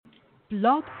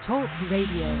Blog Talk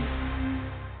Radio.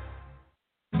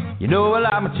 You know I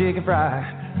like my chicken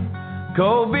fried,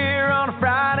 cold beer on a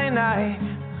Friday night,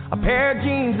 a pair of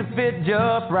jeans that fit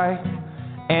just right,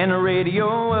 and the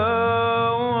radio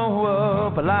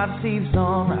up. I like to see the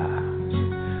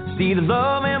sunrise, see the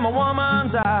love in my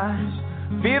woman's eyes,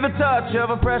 feel the touch of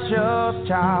a precious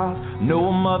child, know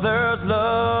a mother's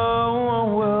love.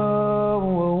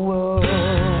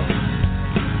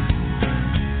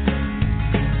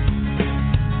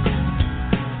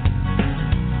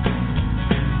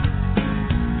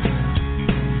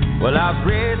 Well, I was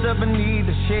raised up beneath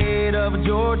the shade of a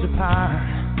Georgia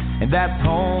pine, and that's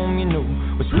home, you know,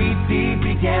 with sweet tea,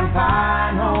 pecan pie,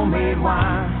 and homemade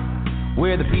wine,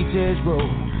 where the peaches grow.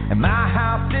 At my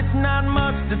house, it's not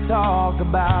much to talk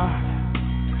about,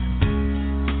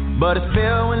 but it's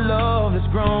filled with love that's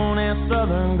grown in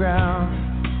southern ground,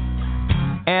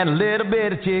 and a little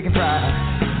bit of chicken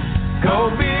fried,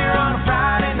 cold beer on a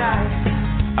Friday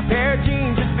night, a pair of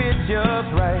jeans that fit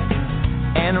just right,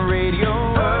 and the radio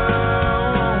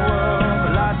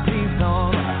a lot to see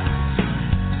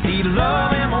sunrise, see the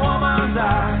love in my woman's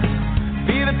eyes,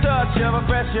 feel the touch of a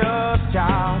precious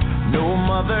child, no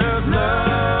mother's love.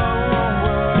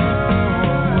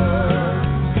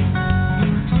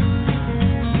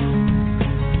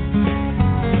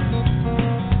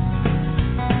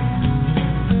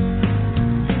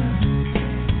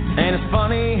 And it's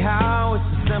funny how it's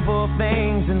the simple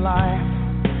things in life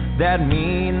that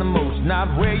mean the most,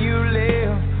 not where you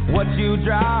live, what you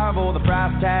drive, or the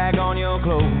price tag on your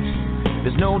clothes.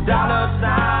 There's no dollar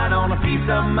sign on a piece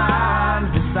of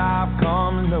mind, this I've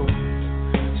come to know.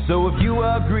 So if you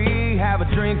agree, have a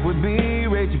drink with me,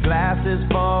 raise your glasses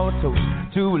for a toast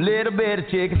to a little bit of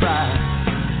chicken fried,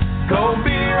 cold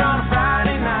beer on a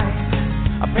Friday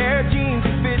night, a pair of jeans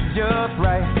that fit just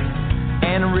right,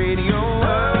 and a radio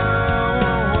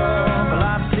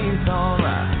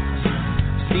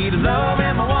love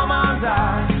in my woman's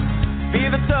eyes, feel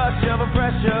the touch of a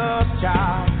precious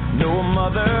child, know a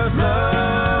mother's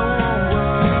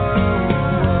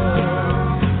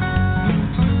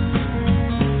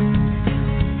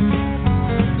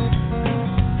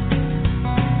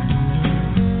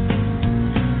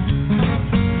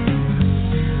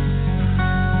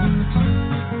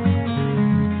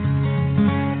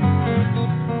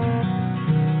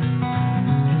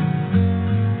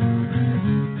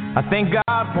I thank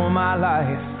God for my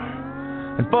life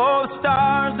and for the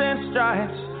stars and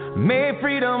stripes. May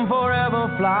freedom forever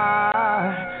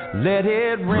fly. Let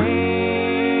it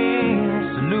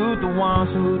ring. Salute the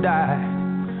ones who died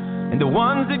and the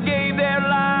ones that gave their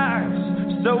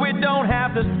lives so we don't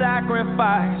have to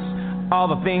sacrifice all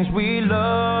the things we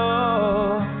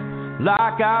love,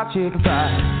 like our chicken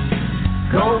fried,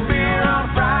 cold beer on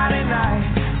a Friday night,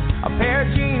 a pair of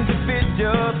jeans that fit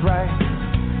just right,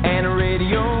 and a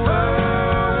radio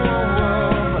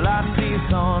well, I see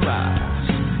sunrise,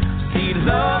 see the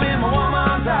love in my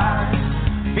woman's eyes,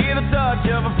 feel the touch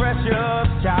of a precious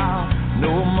child,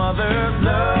 no mother's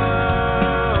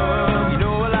love. You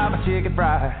know I like my chicken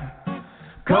fried,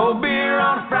 cold beer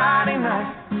on a Friday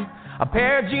night, a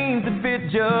pair of jeans that fit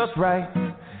just right,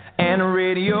 and a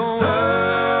radio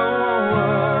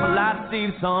well, I see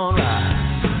the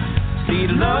sunrise, see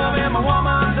the love in my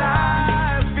woman's eyes,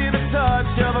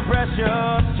 touch of a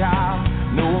precious child,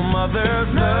 no mother's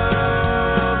love.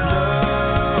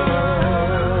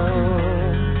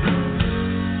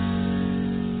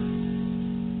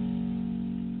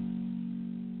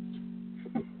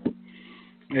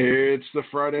 It's the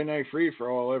Friday Night Free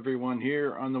for everyone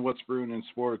here on the What's Brewing in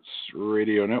Sports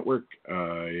Radio Network.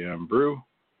 I am Brew.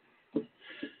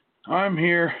 I'm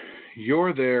here.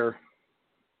 You're there.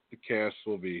 The cast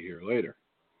will be here later.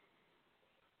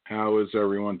 How is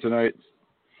everyone tonight?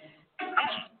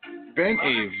 It's been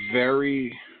a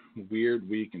very weird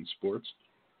week in sports,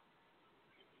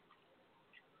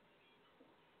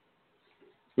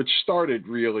 which started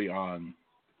really on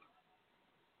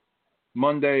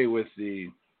Monday with the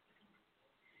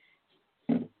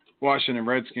Washington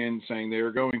Redskins saying they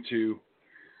were going to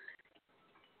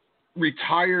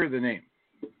retire the name.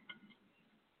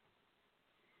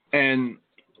 And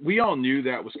we all knew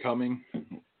that was coming.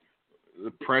 The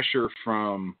pressure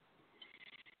from,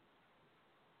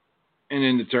 and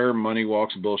in the term, money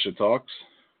walks, bullshit talks,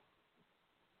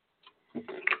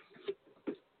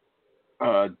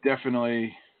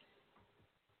 definitely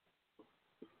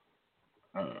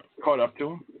caught up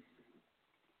to him.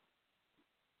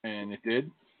 And it did.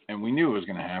 And we knew it was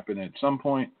going to happen at some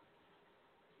point.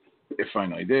 It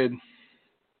finally did.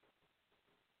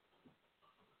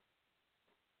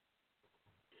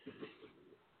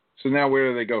 So now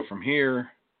where do they go from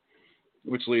here?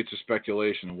 which leads to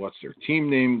speculation of what's their team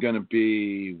name going to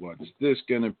be, what's this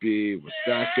going to be, what's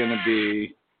that going to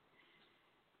be.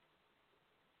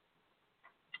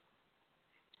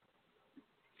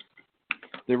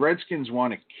 The Redskins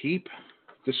want to keep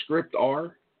the script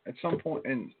R at some point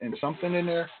and something in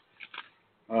there.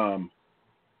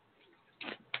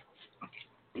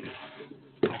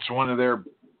 It's one of their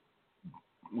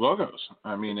logos.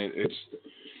 I mean, it's,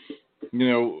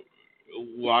 a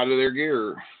lot of their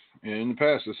gear in the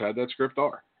past has had that script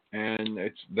R. And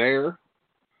it's there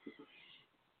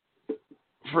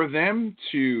for them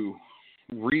to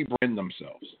rebrand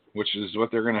themselves, which is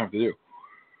what they're going to have to do.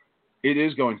 It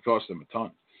is going to cost them a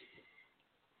ton,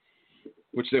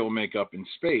 which they will make up in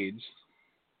spades.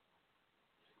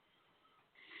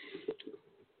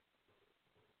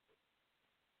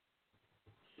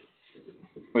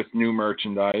 With new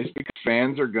merchandise, because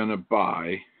fans are going to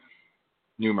buy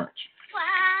new merch.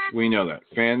 We know that.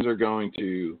 Fans are going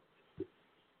to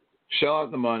shell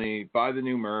out the money, buy the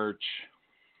new merch.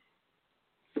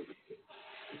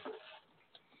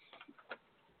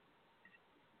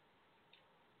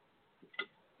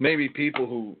 Maybe people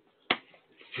who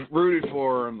rooted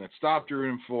for them, that stopped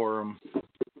rooting for them,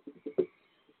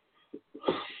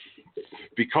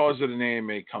 because of the name,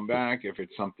 may come back if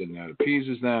it's something that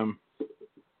appeases them.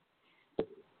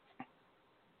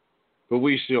 But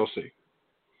we still see.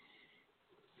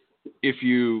 If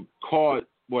you caught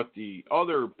what the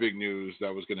other big news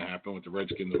that was going to happen with the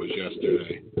Redskins was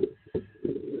yesterday,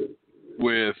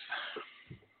 with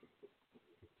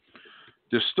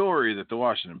the story that the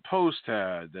Washington Post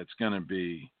had that's going to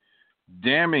be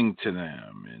damning to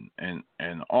them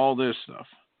and all this stuff.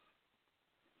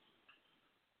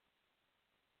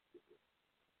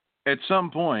 At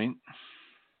some point,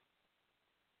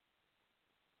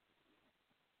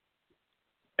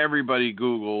 everybody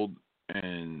Googled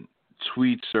and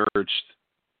tweet searched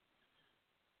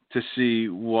to see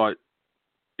what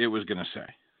it was going to say.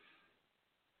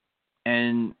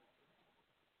 And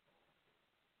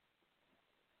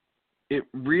it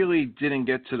really didn't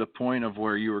get to the point of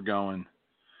where you were going,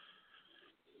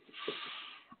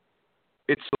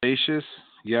 it's salacious,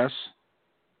 yes.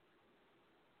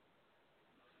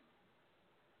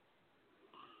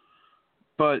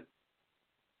 But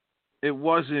it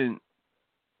wasn't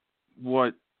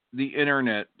what the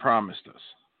internet promised us.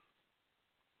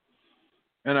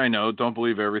 And I know, don't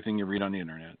believe everything you read on the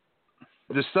internet.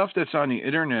 The stuff that's on the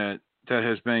internet that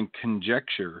has been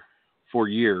conjecture for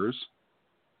years,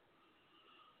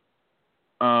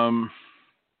 and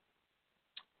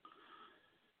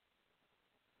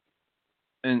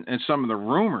some of the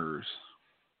rumors,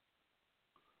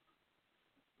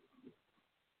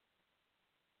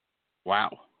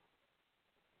 wow.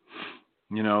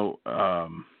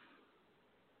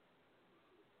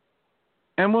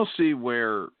 And we'll see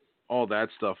where all that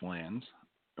stuff lands,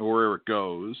 or where it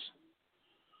goes.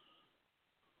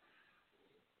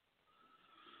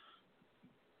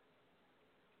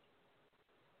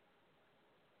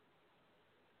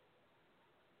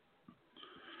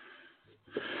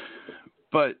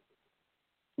 But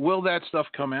will that stuff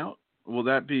come out? Will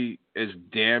that be as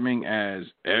damning as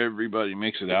everybody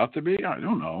makes it out to be? I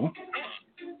don't know.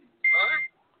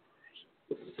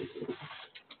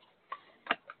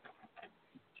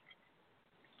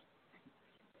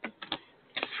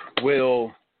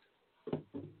 Will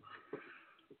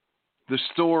the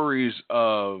stories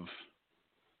of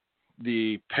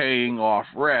the paying off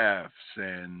refs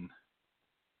and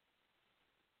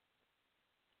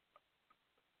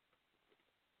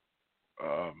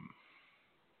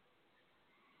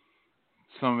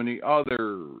some of the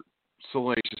other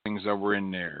salacious things that were in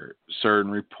there,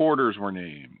 certain reporters were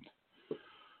named,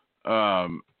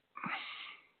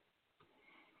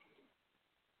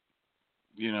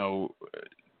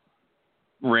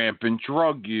 rampant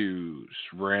drug use,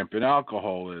 rampant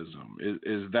alcoholism.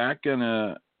 Is that going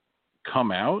to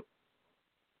come out?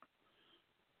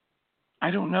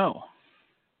 I don't know.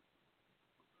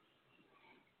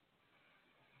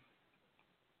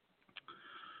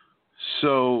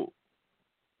 So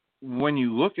when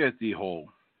you look at the whole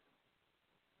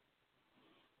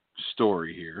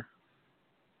story here,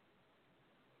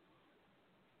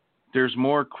 there's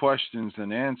more questions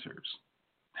than answers.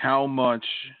 How much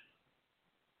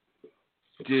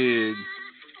did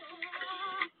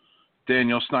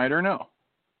Daniel Snyder know?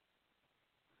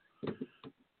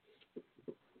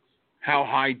 How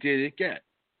high did it get?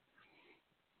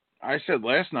 I said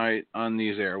last night on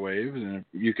these airwaves, and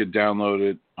you could download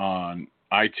it on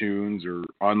iTunes or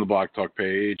on the Block Talk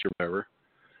page or whatever,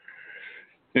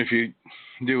 If you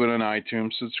do it on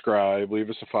iTunes, subscribe, leave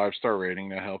us a 5-star rating.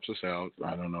 That helps us out.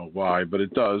 I don't know why, but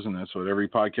it does, and that's what every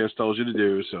podcast tells you to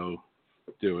do, so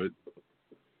do it.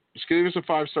 Just give us a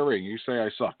 5-star rating. You say I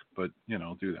suck, but,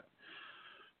 do that.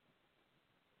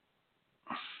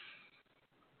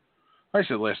 I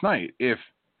said last night, if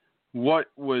what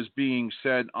was being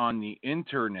said on the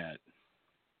internet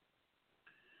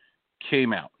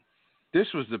came out, this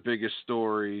was the biggest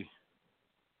story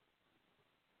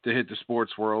to hit the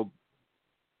sports world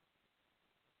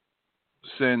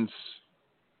since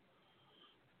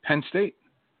Penn State.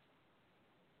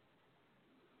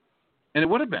 And it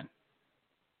would have been.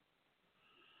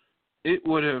 It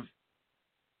would have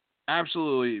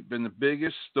absolutely been the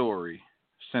biggest story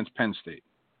since Penn State.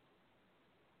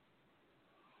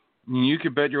 You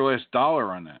could bet your last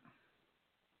dollar on that.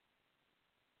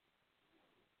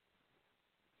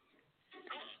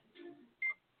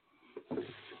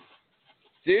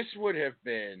 This would have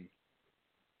been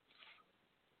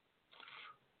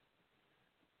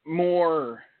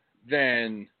more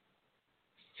than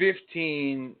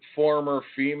 15 former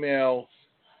female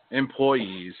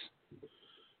employees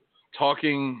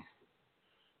talking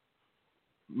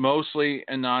mostly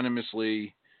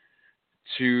anonymously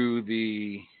to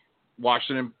the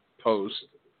Washington Post.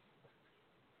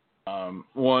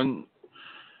 One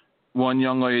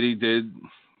young lady did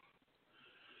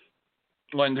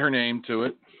lend her name to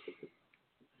it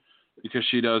because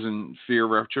she doesn't fear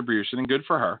retribution, and good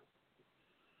for her.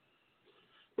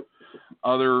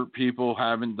 Other people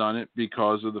haven't done it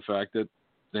because of the fact that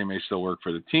they may still work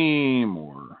for the team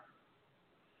or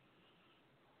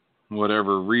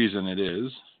whatever reason it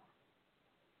is.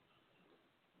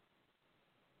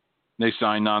 They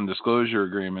sign non-disclosure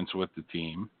agreements with the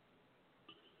team,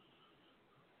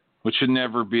 which should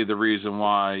never be the reason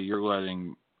why you're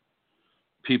letting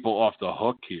people off the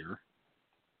hook here.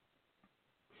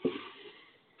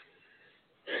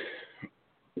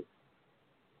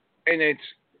 And it's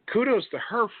kudos to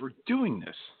her for doing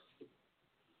this.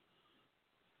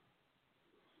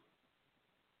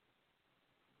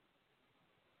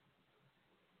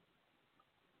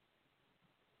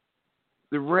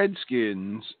 The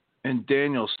Redskins and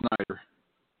Daniel Snyder,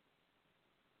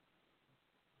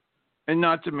 and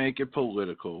not to make it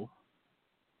political,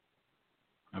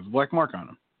 have a black mark on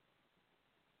them.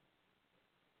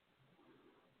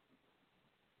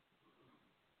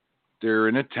 They're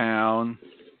in a town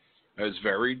that's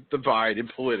very divided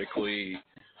politically.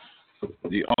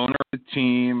 The owner of the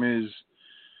team is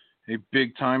a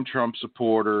big-time Trump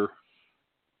supporter.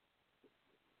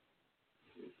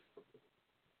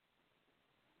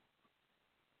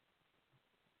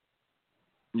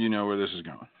 You know where this is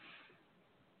going.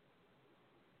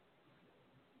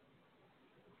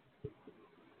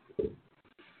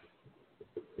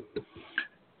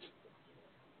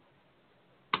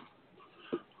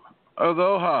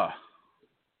 Aloha.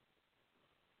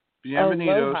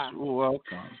 Bienvenidos. Aloha. Welcome.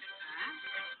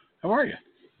 How are you?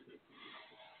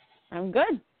 I'm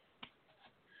good.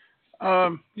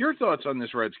 Your thoughts on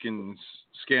this Redskins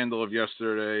scandal of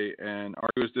yesterday, and are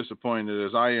you as disappointed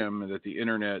as I am that the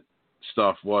internet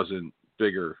stuff wasn't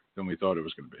bigger than we thought it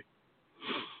was going to be?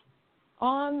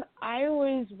 I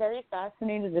was very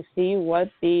fascinated to see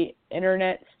what the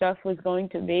internet stuff was going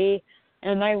to be,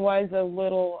 and I was a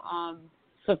little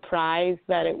surprised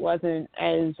that it wasn't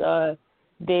as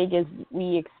big as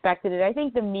we expected it. I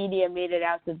think the media made it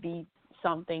out to be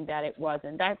something that it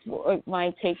wasn't. That's what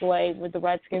my takeaway with the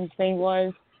Redskins thing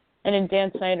was. And then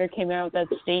Dan Snyder came out with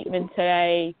that statement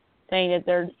today saying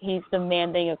that he's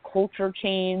demanding a culture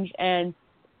change, and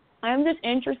I'm just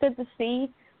interested to see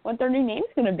what their new name's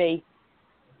going to be.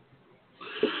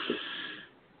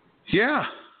 Yeah.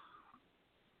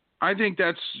 I think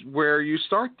that's where you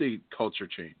start the culture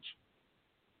change.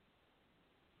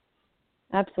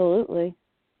 Absolutely.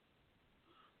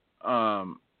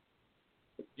 And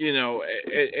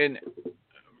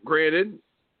granted,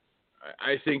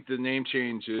 I think the name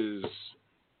change is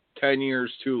 10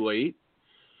 years too late,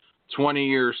 20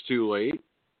 years too late.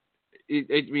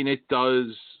 It does.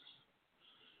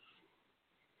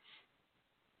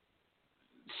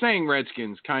 Saying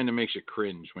Redskins kind of makes you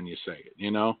cringe when you say it,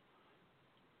 you know?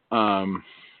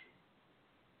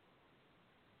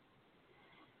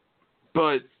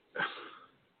 But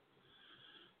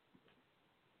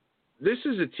this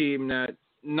is a team that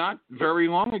not very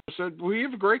long ago said, we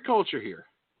have a great culture here.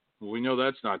 Well, we know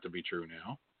that's not to be true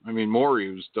now. I mean,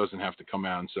 Morris doesn't have to come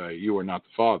out and say, you are not the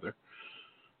father.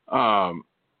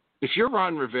 If you're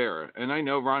Ron Rivera, and I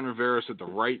know Ron Rivera said the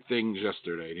right things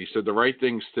yesterday, and he said the right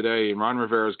things today, and Ron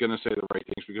Rivera is going to say the right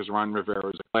things because Ron Rivera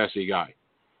is a classy guy.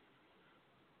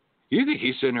 You think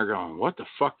he's sitting there going, what the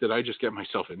fuck did I just get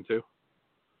myself into?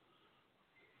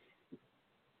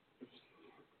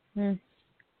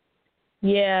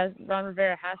 Yeah, Ron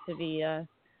Rivera has to be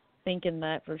thinking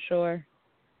that for sure.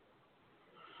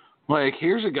 Like,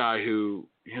 here's a guy who,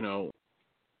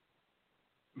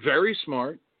 very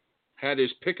smart, had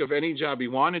his pick of any job he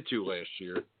wanted to last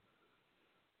year,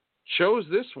 chose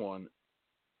this one,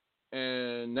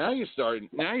 and now you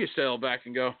sail back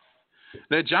and go,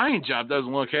 that Giant job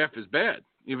doesn't look half as bad,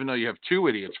 even though you have two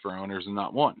idiots for owners and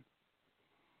not one.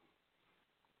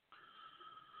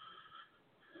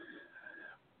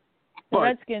 The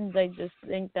Redskins, I just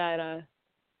think that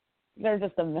they're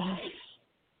just a mess.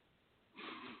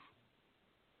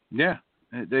 Yeah,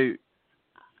 I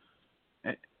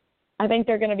think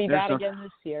they're going to be bad again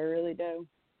this year. I really do.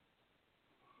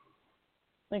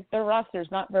 Like, their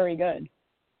roster's not very good.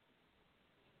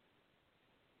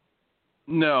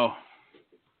 No.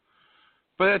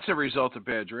 But that's a result of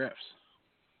bad drafts.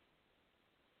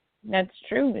 That's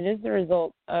true. It is the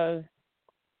result of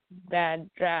bad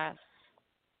drafts.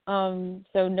 So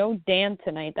no Dan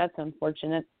tonight. That's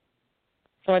unfortunate.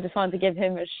 So I just wanted to give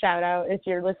him a shout out if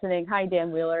you're listening. Hi,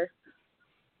 Dan Wheeler.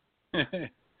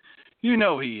 You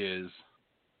know he is.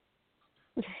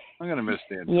 I'm going to miss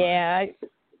Dan.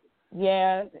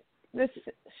 Yeah. This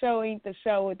show ain't the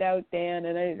show without Dan,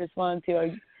 and I just wanted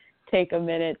to take a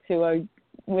minute to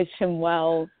wish him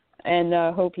well and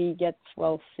hope he gets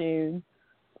well soon.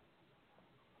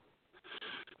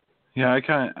 Yeah,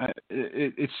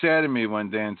 it saddened me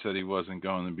when Dan said he wasn't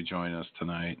going to be joining us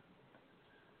tonight.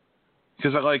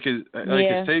 Because I like his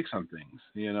takes on things,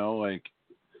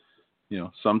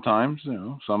 sometimes,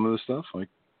 some of the stuff,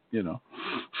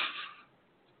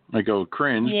 I go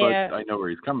cringe, but I know where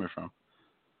he's coming from.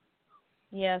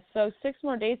 Yeah, so 6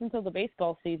 more days until the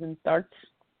baseball season starts.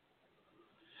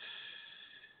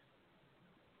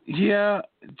 Yeah,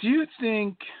 do you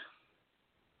think,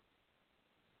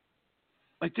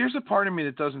 there's a part of me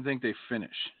that doesn't think they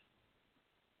finish.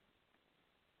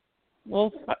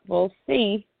 We'll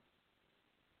see.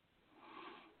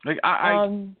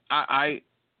 I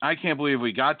can't believe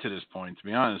we got to this point, to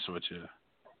be honest with you.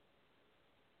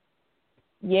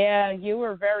 Yeah, you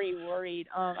were very worried.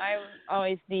 I was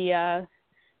always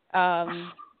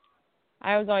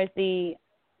the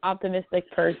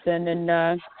optimistic person,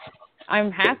 and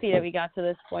I'm happy that we got to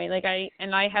this point. I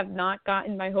have not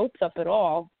gotten my hopes up at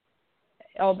all,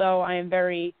 although I am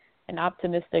an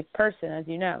optimistic person, as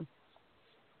you know.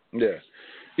 Yeah.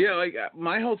 Yeah,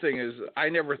 my whole thing is I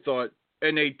never thought,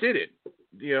 and they did it.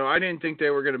 I didn't think they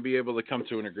were going to be able to come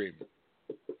to an agreement.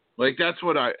 That's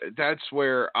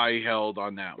where I held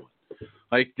on that one.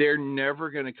 They're never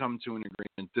going to come to an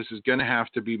agreement. This is going to have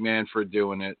to be Manfred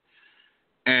doing it.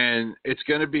 And it's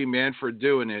going to be Manfred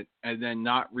doing it and then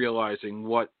not realizing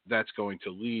what that's going to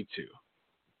lead to.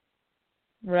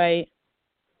 Right.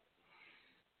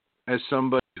 As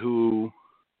somebody who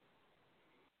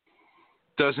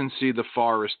doesn't see the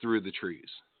forest through the trees.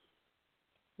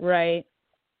 Right.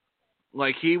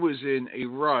 He was in a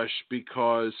rush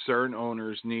because certain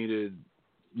owners needed,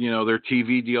 their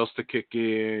TV deals to kick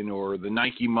in, or the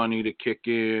Nike money to kick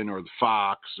in, or the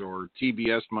Fox or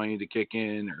TBS money to kick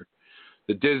in, or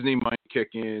the Disney money to kick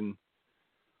in,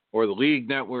 or the league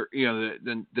network,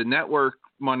 the network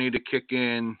money to kick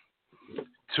in,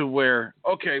 to where,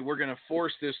 okay, we're going to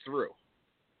force this through.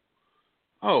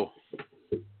 Oh,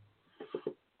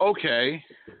 okay.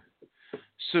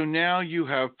 So now you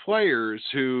have players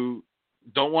who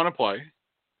don't want to play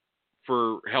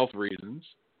for health reasons.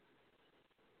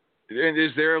 And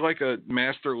is there a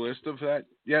master list of that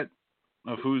yet?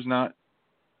 Of who's not?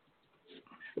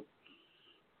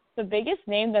 The biggest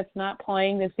name that's not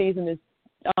playing this season is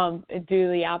due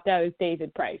to the opt-out is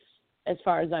David Price, as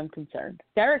far as I'm concerned.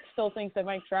 Derek still thinks that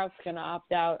Mike Trout's going to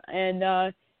opt out,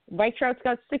 and Mike Trout's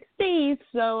got 6 days,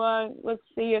 so let's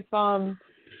see if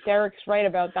Derek's right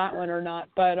about that one or not.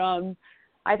 But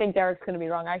I think Derek's going to be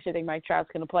wrong. I actually think Mike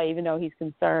Trout's going to play, even though he's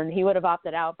concerned. He would have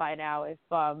opted out by now if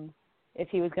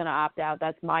he was going to opt out.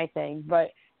 That's my thing.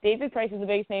 But David Price is the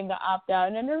biggest name to opt out.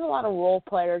 And then there's a lot of role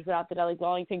players that opted out, like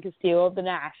Wellington Castillo of the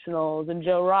Nationals and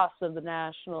Joe Ross of the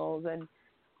Nationals and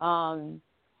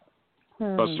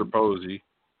Buster Posey.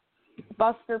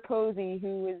 Buster Posey,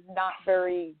 who is not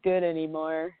very good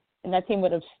anymore. And that team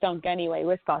would have stunk anyway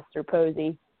with Buster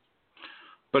Posey.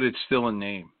 But it's still a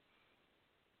name.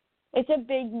 It's a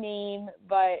big name,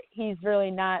 but he's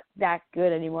really not that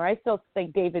good anymore. I still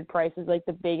think David Price is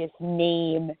the biggest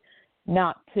name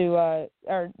or the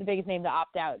biggest name to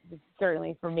opt out.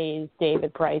 Certainly for me is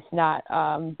David Price, not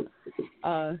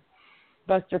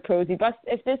Buster Posey.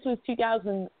 If this was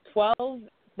 2012,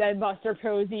 then Buster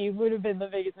Posey would have been the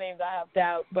biggest names I have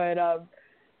out. But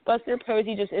Buster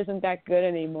Posey just isn't that good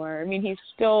anymore. I mean, he's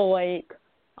still like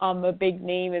a big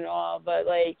name and all, but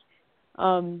like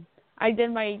I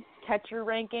did my catcher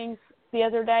rankings the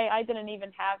other day. I didn't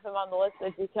even have him on the list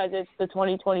just because it's the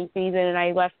 2020 season and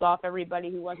I left off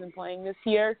everybody who wasn't playing this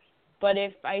year. But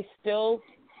if I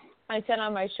said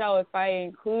on my show, if I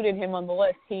included him on the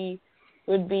list, he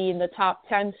would be in the top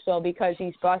 10 still because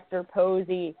he's Buster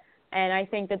Posey. And I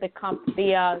think that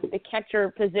the catcher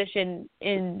position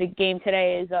in the game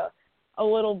today is a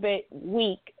little bit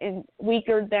weak and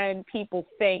weaker than people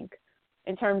think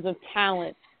in terms of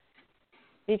talent.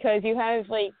 Because you have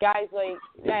like guys like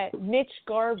that. Mitch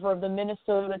Garver of the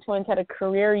Minnesota Twins had a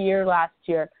career year last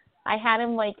year. I had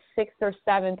him like 6th or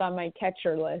 7th on my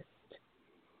catcher list.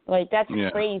 Like that's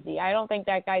crazy. I don't think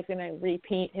that guy's gonna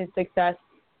repeat his success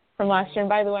from last year. And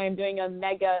by the way, I'm doing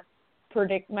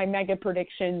my mega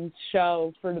predictions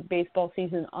show for the baseball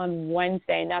season on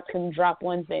Wednesday, and that's gonna drop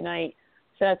Wednesday night.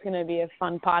 So that's gonna be a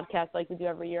fun podcast like we do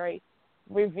every year. I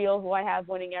reveal who I have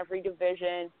winning every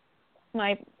division,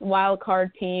 my wild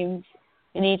card teams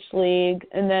in each league,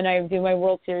 and then I do my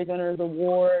World Series winners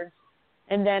awards,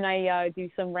 and then I do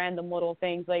some random little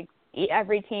things like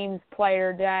every team's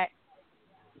player that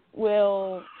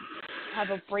will have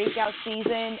a breakout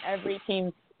season, every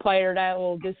team's player that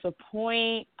will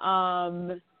disappoint.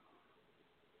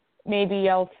 Maybe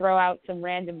I'll throw out some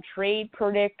random trade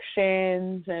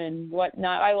predictions and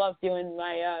whatnot. I love doing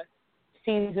my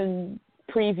season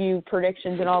preview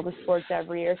predictions in all the sports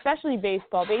every year, especially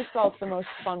baseball. Baseball's the most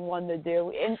fun one to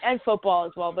do, and football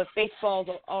as well, but baseball's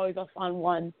always a fun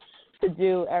one to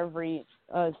do every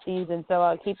season,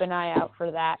 so keep an eye out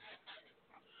for that.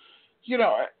 You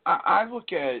know, I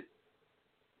look at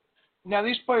now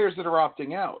these players that are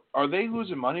opting out, are they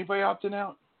losing money by opting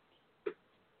out?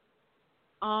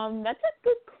 That's a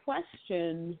good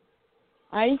question.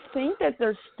 I think that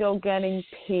they're still getting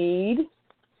paid,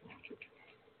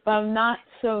 but I'm not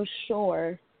so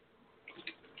sure.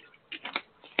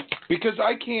 Because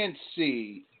I can't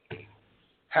see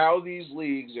how these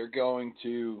leagues are going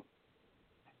to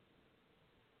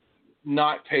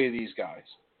not pay these guys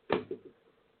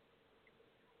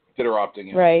that are opting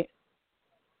in. Right.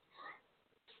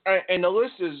 And the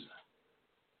list is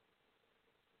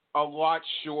a lot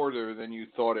shorter than you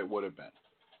thought it would have been.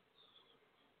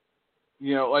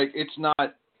 You know, like it's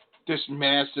not this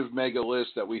massive mega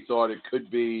list that we thought it could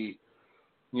be,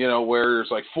 you know, where there's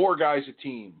like 4 guys a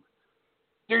team.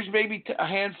 There's maybe a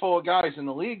handful of guys in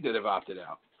the league that have opted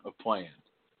out of playing.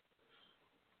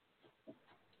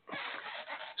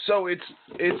 So it's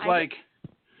like...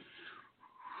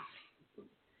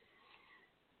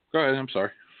 Go ahead, I'm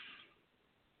sorry.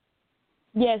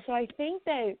 Yeah, so I think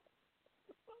that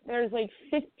there's like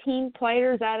 15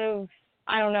 players out of,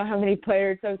 I don't know how many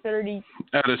players, so 30.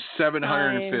 Out of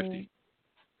 750.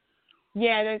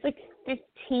 Yeah, there's like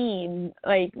 15.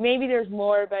 Like, maybe there's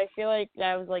more, but I feel like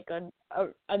that was like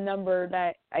a number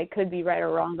that I could be right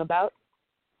or wrong about.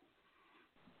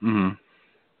 Mm-hmm.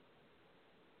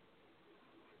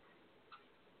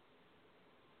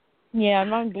 Yeah,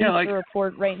 I'm on Bleacher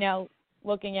Report right now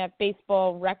looking at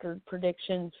baseball record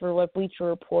predictions for what Bleacher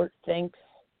Report thinks.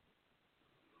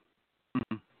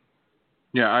 Mm-hmm.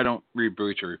 Yeah, I don't read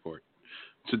Bleacher Report.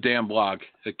 It's a damn blog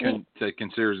that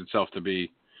considers itself to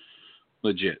be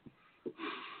legit.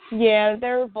 Yeah,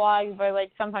 they're blogs, but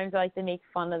like sometimes I like to make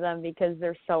fun of them because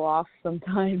they're so off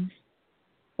sometimes.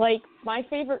 Like my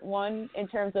favorite one in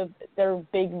terms of their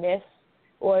big miss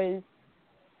was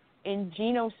in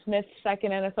Geno Smith's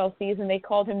second NFL season. They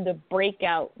called him the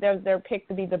breakout. That was their pick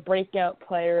to be the breakout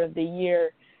player of the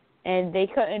year, and they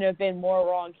couldn't have been more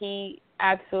wrong. He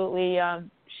absolutely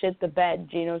shit the bed,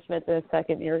 Geno Smith, in his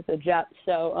second year as a Jet.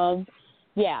 So,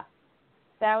 yeah,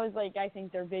 that was, like, I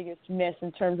think their biggest miss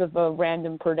in terms of a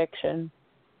random prediction.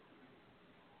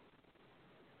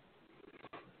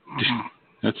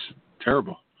 That's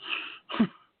terrible.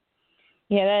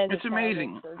 Yeah, that is it's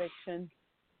amazing prediction.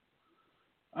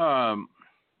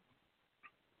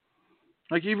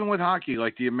 Like even with hockey,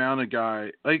 like the amount of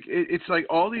it's like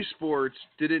all these sports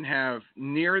didn't have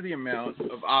near the amount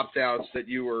of opt-outs that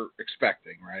you were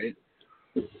expecting, right?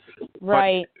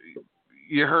 Right. But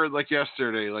you heard like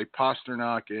yesterday, like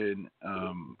Pasternak and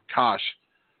Kosh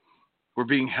were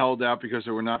being held out because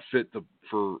they were not fit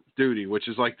for duty, which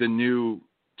is like the new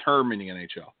term in the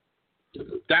NHL.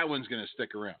 That one's going to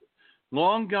stick around.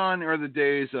 Long gone are the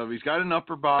days of he's got an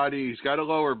upper body, he's got a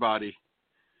lower body.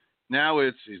 Now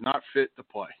it's he's not fit to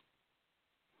play.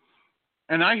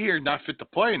 And I hear not fit to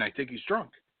play, and I think he's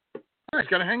drunk. All right, he's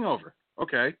got a hangover.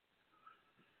 Okay.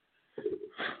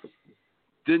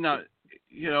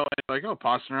 like, oh,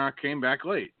 Pasternak came back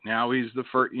late. Now he's the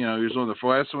first, he was one of the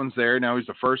last ones there. Now he's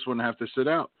the first one to have to sit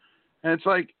out. And it's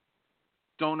like,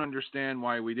 don't understand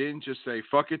why we didn't just say,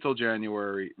 fuck it till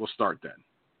January. We'll start then.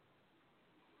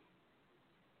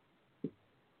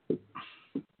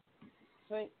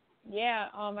 But, yeah,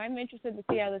 I'm interested to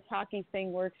see how this hockey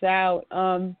thing works out.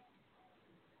 I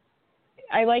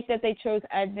like that they chose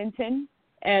Edmonton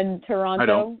and Toronto. I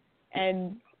don't.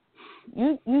 And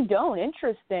you don't.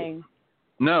 Interesting.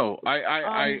 No,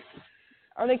 are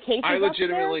the cases I up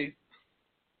legitimately.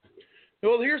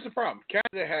 Well, here's the problem.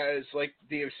 Canada has like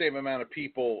the same amount of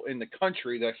people in the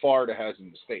country that Florida has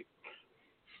in the state.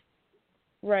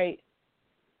 Right.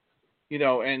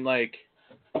 And like,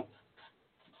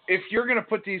 if you're going to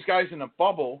put these guys in a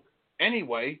bubble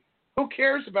anyway, who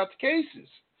cares about the cases?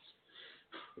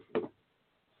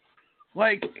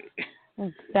 Like,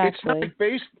 exactly.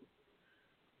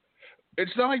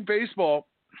 It's not like baseball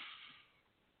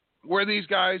where these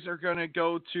guys are going to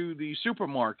go to the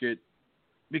supermarket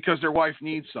because their wife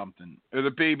needs something or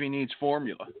the baby needs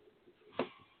formula.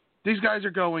 These guys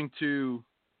are going to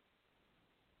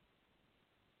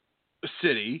a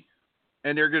city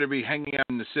and they're going to be hanging out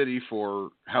in the city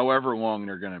for however long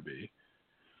they're going to be.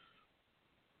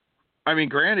 I mean,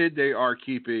 granted, they are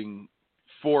keeping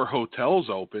 4 hotels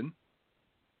open.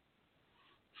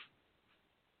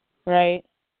 Right.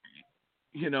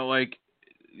 Like,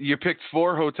 you picked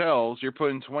 4 hotels, you're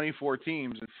putting 24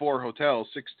 teams in 4 hotels,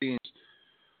 6 teams.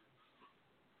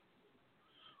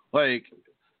 Like,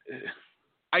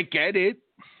 I get it.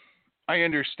 I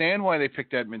understand why they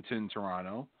picked Edmonton,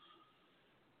 Toronto.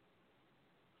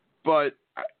 But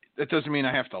that doesn't mean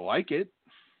I have to like it.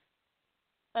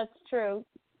 That's true.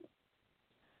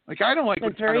 Like, I don't like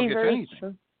when Toronto gets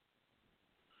anything.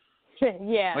 True.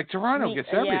 Yeah. Like, Toronto gets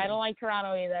everything. Yeah, I don't like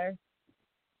Toronto either.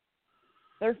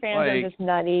 Their fans are just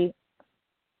nutty.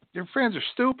 Their fans are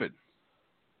stupid.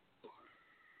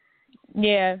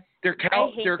 Yeah. They're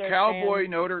Cowboy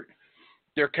Notre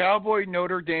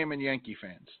Dame and Yankee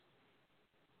fans.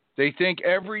 They think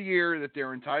every year that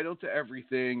they're entitled to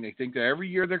everything. They think that every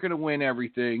year they're going to win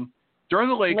everything. Throw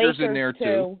the Lakers in there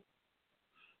too.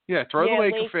 Yeah, throw the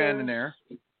Laker fan in there.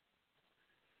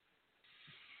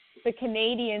 The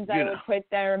Canadians, I would put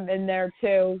them in there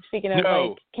too. Speaking of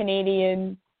like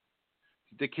Canadian.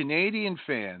 The Canadian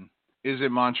fan is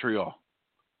in Montreal.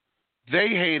 They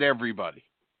hate everybody.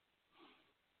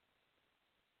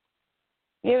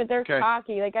 Yeah, but they're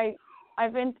cocky. Like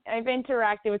I've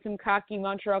interacted with some cocky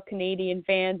Montreal Canadian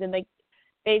fans, and like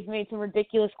they've made some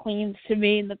ridiculous claims to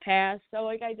me in the past. So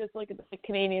like I just look at the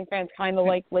Canadian fans kind of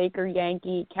like Laker,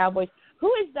 Yankee, Cowboys.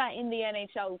 Who is that in the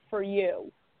NHL for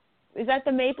you? Is that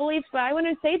the Maple Leafs? But I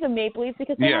wouldn't say the Maple Leafs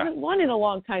because they haven't won in a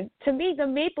long time. To me, the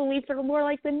Maple Leafs are more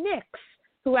like the Knicks,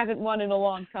 who haven't won in a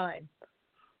long time.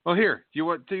 Well, here, do you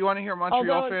want to hear a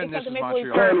Montreal fan? This is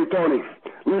Montreal. Tony,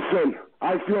 listen,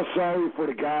 I feel sorry for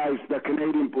the guys, the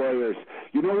Canadian players.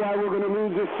 You know why we're going to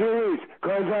lose this series?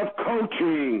 Because of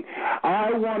coaching.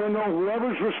 I want to know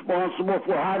whoever's responsible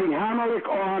for having Hamrlik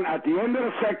on at the end of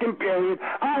the second period.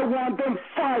 I want them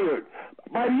fired.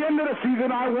 By the end of the season,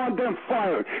 I want them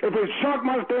fired. If it's Jacques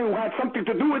Martin who had something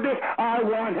to do with this, I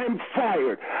want him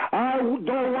fired. I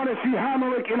don't want to see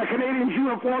Hamrlik in a Canadian's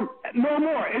uniform no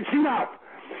more. It's enough.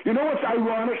 You know what's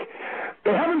ironic?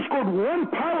 They haven't scored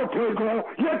one power play goal,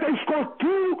 yet they scored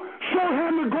 2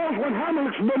 short-handed goals when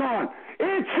Hamrlik's been on.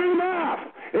 It's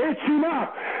enough. It's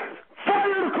enough.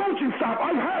 Fire the coaching staff.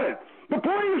 I've had it. The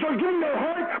players are getting their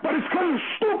heart, but it's because of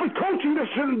stupid coaching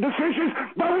decisions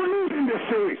that we're losing this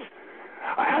series.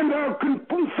 And can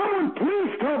someone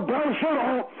please tell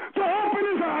Belichick to open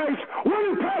his eyes when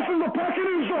he passes the puck in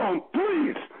his zone,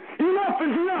 please. Enough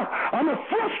is enough. I'm a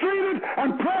frustrated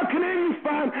and proud Canadian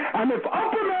fan, and if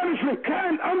upper management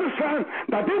can't understand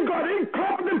that they've got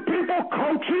incompetent people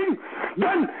coaching,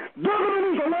 then they're going to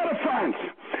lose a lot of fans.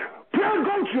 Pierre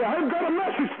Gauthier, I've got a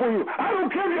message for you. I don't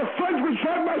care if you're friends with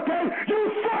Jacques Martin, you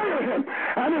fire him.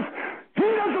 And if he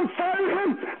doesn't fire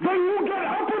him, then you get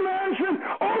upper management,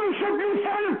 ownership, you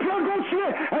fire Pierre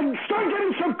Gauthier, and start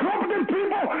getting some competent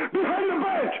people behind the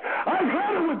bench. I've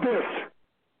had it with this.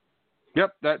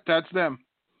 Yep, that's them.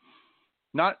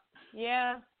 Not.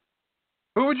 Yeah.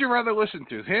 Who would you rather listen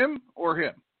to, him or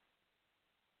him?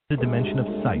 The dimension of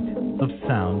sight, of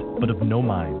sound, but of no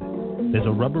mind. There's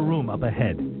a rubber room up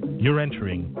ahead. You're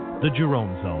entering the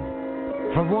Jerome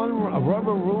Zone. From one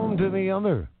rubber room to the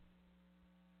other.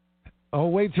 Oh,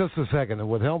 wait just a second. It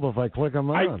would help if I click them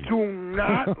on. I do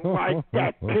not like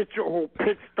that pitcher who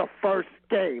pitched the first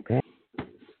game.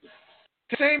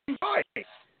 Same guy.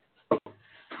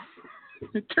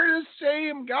 They're the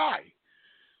same guy.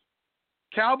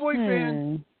 Cowboy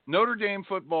fan, Notre Dame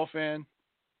football fan,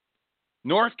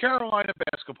 North Carolina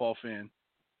basketball fan.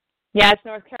 Yeah, it's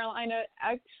North Carolina.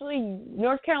 Actually,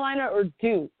 North Carolina or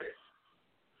Duke.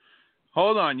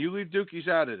 Hold on, you leave Dukies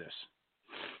out of this.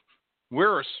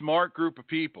 We're a smart group of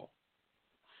people.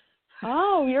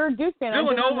 Oh, you're a Duke fan. I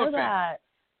didn't Villanova know fan. that.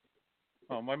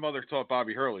 Oh, my mother taught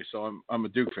Bobby Hurley, so I'm a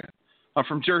Duke fan. I'm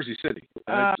from Jersey City.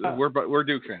 We're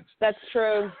Duke fans. That's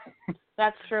true.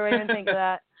 That's true. I didn't think of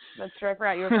that. That's true. I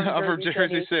forgot you were from Jersey I'm from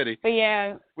Jersey City. But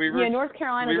yeah, North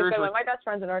Carolina's a good one. My best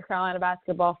friend's a North Carolina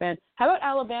basketball fan. How about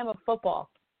Alabama football?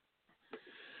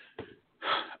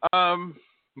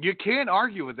 You can't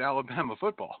argue with Alabama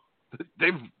football.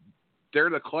 They're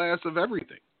the class of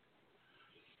everything.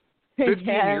 15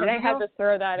 years they had ago? to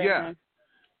throw that in there.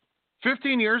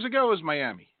 15 years ago was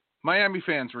Miami. Miami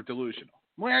fans were delusional.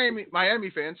 Miami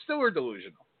fans still are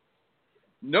delusional.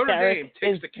 Notre Dame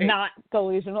takes the cake. Not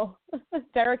delusional.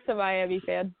 Derek's a Miami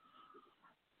fan.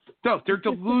 No, they're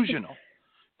delusional.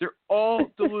 They're all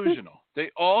delusional. They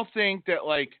all think that,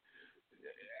 like,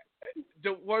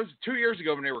 was 2 years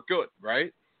ago when they were good,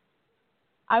 right?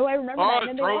 I remember that. And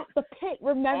then they lost the pit.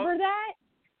 Remember that?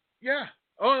 Yeah.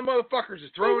 All the motherfuckers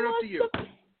is throwing up to you.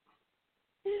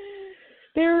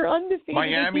 They're undefeated.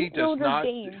 Miami does Notre not.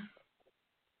 Dame.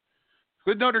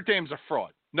 But Notre Dame's a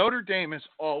fraud. Notre Dame is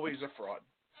always a fraud.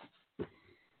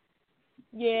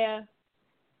 Yeah.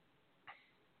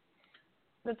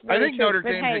 That's I very think true. Notre but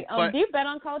Dame. hey, do you bet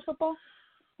on college football?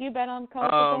 Do you bet on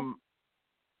college football?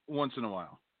 Once in a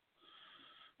while.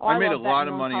 Oh, I made a love lot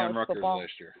betting of money on Rutgers football.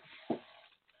 last year.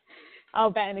 Oh,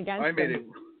 betting against I made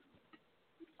them.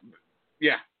 it.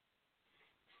 Yeah.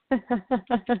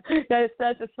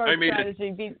 That's a smart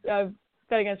strategy.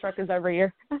 Bet against Rutgers every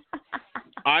year.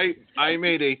 I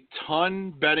made a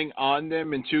ton betting on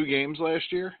them in 2 games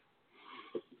last year,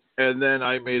 and then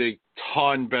I made a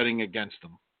ton betting against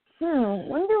them.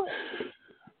 Wonder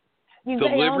you the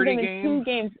Liberty them in game. 2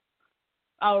 games.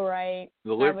 Oh, right.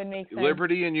 That would make sense.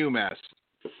 Liberty and UMass.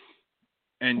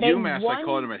 And UMass, I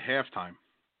called them at halftime.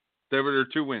 They were their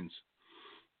 2 wins.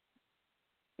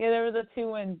 Yeah, there were the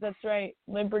 2 wins. That's right.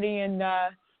 Liberty and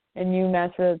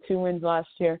UMass were the 2 wins last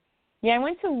year. Yeah, I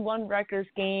went to one Rutgers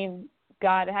game.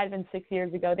 God, it had been 6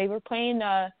 years ago. They were playing.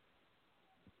 I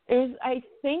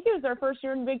think it was their first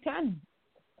year in the Big Ten.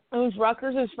 It was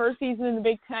Rutgers' first season in the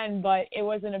Big Ten, but it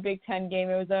wasn't a Big Ten game.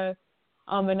 It was a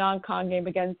non-con game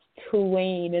against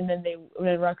Tulane, and then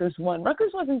Rutgers won.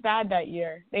 Rutgers wasn't bad that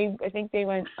year. I think they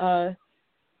went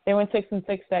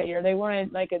 6-6 that year. They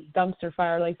weren't like a dumpster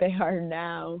fire like they are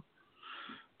now.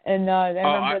 And I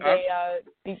remember they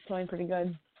beat Tulane pretty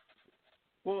good.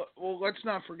 Well, let's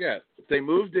not forget they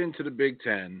moved into the Big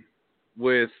Ten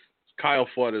with Kyle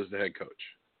Flood as the head coach.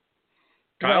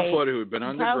 Kyle Flood, who had been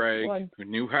under Greg, who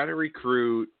knew how to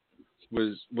recruit,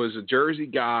 was a Jersey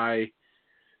guy,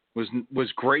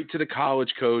 was great to the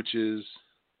college coaches.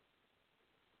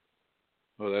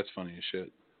 Oh, that's funny as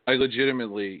shit. I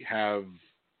legitimately have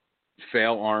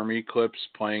Fail Army clips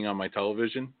playing on my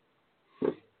television,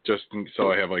 just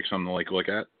so I have like something to like look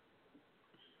at.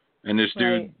 And this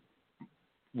dude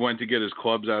went to get his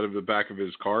clubs out of the back of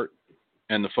his cart,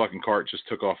 and the fucking cart just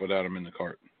took off without him in the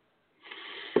cart.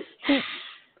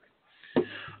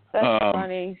 That's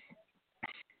funny.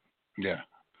 Yeah.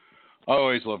 I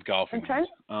always love golfing.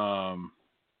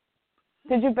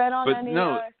 Did you bet on any,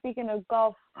 speaking of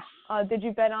golf, did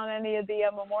you bet on any of the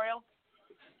Memorial?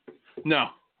 No.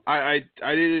 I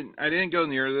didn't go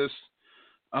near this.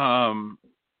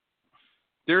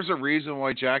 There's a reason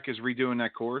why Jack is redoing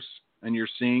that course, and you're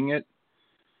seeing it.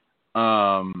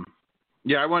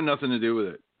 Yeah, I want nothing to do with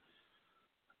it.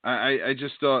 I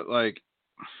just thought, like,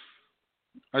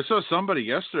 I saw somebody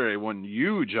yesterday went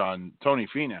huge on Tony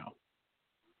Finau.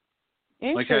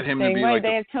 Like, had him to be like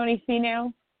they have Tony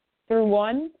Finau through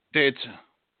 1? They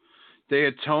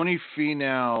had Tony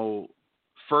Finau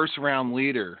first round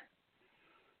leader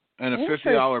and a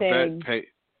 $50 bet pay.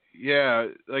 Yeah,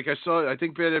 like I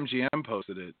think BetMGM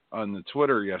posted it on the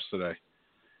Twitter yesterday.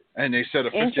 And they said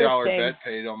a $50 bet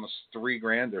paid almost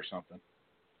 $3,000 or something.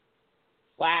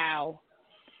 Wow.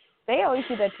 They always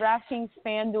do that. DraftKings,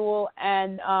 FanDuel,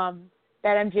 and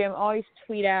BetMGM always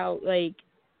tweet out like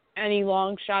any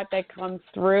long shot that comes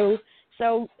through.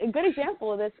 So a good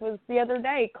example of this was the other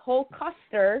day. Cole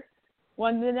Custer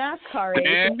won the NASCAR race,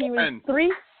 and he was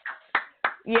 3.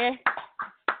 Yeah.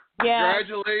 Yeah.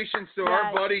 Congratulations to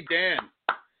our buddy Dan.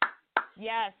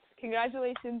 Yes.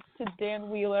 Congratulations to Dan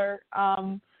Wheeler.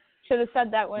 Should have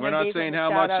said that when we're not saying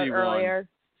how much he won.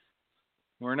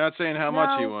 We're not saying how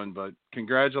much he won, but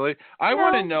congratulations. I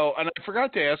want to know, and I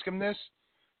forgot to ask him this,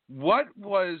 what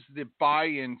was the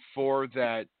buy-in for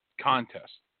that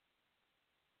contest?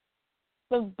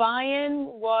 The buy-in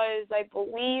was, I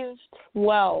believe,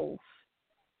 12.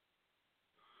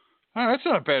 Oh, that's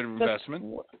not a bad investment.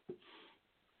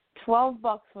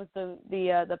 $12 was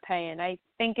the pay-in. I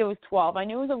think it was 12. I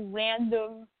knew it was a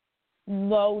random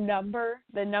low number,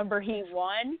 the number he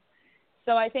won.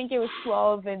 So I think it was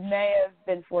 12. It may have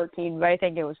been 14, but I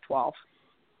think it was 12.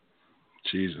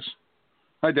 Jesus.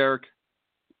 Hi, Derek.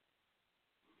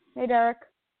 Hey, Derek.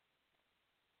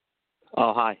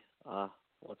 Oh, hi.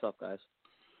 What's up, guys?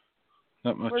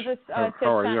 Not much. We're just how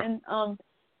are you?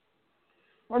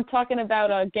 We're talking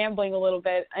about gambling a little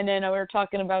bit, and then we were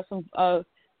talking about some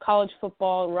college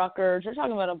football, Rutgers. We're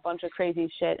talking about a bunch of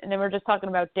crazy shit, and then we're just talking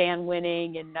about Dan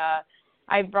winning, and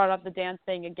I brought up the Dan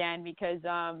thing again because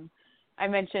I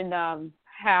mentioned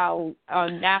how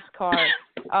NASCAR,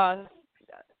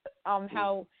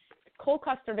 how Cole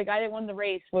Custer, the guy that won the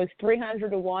race, was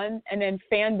 300-1, and then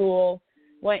FanDuel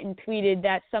went and tweeted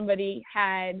that somebody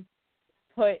had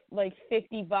put like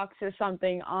 $50 or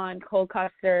something on Cole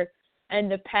Custer, and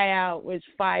the payout was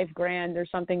 $5,000 or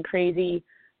something crazy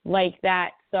like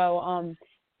that. So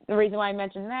the reason why I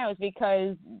mentioned that was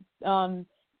because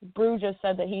Brew just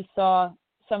said that he saw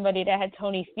somebody that had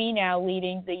Tony Finau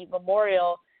leading the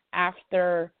Memorial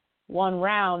after one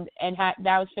round, and that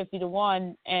was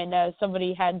 50-1, and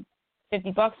somebody had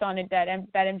 $50 on it that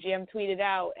MGM tweeted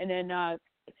out, and then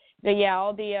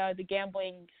all the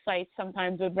gambling sites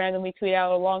sometimes would randomly tweet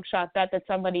out a long shot that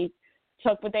somebody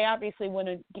took, but they obviously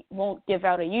won't give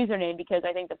out a username because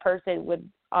I think the person would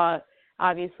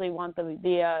obviously want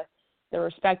the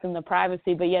respect and the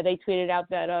privacy. But yeah, they tweeted out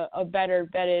that a bettor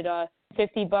betted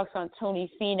 $50 on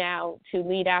Tony Finau to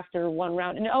lead after one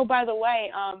round. And oh, by the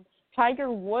way,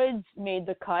 Tiger Woods made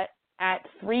the cut at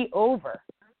 3 over.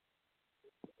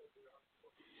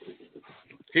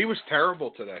 He was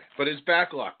terrible today, but his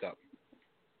back locked up.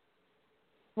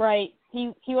 Right.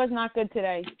 He was not good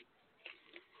today.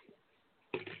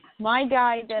 My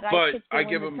guy that I picked to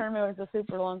win the tournament was a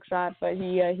super long shot, but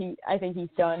I think he's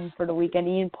done for the weekend.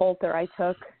 Ian Poulter I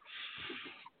took.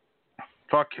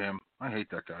 Fuck him. I hate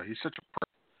that guy. He's such a prick.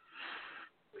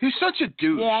 He's such a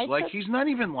douche. Yeah, he's not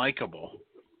even likable.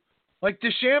 Like,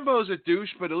 DeChambeau's a douche,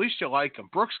 but at least you like him.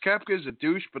 Brooks Koepka's a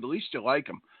douche, but at least you like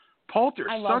him. Poulter's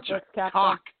such a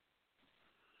cock.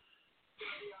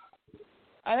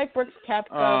 I like Brooks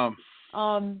Koepka.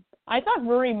 I thought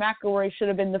Rory McIlroy should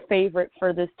have been the favorite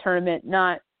for this tournament,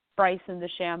 not Bryson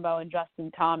DeChambeau and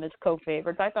Justin Thomas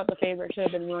co-favorites. I thought the favorite should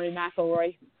have been Rory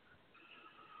McIlroy.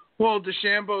 Well,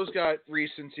 DeChambeau's got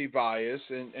recency bias,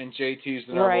 and JT's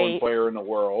the number one player in the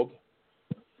world.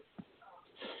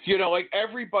 You know, like,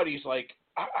 everybody's like,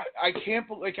 I can't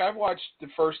believe, like, I've watched the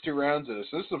first 2 rounds of this.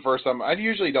 This is the first time. I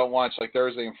usually don't watch, like,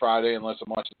 Thursday and Friday unless I'm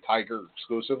watching Tiger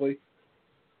exclusively.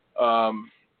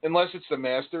 Unless it's the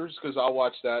Masters, because I'll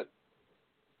watch that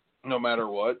no matter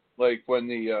what. Like, when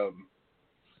the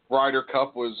Ryder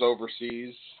Cup was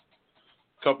overseas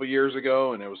a couple years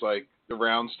ago, and it was like the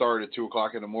round started at 2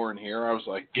 o'clock in the morning here, I was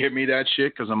like, give me that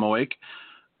shit because I'm awake.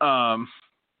 Or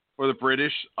the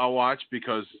British, I'll watch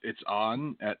because it's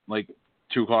on at like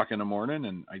 2 o'clock in the morning,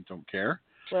 and I don't care.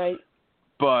 Right.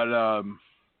 But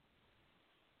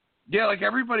yeah, like,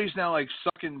 everybody's now like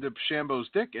sucking DeChambeau's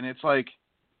dick, and it's like,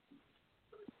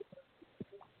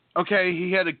 okay,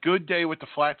 he had a good day with the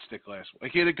flat stick last week.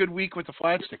 Like, he had a good week with the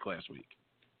flat stick last week.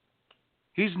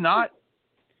 He's not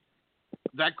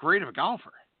that great of a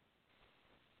golfer.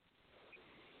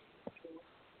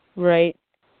 Right.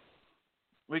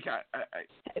 Like,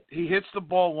 he hits the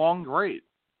ball long great,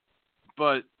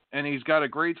 and he's got a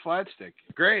great flat stick.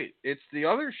 Great. It's the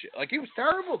other shit. Like, he was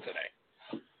terrible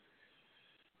today.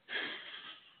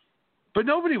 But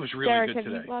nobody was really Derek, good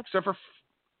today, except for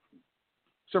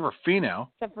Finau.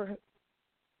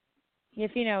 Yeah,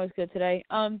 Finau was good today.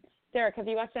 Derek, have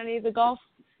you watched any of the golf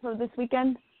for this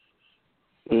weekend?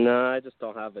 No, I just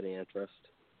don't have any interest.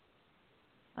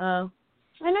 Oh.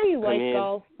 I know you like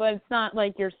golf, but it's not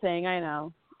like you're saying, I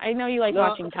know. I know you like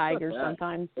watching Tigers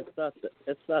sometimes. It's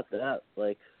not that.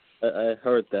 Like, I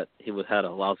heard that he had a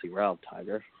lousy round,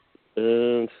 Tiger.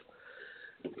 And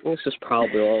he's just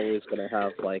probably always going to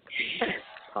have, like,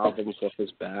 problems with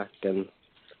his back, and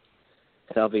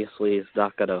obviously he's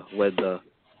not going to win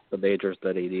the majors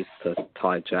that he needs to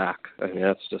tie Jack. I mean,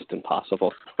 that's just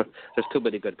impossible. There's too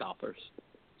many good golfers.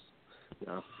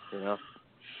 No, you know?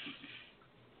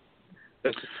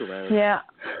 There's just too many. Yeah.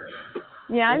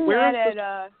 Yeah, I'm mad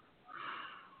at,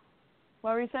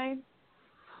 what were you saying?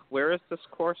 Where is this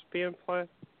course being played?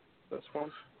 This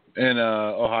one? In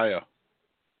Ohio.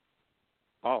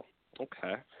 Oh,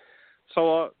 okay.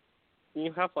 So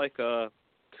you have like a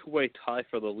 2-way tie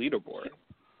for the leaderboard.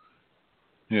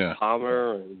 Yeah.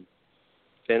 Palmer and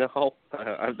Finau.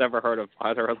 I've never heard of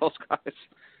either of those guys.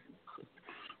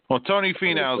 Well, Tony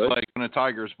Finau's good. like one of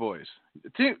Tiger's boys.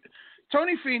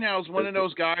 Tony Finau's one of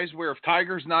those guys where if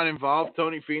Tiger's not involved,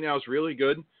 Tony Finau's really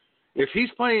good. If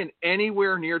he's playing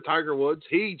anywhere near Tiger Woods,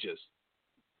 he just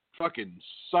fucking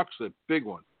sucks a big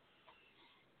one.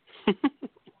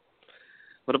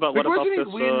 What about Like,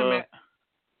 this?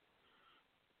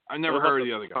 I never heard of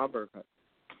the other guy.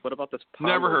 What about this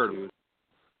Palmer Never heard of dude? him.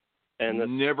 And this,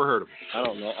 Never heard of him. I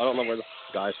don't know where this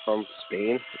guy's from.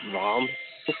 Spain, Rahm.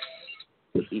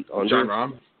 John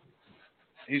Rahm.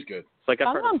 He's good. It's like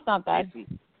I've heard Sometimes not bad.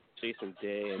 Jason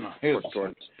Day and he's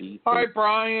Jordan Spieth. Hi,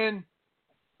 Brian.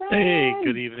 Hey,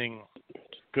 good evening,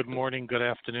 good morning, good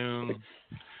afternoon,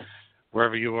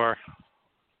 wherever you are.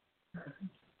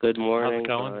 Good morning. How's it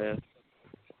going? Brian.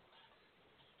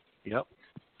 Yep.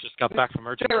 Just got back from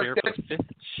urgent care for the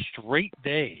 5th straight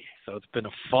day, so it's been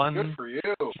a Good for you.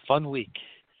 fun week.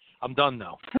 I'm done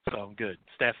now, so I'm good.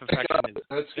 Staph infection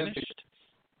is finished.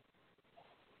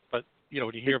 But,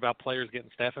 when you hear about players getting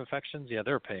staph infections, yeah,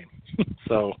 they're a pain.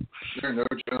 So. They're no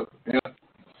joke. Yeah.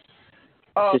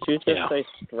 Did you just say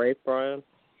straight, Brian?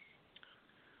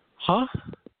 Huh?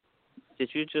 Did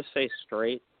you just say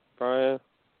straight, Brian?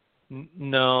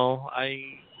 No,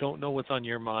 I don't know what's on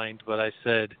your mind, but I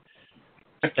said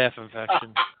staph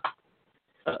infection.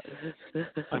 I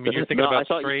mean, you're thinking about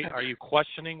straight. Are you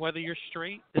questioning whether you're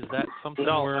straight? Is that something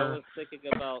No, where... I was thinking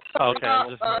about... Okay.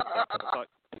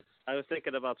 I was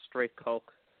thinking about straight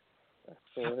Coke.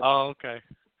 Oh, okay.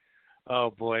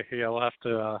 Oh, boy. Yeah, we'll have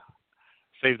to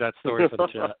save that story for the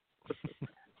chat.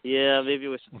 Yeah, maybe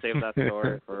we should save that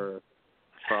story for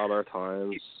other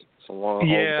times. It's a long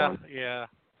Yeah.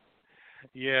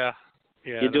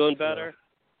 You doing better?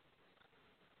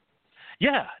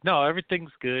 Yeah. No,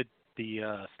 everything's good.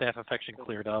 The staph infection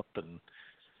cleared up, and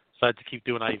decided to keep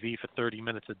doing IV for 30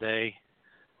 minutes a day.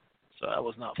 So that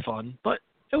was not fun, but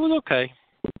it was okay.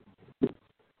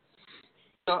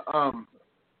 Like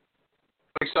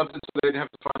something so they didn't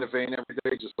have to find a vein every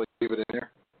day, just like leave it in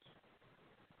there.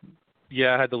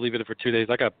 Yeah, I had to leave it for 2 days.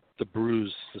 I got the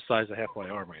bruise the size of half my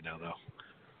arm right now, though.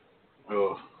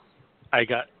 Oh. I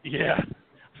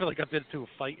feel like I've been to a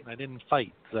fight and I didn't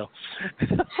fight, so.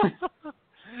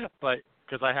 But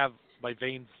because my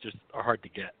veins just are hard to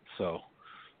get, so.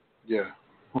 Yeah.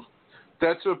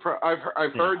 That's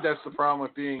I've heard that's the problem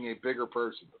with being a bigger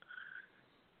person.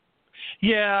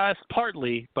 Yeah, it's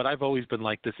partly, but I've always been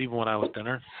like this, even when I was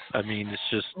thinner. I mean, it's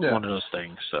just one of those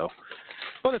things, so.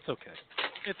 But it's okay.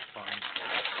 It's fine.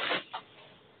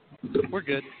 We're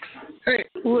good. Hey,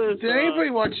 did anybody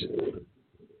watch...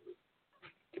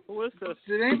 Who is this?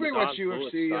 Did anybody watch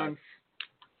UFC on...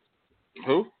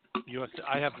 Who? UFC.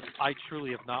 I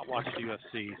truly have not watched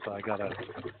UFC, so I gotta...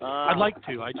 I'd like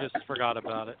to. I just forgot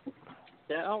about it.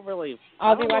 Yeah, I don't really...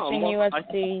 I'll be watching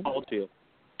UFC. I told you.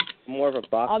 More of a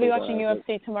boxing I'll be watching guy,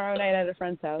 UFC tomorrow night at a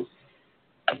friend's house.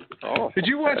 Oh. Did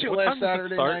you watch it What last time does it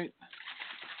Saturday start? night?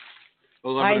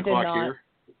 11 o'clock not. here.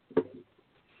 All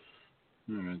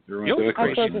right, The I'm supposed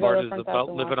crazy to go part to a is friend's house about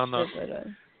and living on watch it.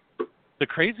 the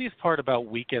craziest part about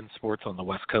weekend sports on the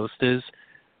West Coast is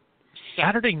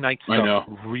Saturday night I stuff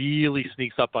know. really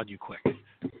sneaks up on you quick.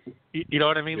 You know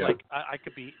what I mean? Yeah. Like I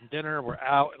could be eating dinner, we're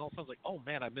out, and all of a sudden it's like, oh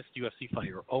man, I missed UFC fight,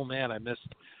 or oh man, I missed,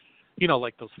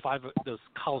 like those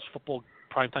college football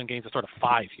primetime games that start at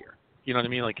 5 here. You know what I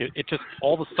mean? Like it just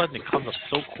all of a sudden it comes up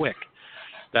so quick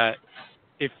that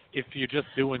if you're just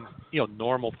doing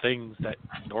normal things that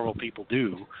normal people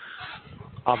do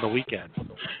on the weekend,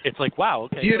 it's like, wow,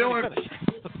 okay, You know what?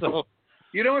 So.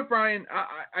 You know what, Brian?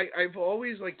 I've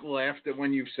always laughed at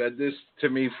when you've said this to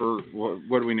me for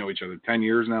what do we know each other? 10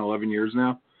 years now, 11 years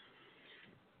now,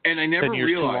 and I never 10 years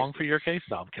realized. Too long for your case?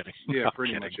 No, I'm kidding. Yeah, I'm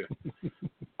pretty kidding. much.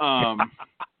 Yeah.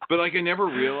 But I never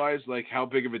realized how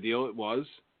big of a deal it was.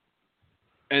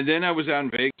 And then I was out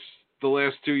in Vegas the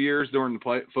last 2 years during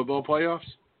the football playoffs,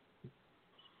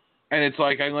 and it's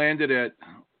like I landed at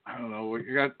I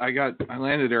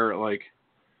landed there at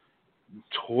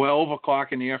 12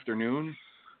 o'clock in the afternoon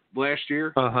last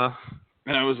year. Uh-huh.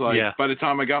 And I was like, by the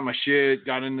time I got my shit,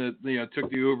 got in the,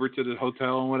 took the Uber to the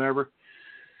hotel and whatever.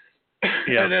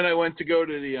 Yeah. And then I went to go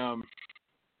to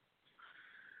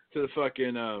the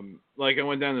fucking, I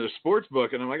went down to the sports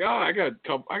book and I'm like, I got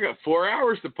 4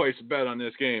 hours to place a bet on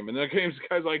this game. And the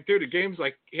guy's like, dude, the game's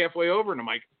halfway over. And I'm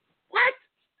like, what?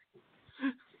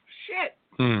 Shit.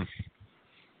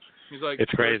 He's like,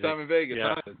 it's crazy. First time in Vegas.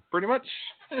 Yeah. Huh? Pretty much.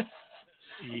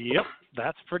 Yep,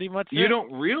 that's pretty much it. You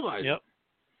don't realize. Yep.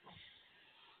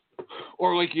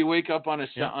 Or you wake up on a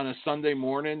Sunday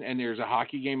morning and there's a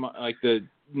hockey game, the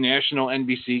national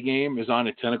NBC game is on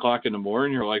at 10 o'clock in the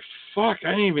morning, you're like, fuck,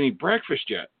 I didn't even eat breakfast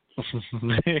yet.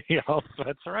 Yeah,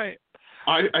 that's right.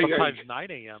 Sometimes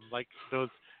 9 a.m. Like those,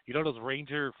 those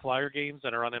Ranger Flyer games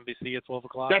that are on NBC at 12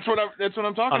 o'clock. That's what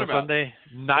I'm talking on a about. Sunday,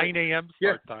 9 a.m.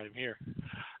 start time here.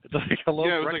 It's like hello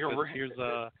breakfast.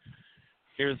 Like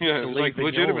here's like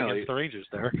legitimately against the Rangers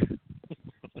there.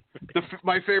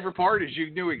 My favorite part is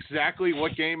you knew exactly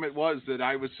what game it was that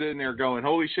I was sitting there going,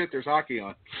 holy shit, there's hockey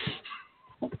on.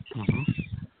 Mm-hmm.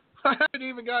 I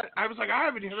was like, I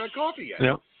haven't even had coffee yet.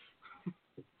 Yep.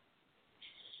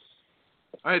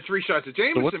 I had 3 shots of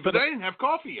Jameson, but I didn't have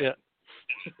coffee yet.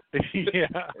 Yeah.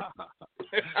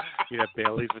 You had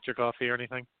Bailey's with your coffee or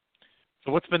anything?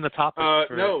 So what's been the topic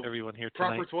for everyone here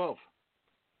tonight? Proper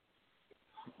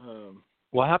 12.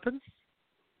 What happened?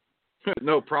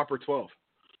 No, Proper 12.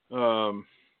 We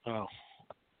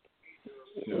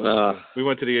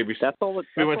went to the ABC.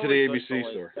 We went to the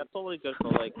ABC store. That's only good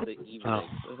for like the evening. Oh.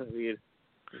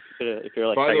 If you're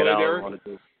like By the checking way, out Derek, and want to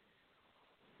do.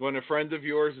 When a friend of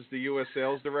yours is the U.S.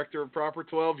 sales director of Proper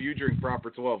 12, you drink Proper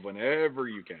 12 whenever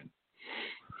you can.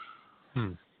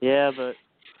 Yeah, but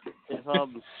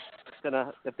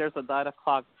if there's a 9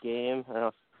 o'clock game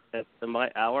in my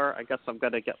hour, I guess I'm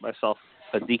gonna get myself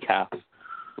a decaf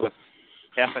with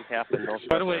half and half and no sugar.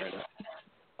 By the way,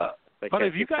 but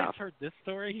have you guys heard this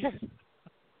story?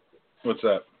 What's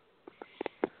that?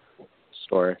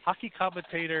 Story. Hockey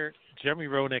commentator Jeremy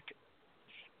Roenick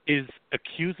is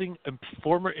accusing a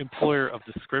former employer of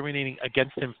discriminating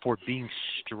against him for being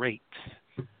straight.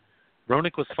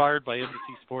 Roenick was fired by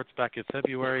NBC Sports back in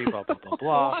February, blah, blah, blah,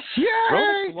 blah.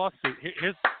 Roenick's lawsuit,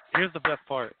 here's the best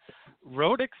part.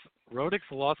 Roenick's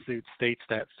lawsuit states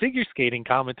that figure skating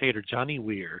commentator Johnny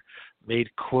Weir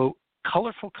made, quote,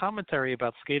 colorful commentary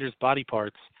about skaters' body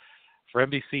parts for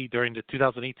NBC during the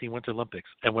 2018 Winter Olympics.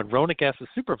 And when Roenick asked the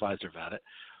supervisor about it,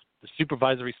 the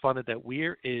supervisor responded that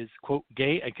Weir is, quote,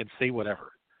 gay and can say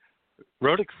whatever.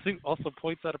 Roenick's suit also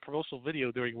points out a promotional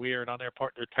video during Weir and on-air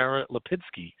partner Tara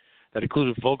Lipinski that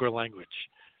included vulgar language.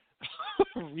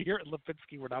 Weir and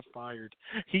Lipinski were not fired.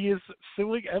 He is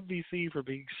suing NBC for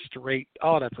being straight.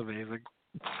 Oh, that's amazing.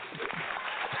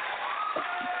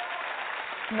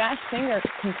 Masked Singer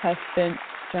contestant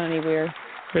Johnny Weir.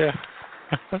 Yeah.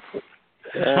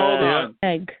 Hold on.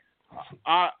 Egg.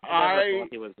 I thought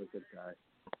he was a good guy.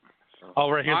 Oh,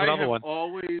 right. Here's another one.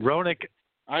 Roenick.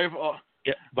 I've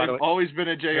always been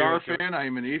a JR fan. I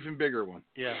am an even bigger one.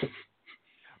 Yeah.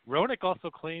 Roenick also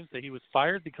claims that he was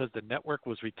fired because the network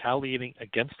was retaliating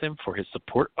against him for his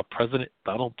support of President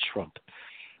Donald Trump.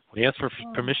 When he asked for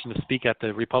permission to speak at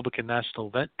the Republican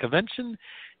National Convention,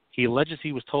 he alleges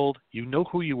he was told, you know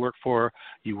who you work for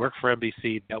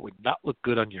NBC, that would not look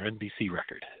good on your NBC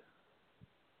record.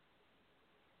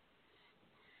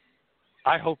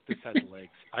 I hope this has legs.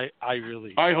 I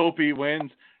really. I hope he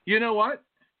wins. You know what?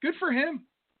 Good for him.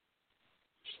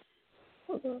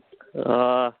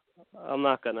 I'm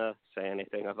not gonna say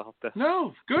anything about this.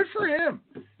 No, good for him.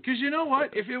 Because you know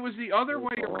what? If it was the other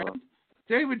way around,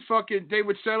 they would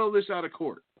settle this out of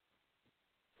court.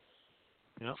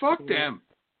 Yep. Fuck them.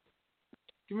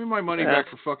 Give me my money back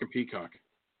for fucking Peacock.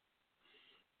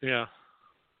 Yeah.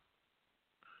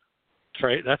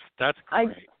 Trey, that's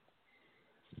great.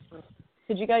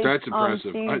 Did you guys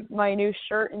see my new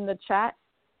shirt in the chat?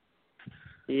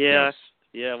 Yes.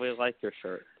 Yeah, we like your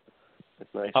shirt. It's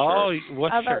a nice shirt.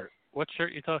 What shirt? What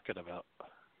shirt are you talking about?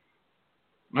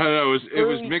 I don't know. It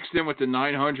was mixed in with the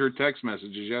 900 text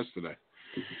messages yesterday.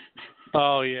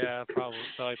 Oh, yeah, probably.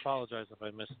 So I apologize if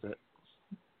I missed it.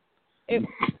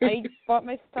 I bought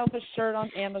myself a shirt on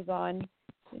Amazon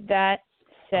that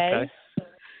says,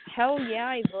 hell yeah,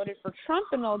 I voted for Trump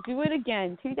and I'll do it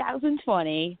again,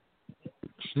 2020.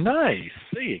 Nice.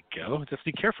 There you go. Just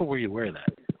be careful where you wear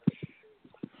that.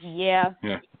 Yeah.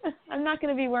 I'm not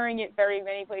going to be wearing it very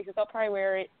many places. I'll probably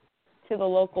wear it to the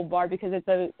local bar because it's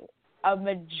a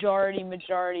majority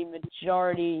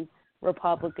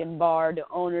Republican bar. The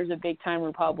owner's a big-time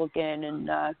Republican, and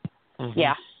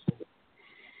yeah.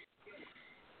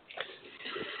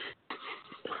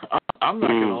 I'm not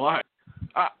going to lie.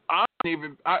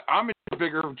 I'm a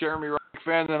bigger Jeremy Roenick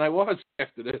fan than I was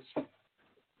after this.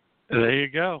 There you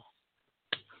go.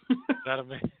 That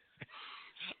amazing.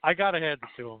 I gotta hand it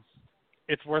to him.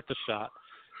 It's worth a shot.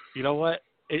 You know what?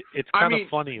 It's kind of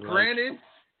funny. Granted,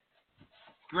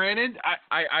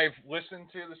 I've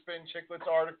listened to the Spin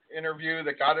Chicklets interview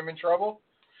that got him in trouble.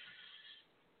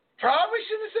 Probably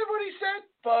shouldn't have said what he said,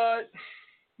 but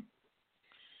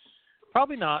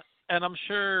probably not. And I'm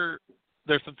sure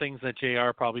there's some things that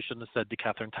JR probably shouldn't have said to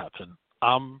Catherine Tappan.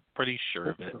 I'm pretty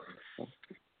sure of it.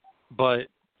 But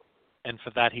and for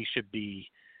that he should be.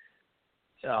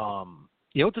 You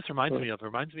know what this reminds me of? It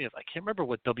reminds me of, I can't remember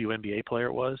what WNBA player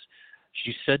it was.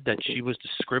 She said that she was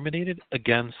discriminated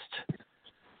against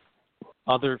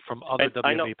other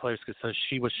WNBA players because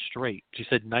she was straight. She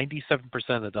said 97%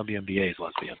 of the WNBA is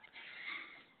lesbian.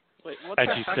 Wait, what and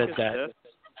the she heck said is that. This?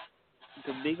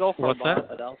 Domingo What's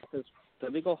that?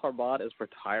 Domingo Harbaugh is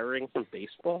retiring from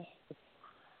baseball.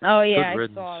 Oh yeah, Good I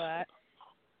riddance. saw that.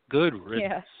 Good riddance.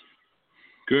 Yeah.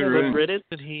 Good Riddance. riddance.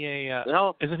 Isn't he a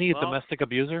No, Isn't he a well, domestic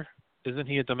abuser? Isn't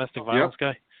he a domestic violence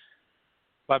guy?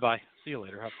 Bye bye. See you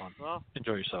later. Have fun. Well,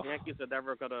 Enjoy yourself. the Yankees are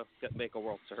never gonna make a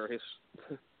World Series.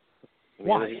 I mean,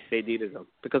 Why? They needed him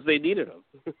because they needed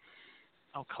him.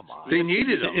 Oh come on. They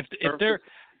needed him.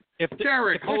 If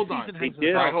Derek, their hold season on. hangs They in did.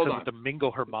 the balance Hold because on. of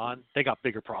Domingo Germán, they got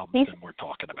bigger problems He's- than we're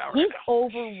talking about right He's now.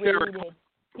 overrated.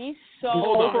 He's so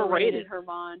Hold on. overrated,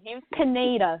 Herman. He was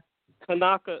Canada.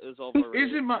 Tanaka is overrated.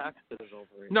 Isn't Paxton is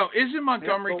overrated. No, isn't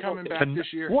Montgomery Yeah, coming back Can-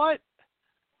 this year? What?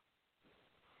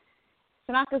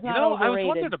 Tanaka's You not know, I was overrated.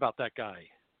 wondering about that guy.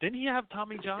 Didn't he have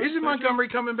Tommy John? Isn't surgery? Montgomery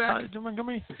coming back?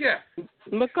 Montgomery? Yeah.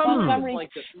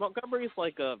 Montgomery's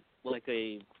like a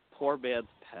poor man's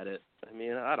Pettit. I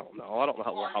mean, I don't know. I don't know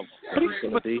how But, he's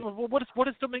going to be. what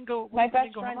is Domingo? My What's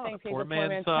best Domingo friend Germán? thinks he's Poor a poor man's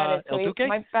man's Pettit. So El Duque?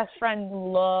 my best friend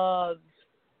loves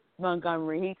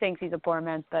Montgomery. He thinks he's a poor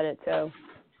man's Pettit too.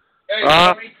 Hey,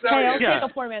 let me tell Hey, you. I'll Yeah. take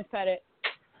a poor man's Pettit.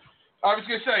 I was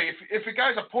gonna say, if a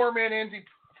guy's a poor man's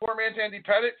Andy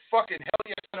Pettit, fucking hell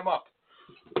yeah, send him up.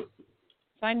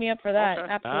 Sign me up for that.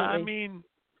 Okay. Absolutely.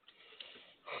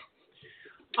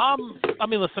 I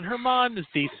mean, listen, Herman is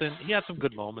decent. He had some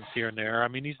good moments here and there. I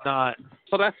mean, he's not.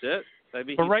 So that's it. I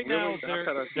mean, But he's right really now,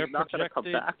 they're not going to come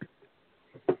projected-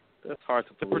 back. That's hard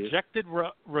to The believe. projected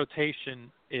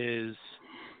rotation is,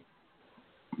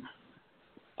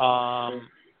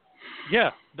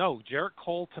 Jarrett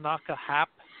Cole, Tanaka, Happ,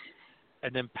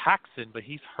 and then Paxton, but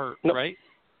he's hurt, Nope. right?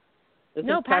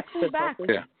 Isn't Paxton's back.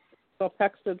 healthy? Yeah. So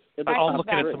Paxton's in the I'm Paxton's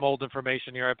looking at back. some old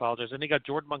information here. I apologize. And you got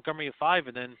Jordan Montgomery at 5,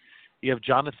 and then you have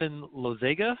Jonathan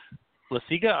Losiga. I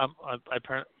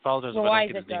apologize if I don't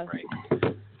get his name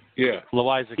right. Yeah.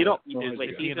 Loizaga. You don't- Is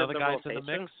wait, he he's another in the guy in the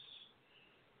rotation? mix?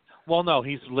 Well, no,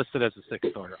 he's listed as a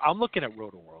 6th starter. I'm looking at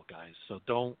Roto World, guys, so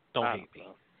don't I hate don't me.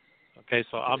 know. Okay,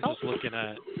 so I'm just looking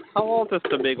at How old is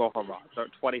Domingo Germán?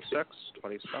 26,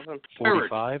 27?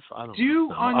 45. I don't Do you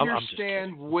know. I'm just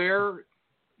understand kidding. where?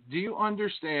 Do you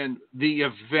understand the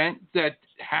event that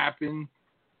happened,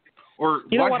 or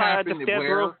You know what what I happened understand,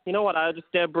 where? Brew? You know what I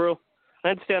understand, Brew? I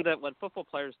understand that when football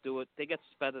players do it, they get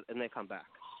suspended and they come back.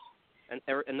 And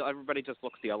everybody just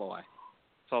looks the other way.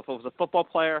 So if it was a football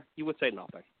player, you would say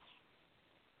nothing.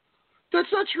 That's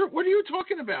not true. What are you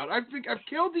talking about? I've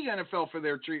killed the NFL for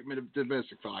their treatment of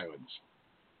domestic violence.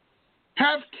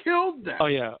 Have killed them. Oh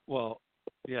yeah, well,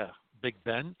 yeah, Big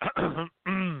Ben.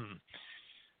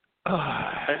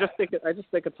 I just think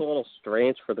it's a little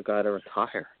strange for the guy to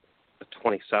retire at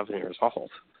 27 years old.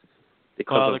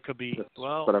 Because Well, of there could be. this-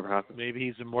 Well, whatever happened. maybe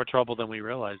he's in more trouble than we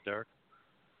realize, Derek.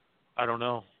 I don't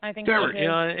know. I think Derek, so You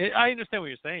too. know, I understand what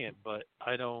you're saying, but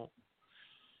I don't.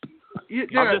 Yeah, I'm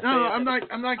just saying I'm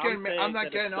that- not getting saying I'm not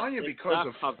that getting it's on you it's because not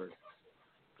of covered.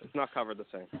 It's not covered the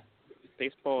same.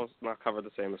 Baseball is not covered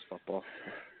the same as football.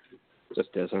 It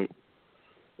just isn't.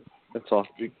 That's all.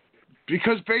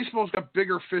 because baseball's got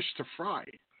bigger fish to fry.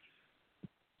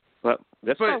 But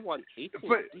this But- guy won 18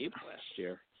 but- games last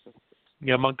year.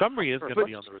 Yeah, Montgomery is going to But-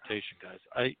 be on the rotation, guys.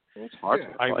 It's hard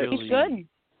Yeah. to I play. really. He's good.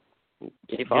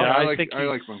 Gave Yeah, up. I like think I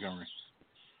like Montgomery.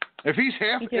 If he's He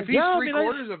did. if he's Yeah, I mean,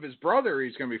 three-quarters of his brother,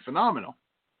 he's going to be phenomenal.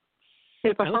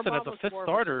 Yeah, but And listen, Harbaugh as a was fifth more-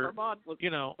 starter, Harbaugh was, you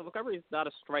know, Montgomery's not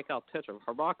a strikeout pitcher.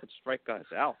 Harbaugh could strike guys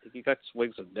out. He got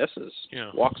swings and misses.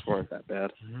 Yeah. Walks weren't that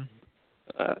bad. Mhm.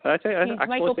 I think He's I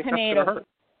Michael think that's Pineda. gonna hurt.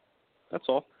 That's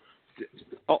all.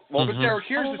 Oh well, But Mhm. Derek,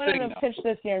 here's I the wanted thing. to Though. pitch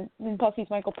this year, and plus he's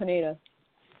Michael Pineda.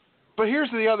 But here's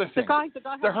the other the thing. guy The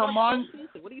had one Herman-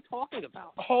 season. What are you talking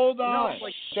about? Hold You know, on, it's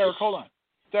like- Derek. Hold on,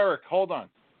 Derek. Hold on.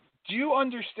 Do you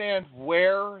understand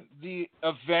where the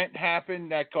event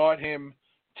happened that got him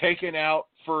taken out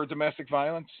for domestic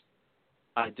violence?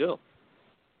 I do.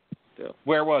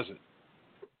 Where was it?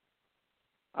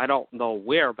 I don't know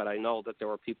where, but I know that there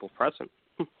were people present.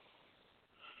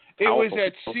 It was Powerful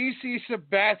at people. CC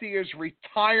Sabathia's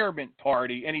retirement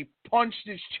party, and he punched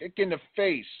his chick in the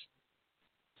face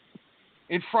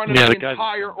in front of Yeah, the the guy's-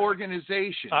 entire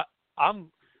organization.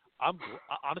 I'm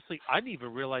honestly, I didn't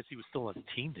even realize he was still on the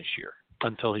team this year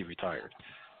until he retired.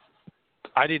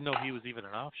 I didn't know he was even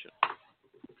an option.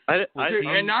 And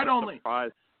not only-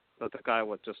 surprised that the guy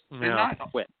would just and not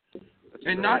quit. That's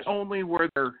And not crazy. only was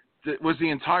the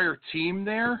entire team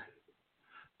there,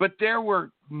 but there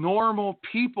were normal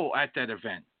people at that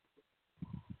event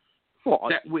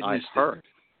that witnessed it.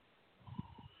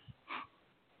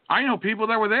 I know people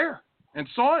that were there and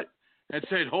saw it and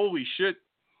said, "Holy shit,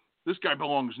 this guy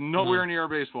belongs nowhere near a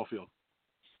baseball field."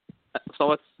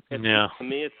 So to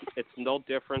me, it's no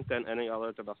different than any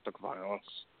other domestic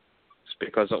violence. It's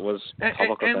because it was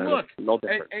public event. And look, no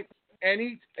different.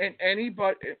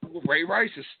 But Ray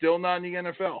Rice is still not in the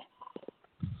NFL.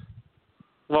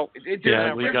 Well,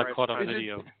 we got caught on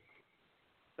video.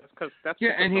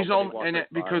 And he's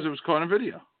because it was caught on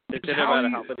video. It didn't matter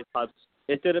how many times.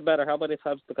 It didn't matter how many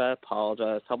times the guy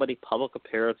apologized, how many public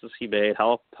appearances he made,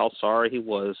 how sorry he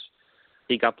was.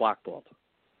 He got blackballed.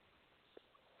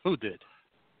 Who did?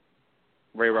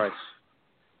 Ray Rice.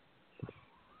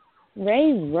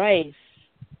 Ray Rice.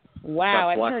 Wow,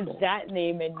 I've heard that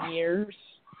name in years.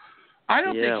 I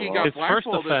don't think he got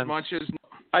blackballed as much as.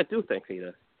 I do think he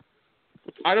did.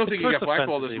 I don't think he got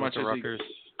blackballed as much as he.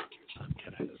 I'm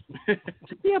kidding.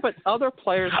 Yeah, but other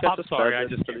players get suspended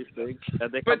just for these things.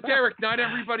 And they but Derek, not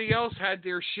everybody else had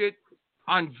their shit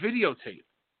on videotape.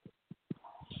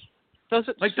 Does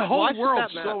it? Like the whole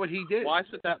world saw what he did. Why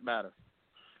should that matter?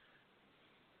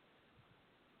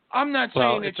 I'm not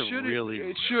saying it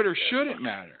should or shouldn't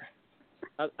matter.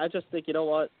 I just think, you know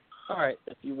what? All right,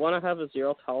 if you want to have a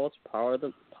zero tolerance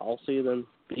policy, then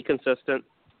be consistent.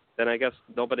 Then I guess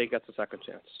nobody gets a second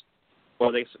chance.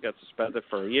 Or they get suspended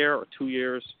for a year or 2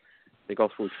 years. They go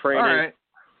through training. All right.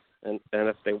 And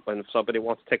if somebody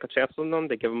wants to take a chance on them,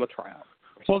 they give them a tryout.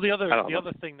 Well, the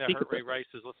other thing that hurt Ray Rice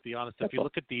is, let's be honest, if you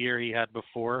look at the year he had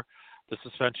before the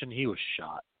suspension, he was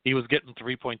shot. He was getting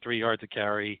 3.3 yards a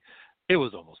carry. It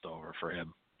was almost over for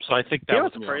him. So I think that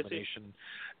was a combination.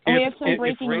 We have some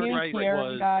breaking news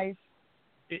here, guys.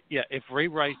 If Ray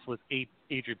Rice was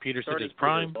Adrian Peterson in his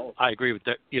prime, I agree with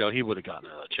that. He would have gotten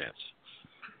another chance.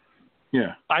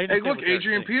 Yeah. Hey, look,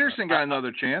 Adrian Peterson got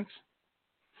another chance.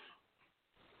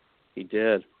 He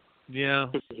did. Yeah.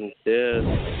 He did.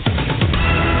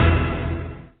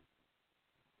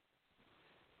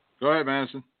 Go ahead,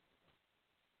 Madison.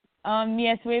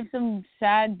 Yes, we have some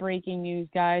sad breaking news,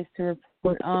 guys, to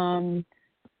report.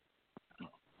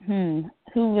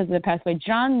 Who was the passed away?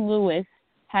 John Lewis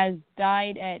has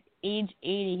died at age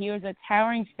 80. He was a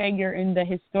towering figure in the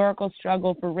historical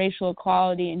struggle for racial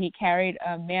equality, and he carried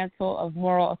a mantle of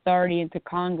moral authority into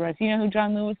Congress. You know who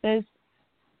John Lewis is?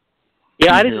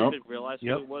 Yeah, I didn't even realize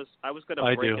who it was. I was going to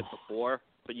break it before,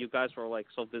 but you guys were like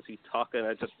so busy talking,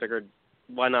 I just figured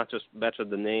why not just mention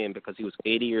the name, because he was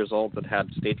 80 years old and had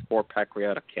stage 4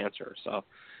 pancreatic cancer. So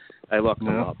I looked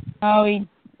him up. Oh,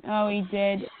 he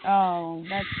did. Oh,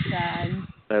 that's sad.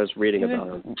 I was reading about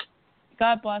him.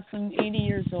 God bless him, 80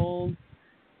 years old.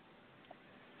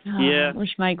 Yeah. I wish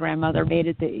my grandmother made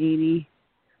it to 80.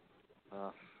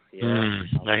 Yeah.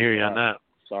 I hear you on that.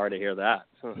 Sorry to hear that.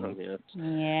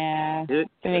 Yeah. It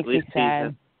makes me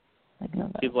sad.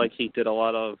 Seems like he did a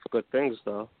lot of good things,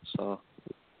 though. So,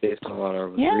 based on what I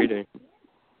was reading.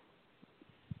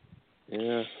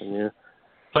 Yeah.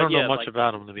 I don't know much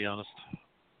about him, to be honest.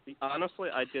 Honestly,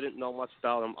 I didn't know much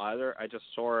about him either. I just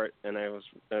saw it, and I was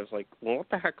like, well, what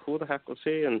the heck? Who the heck was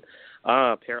he? And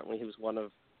apparently he was one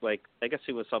of, I guess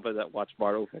he was somebody that watched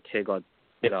Martin Luther King on,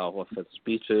 with his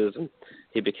speeches, and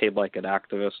he became like an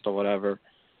activist or whatever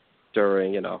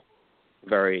during,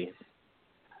 very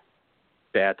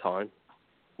bad time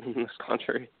in this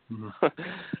country. Mm-hmm.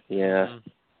 Yeah. Mm-hmm.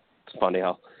 It's funny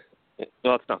how,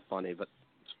 well, it's not funny, but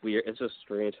it's weird. It's just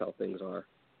strange how things are.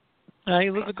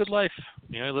 He lived a good life.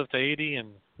 He lived to 80, and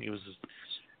he was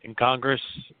in Congress,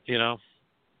 Yeah,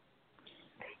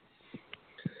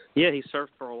 he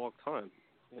served for a long time.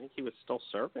 I think he was still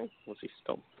serving. Was he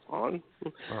still on?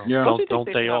 Yeah. Don't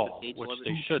they all? Which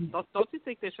they should. Don't you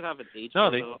think they should have an age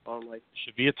limit on,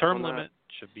 should be a term limit.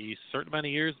 Should be a certain amount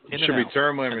of years in should and be out,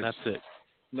 term limits. and that's it.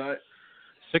 Not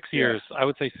 6 years. I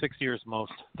would say 6 years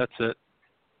most. That's it.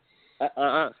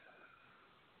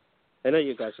 I know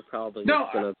you guys are probably going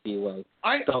to be like,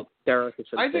 Derek,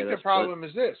 I think the problem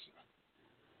is this.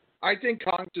 I think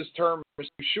Congress's term is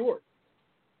too short.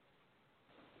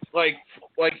 Like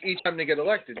each time they get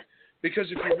elected.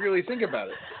 Because if you really think about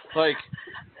it,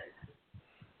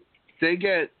 they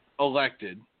get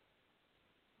elected,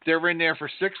 they're in there for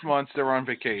 6 months, they're on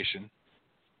vacation,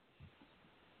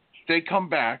 they come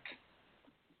back,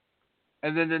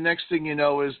 and then the next thing you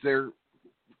know is they're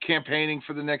campaigning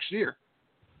for the next year.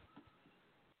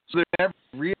 So they're never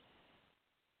really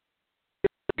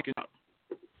picking up.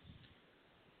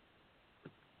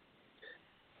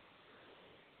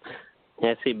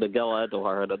 Yeah, see, Miguel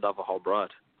Andujar had another home run.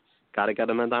 Got to get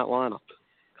him in that lineup.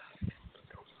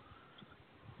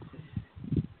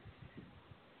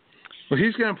 Well,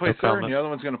 he's going to play No third, comment. and the other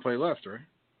one's going to play left, right?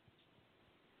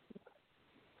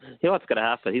 You know what's going to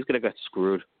happen? He's going to get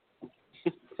screwed.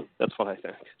 That's what I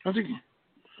think. How's he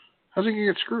going to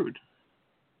get screwed?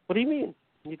 What do you mean?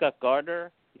 You got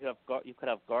Gardner. You could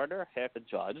have Gardner, Hack, and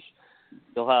Judge.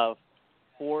 You'll have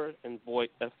Ford and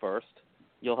Voigt at first.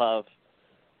 You'll have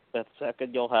at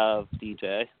second. You'll have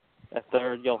DJ. At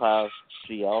third, you'll have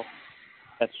Gio.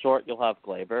 At short, you'll have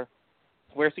Glaber.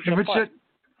 Where's he going to play?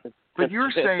 But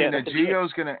you're saying that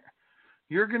Gio's going to.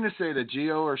 You're going to say that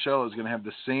Gio Urshela is going to have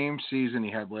the same season he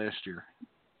had last year.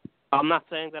 I'm not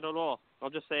saying that at all.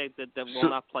 I'm just saying that we'll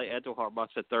not play Andujar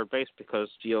much at third base because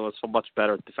Gio is so much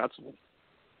better defensively.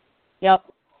 Yep.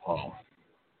 Oh.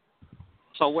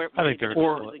 So what I think are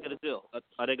they going to do?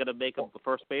 Are they going to make him the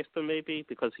first baseman maybe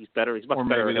because he's better? He's much Or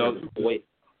better maybe than Voigt.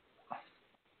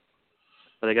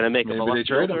 Are they going to make him a Maybe left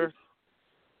they trade fielder? him.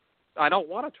 I don't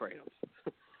want to trade him.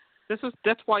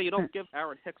 That's why you don't give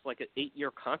Aaron Hicks like an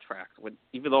 8-year contract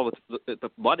even though it's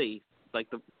the money, like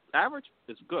the average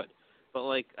is good. But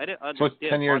like I didn't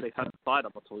understand why they had to sign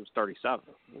him until he was 37.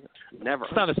 Never.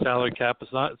 It's not a salary cap.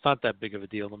 It's not that big of a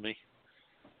deal to me.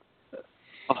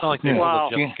 It's not like they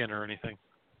pulled a Jeff Skinner or anything.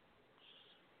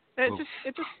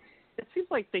 It seems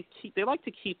like they like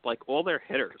to keep like all their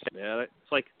hitters, man.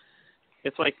 It's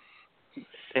like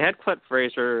they had Clint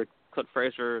Frazier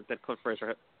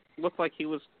looked like he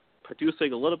was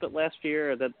producing a little bit last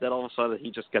year, and then all of a sudden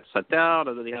he just gets set down,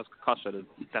 and then he has concussion, and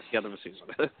that's the end of the season.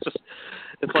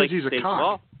 It's like he's a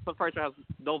cock. Clint Frazier has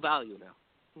no value now.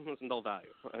 He has no value.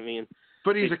 I mean,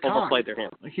 but he's a cock. Overplayed their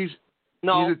hand. He's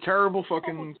a terrible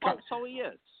fucking cock. So he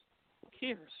is. Who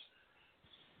cares?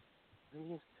 I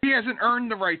mean, he hasn't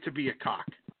earned the right to be a cock.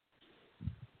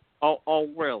 Oh,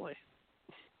 really?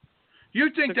 You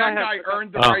think that guy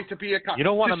earned the right to be a cock? You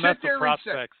don't want to mess with with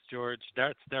prospects, George.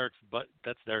 That's Derek's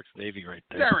baby right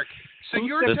there. Derek, so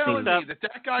you're telling me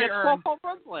that guy earned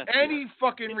any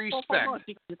fucking respect?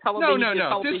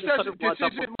 No. This isn't last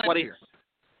year.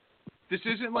 This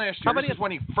isn't last year. This is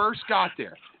when he first got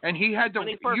there, and he had the.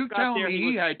 You tell me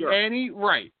he had any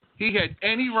right? He had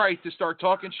any right to start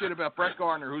talking shit about Brett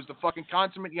Gardner, who's the fucking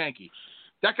consummate Yankee.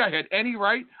 That guy had any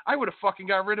right? I would have fucking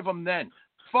got rid of him then.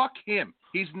 Fuck him.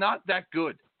 He's not that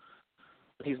good.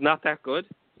 He's not that good?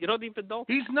 You don't even know?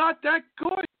 He's not that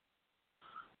good.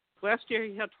 Last year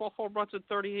he had 12 home runs and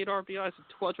 38 RBIs and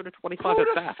 225 Who at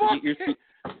the bats. Fucking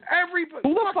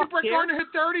Brett Gardner hit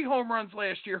 30 home runs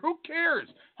last year. Who cares?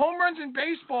 Home runs in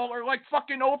baseball are like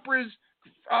fucking Oprah's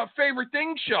favorite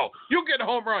thing show. You get a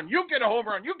home run. You get a home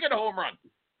run. You get a home run.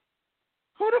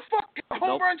 Who the fuck?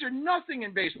 Home runs are nothing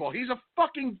in baseball. He's a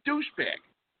fucking douchebag.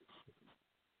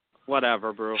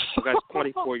 Whatever, bro. The guy's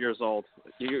 24 years old.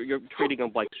 You're treating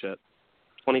him like shit.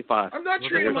 25. I'm not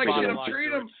treating him like shit. I'm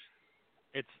treating him.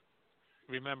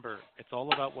 Remember, it's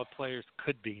all about what players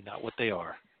could be, not what they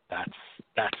are. That's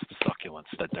the succulence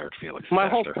that Derek Felix is My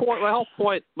whole after.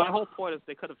 point is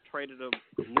they could have traded him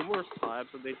numerous times,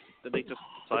 and they just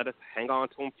decided to hang on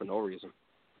to him for no reason.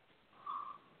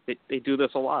 They do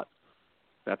this a lot.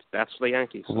 That's the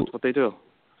Yankees. That's what they do.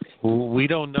 We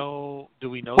don't know. Do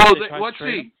we know? Well, that they tried let's to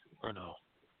trade see. him, or no?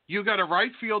 You got a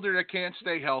right fielder that can't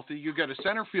stay healthy. You got a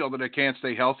center fielder that can't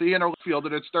stay healthy, and a left fielder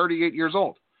that's 38 years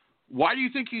old. Why do you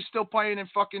think he's still playing in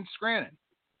fucking Scranton?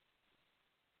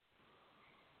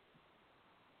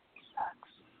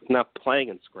 He's not playing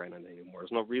in Scranton anymore.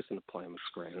 There's no reason to play him in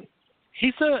Scranton.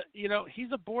 He's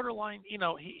a borderline. He's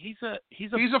a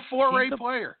 4A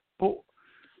player.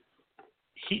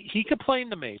 He could play in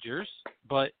the majors,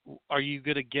 but are you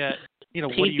going to get?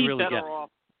 What do you really get?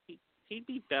 He'd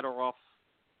be better off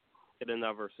in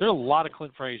another. There are a lot of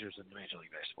Clint Fraziers in Major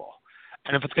League Baseball,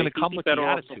 and if it's going to come with the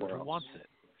attitude, who wants it?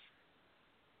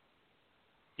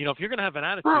 If you're going to have an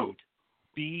attitude,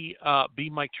 be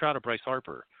Mike Trout or Bryce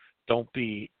Harper. Don't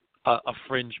be a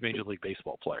fringe Major League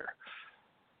Baseball player.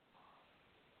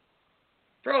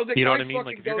 Bro, you know what I mean?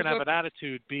 Like if you're going to have an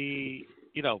attitude, be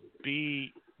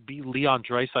Leon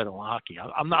Draisaitl in hockey.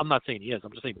 I'm not saying he is.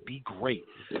 I'm just saying be great.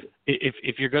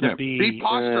 If you're going to be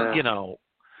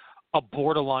a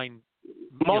borderline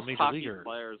most major hockey leaguer,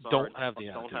 players don't have the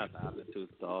don't attitude. have attitude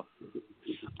though.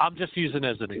 I'm just using it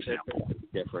as an example.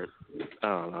 Different. I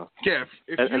don't know. Yeah,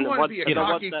 if you want to be a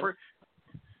cocky person,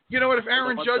 you know what? If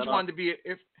Aaron Judge wanted to be,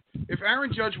 if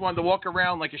Aaron Judge wanted to walk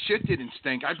around like a shit didn't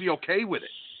stink, I'd be okay with it.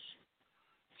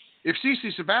 If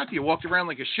CC Sabathia walked around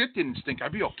like a shit didn't stink,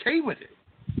 I'd be okay with it.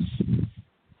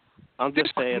 I'm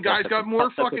just saying. Guy's got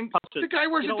more fucking. The guy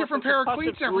wears a different pair of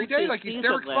cleats every day, like he's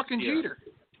Derek fucking Jeter.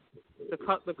 The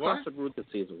concussion ruined the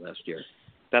season last year.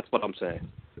 That's what I'm saying.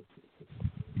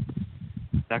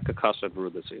 That concussion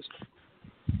ruined the season.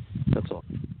 That's all.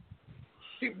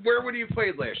 Where would he have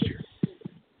played last year?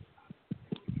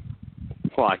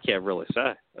 Well, I can't really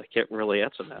say. I can't really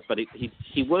answer that. But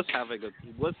he was having a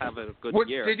good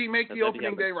year. Did he make the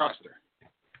opening day roster?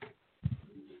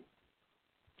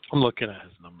 I'm looking at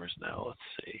his numbers now. Let's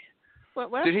see.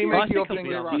 Did he make the opening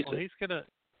day roster?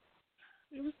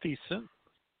 It was decent.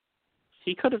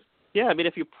 He could have. Yeah, I mean,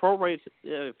 if you prorate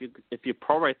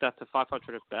that to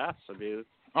 500 at bats, I mean.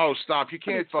 Oh, stop! You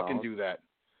can't fucking do that.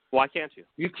 Why can't you?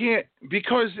 You can't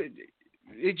because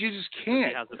you just can't.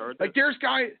 He hasn't earned like there's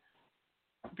guys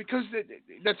because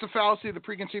that's the fallacy of the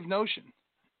preconceived notion.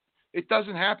 It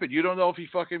doesn't happen. You don't know if he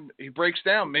breaks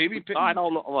down. Maybe. I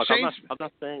don't know. Look, I'm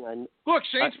not saying. Look,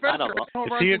 Shane Spencer.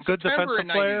 Is he a good defensive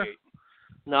player?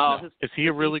 No. Is he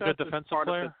a really good defensive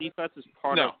player? His defense is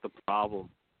part of the problem.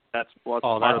 That's what's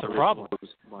that's a problem.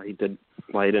 Why he didn't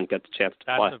get the chance to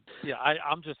play.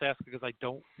 I'm just asking because I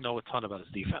don't know a ton about his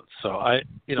defense. So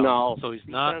so he's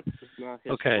not. Is not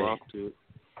his okay. Rock, dude.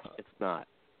 It's not.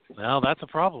 Well, that's a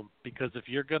problem because if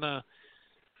you're gonna,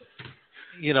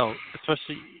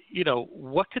 especially,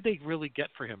 what could they really get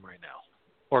for him right now?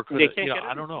 Or could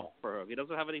I don't know. For him. He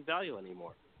doesn't have any value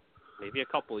anymore. Maybe a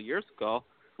couple of years ago,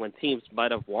 when teams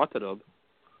might have wanted him,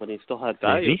 when he still had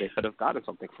value, they could have gotten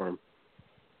something for him.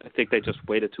 I think they just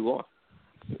waited too long.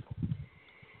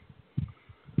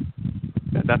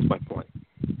 That's my point.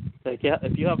 Like,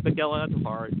 if you have Miguel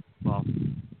Andujar, well,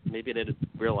 maybe they didn't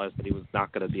realize that he was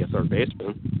not going to be a third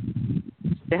baseman.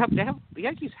 The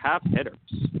Yankees have hitters.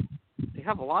 They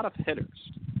have a lot of hitters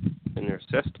in their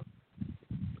system.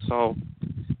 So,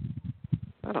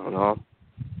 I don't know.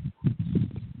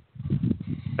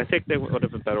 I think they would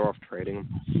have been better off trading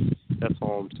him. That's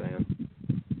all I'm saying.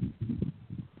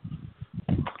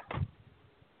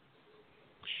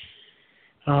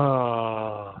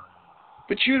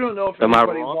 But you don't know if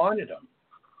anybody wanted him.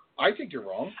 I think you're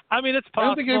wrong. I mean, it's possible. I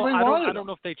don't think anybody wanted him. I don't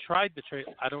know if they tried to trade.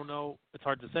 I don't know. It's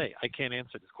hard to say. I can't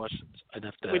answer these questions. I'd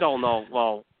have to. We don't know.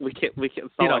 Well, we can't.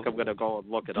 It's not like I'm going to go and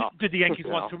look it up. Did the Yankees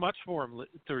want too much for him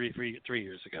 3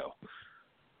 years ago?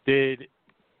 Did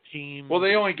teams? Well,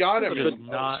 they only got him in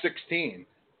 16.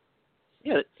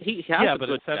 Yeah, he has but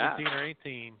at 17 or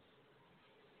 18.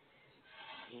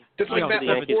 Just like Matt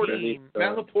Laporta.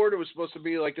 Matt Laporta was supposed to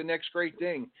be like the next great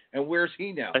thing, and where's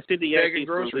he now? I see the Yankees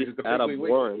groceries at the Adam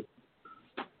Warren.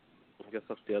 I guess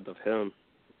that's the end of him.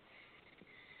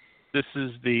 This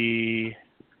is the.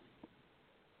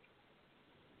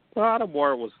 Well, Adam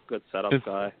Warren was a good setup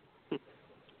guy.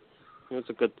 He was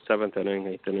a good 7th inning,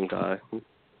 8th inning guy.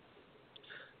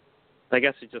 I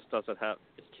guess he just doesn't have.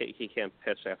 He can't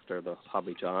pitch after the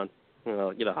Tommy John. You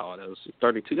know how it is. He's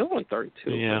 32. He's only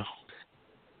 32. Yeah.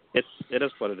 It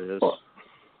is what it is.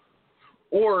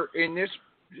 Or in this,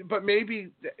 but maybe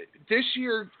this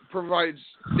year provides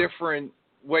different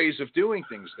ways of doing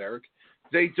things, Derek.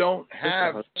 They don't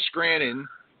have Scranton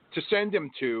to send him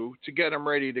to get him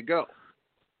ready to go.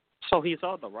 So he's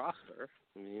on the roster.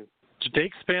 I mean, did they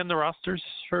expand the rosters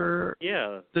for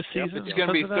this season? It's going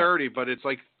to be 30, but it's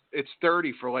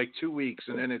 30 for like 2 weeks,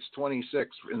 and then it's 26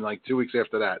 in like 2 weeks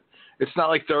after that. It's not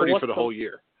like 30 for the whole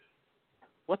year.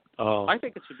 What? Oh. I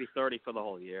think it should be 30 for the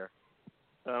whole year.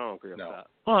 I don't agree with that.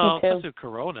 Well, because of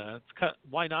Corona,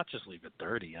 why not just leave it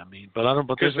 30? I mean, but I don't.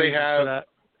 Because they have that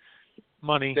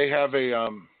money. They have a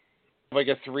like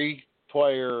a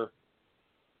 3-player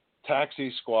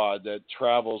taxi squad that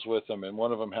travels with them, and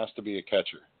one of them has to be a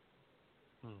catcher.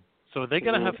 So are they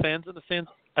going to have fans in the stands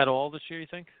at all this year? You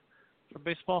think for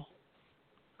baseball?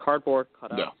 Cardboard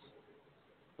cutouts. No.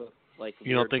 Like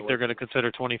you don't think they're going to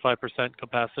consider 25%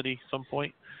 capacity some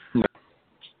point? No.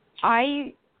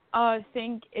 I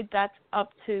think that's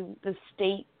up to the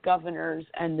state governors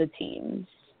and the teams.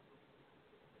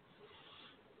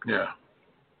 Yeah.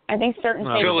 I think certain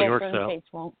states will, certain states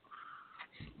won't.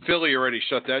 Philly already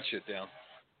shut that shit down.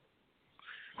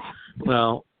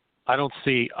 Well, I don't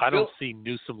see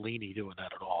Newsom Leaney doing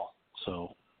that at all.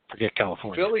 So forget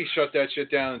California. Philly shut that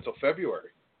shit down until February.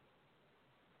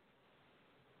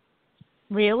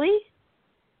 Really?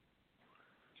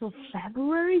 Till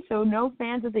February? So no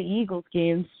fans at the Eagles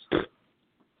games.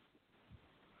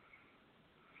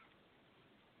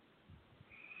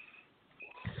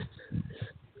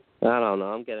 I don't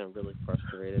know. I'm getting really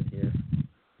frustrated here.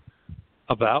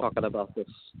 About? Talking about this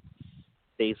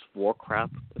space war crap.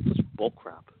 It's just bull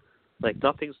crap. Like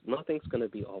nothing's going to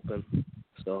be open.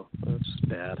 So it's just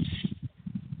bad.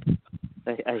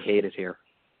 I hate it here.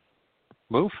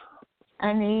 Move?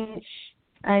 I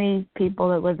need people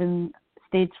that live in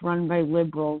states run by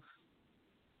liberals.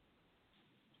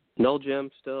 No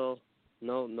gym still.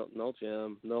 No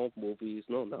gym. No movies.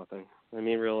 No nothing. I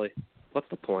mean, really, what's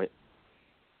the point?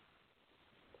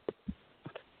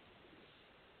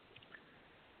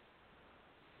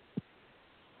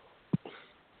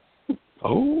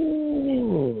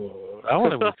 Oh, I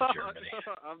want to move to Germany.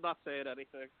 I'm not saying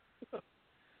anything.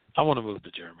 I want to move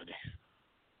to Germany.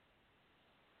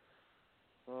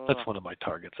 That's one of my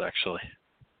targets, actually.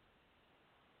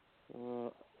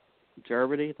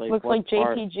 Germany? Looks what like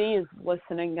part? JPG is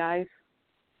listening, guys.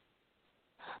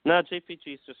 No,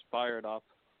 JPG's just fired up.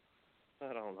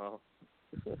 I don't know.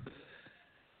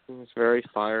 He's very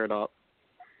fired up.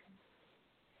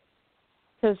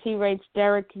 Because he writes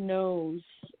Derek knows,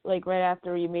 like right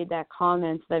after you made that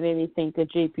comment, that made me think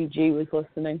that JPG was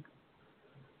listening.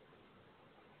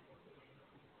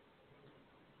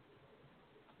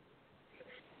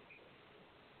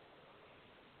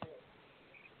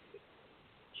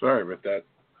 Sorry about that.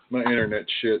 My internet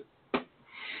shit.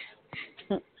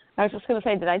 I was just going to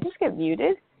say, did I just get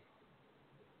muted?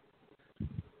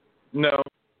 No.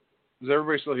 Is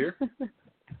everybody still here?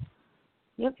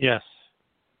 Yep. Yes.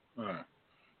 All right.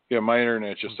 Yeah, my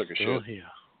internet just took a Still shit. here.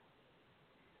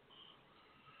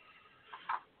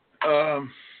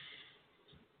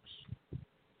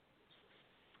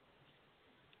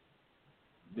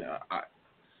 Yeah,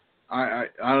 I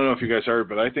don't know if you guys heard,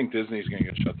 but I think Disney's going to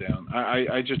get shut down.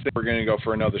 I just think we're going to go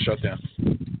for another shutdown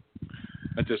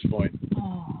at this point.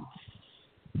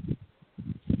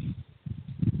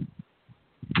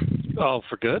 Oh,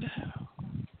 for good?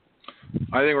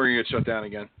 I think we're going to get shut down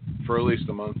again for at least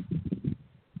a month.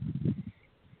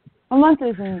 A month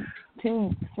isn't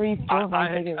 2, 3, 4 months. I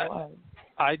think it was.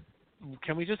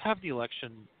 Can we just have the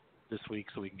election this week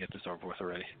so we can get this over with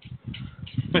already?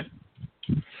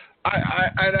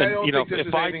 I don't think this if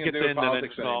is Biden anything to gets do with in, then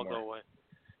politics it's all anymore. go away.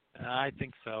 I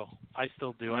think so. I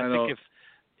still do. I I think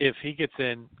if he gets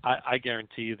in, I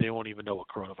guarantee you they won't even know what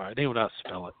coronavirus. They won't know how to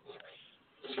spell it.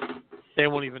 They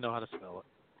won't even know how to spell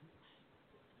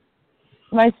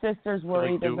it. My sister's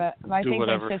worried do about. I think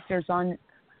whatever. my sister's on.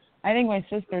 I think my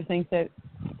sister thinks that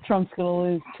Trump's gonna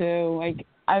lose too. Like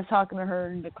I was talking to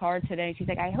her in the car today. She's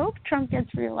like, I hope Trump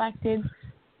gets reelected,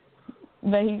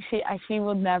 but she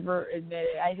will never admit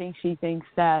it. I think she thinks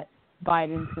that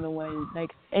Biden's gonna win.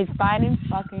 Like if Biden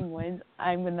fucking wins,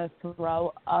 I'm gonna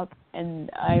throw up and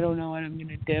I don't know what I'm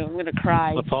gonna do. I'm gonna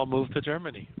cry. Let's all move to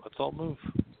Germany. Let's all move.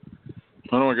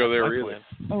 I don't want to go there My either. plan.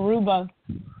 Aruba.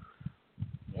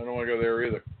 I don't want to go there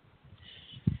either.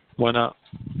 Why not?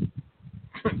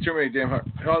 Too many damn.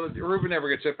 Aruba never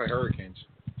gets hit by hurricanes.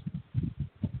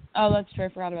 Oh, that's true. I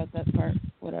forgot about that part.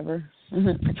 Whatever.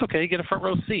 It's okay. You get a front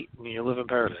row seat when you live in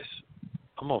paradise.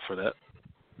 I'm all for that.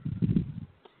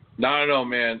 No,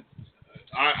 man.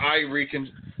 I always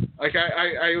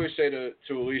say to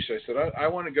Alicia, I said I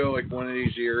want to go like one of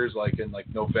these years, like in like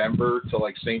November to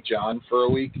like St. John for a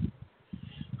week.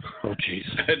 Oh, jeez.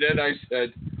 And then I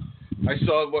said, I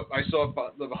saw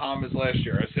the Bahamas last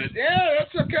year. I said, yeah,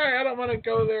 that's okay. I don't want to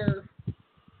go there.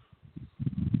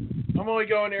 I'm only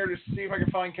going there to see if I can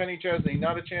find Kenny Chesney.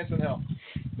 Not a chance in hell.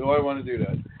 Do I want to do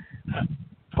that?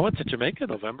 I went to Jamaica in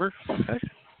November. Okay.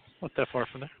 Not that far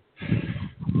from there.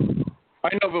 I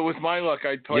know, but with my luck,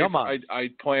 I'd plan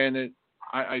it.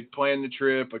 I'd plan the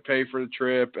trip. I'd pay for the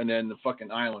trip, and then the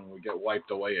fucking island would get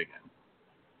wiped away again.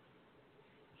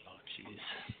 Oh, jeez.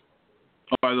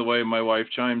 Oh, by the way, my wife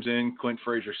chimes in. Clint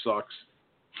Frazier sucks.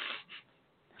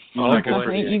 Oh, Not good boy.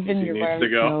 for the Yankees. Even He your needs wife to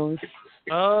go. knows.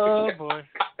 Oh, boy.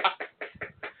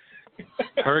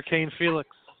 Hurricane Felix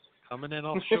coming in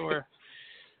offshore.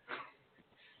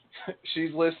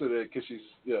 She's listed it because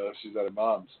she's at her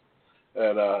mom's,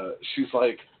 and she's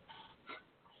like,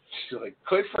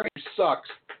 Clint Frazier sucks.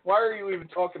 Why are you even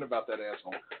talking about that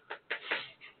asshole?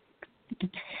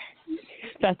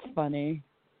 That's funny.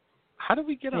 How did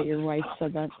we get on? Your wife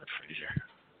said that. Clint Frazier.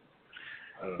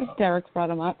 I don't know. Derek brought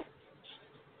him up.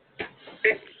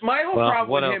 My whole Well, problem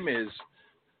what with him is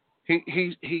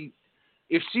he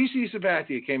if CC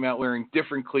Sabathia came out wearing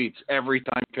different cleats every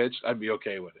time he pitched, I'd be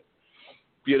okay with it.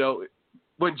 You know,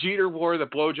 when Jeter wore the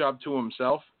blowjob to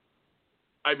himself,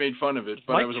 I made fun of it,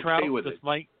 but I was okay with it.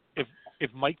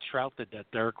 If Mike Trout did that,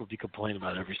 Derek would be complaining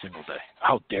about it every single day.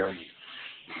 How dare you?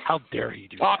 How dare you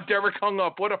do Oh, that? Derek hung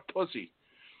up. What a pussy.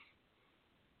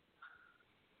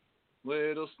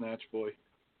 Little snatch boy.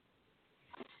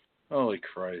 Holy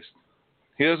Christ.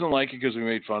 He doesn't like it because we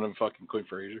made fun of fucking Clint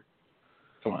Frazier.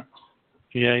 Come on.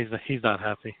 Yeah, he's not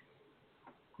happy.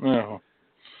 No.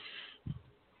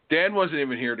 Dan wasn't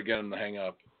even here to get him to hang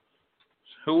up.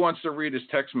 Who wants to read his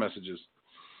text messages?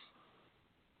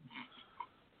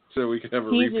 So we could have a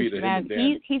repeat of him and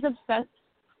Dan. He's obsessed.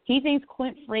 He thinks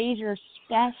Clint Frazier's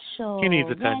special. He needs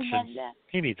attention.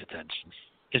 He needs attention.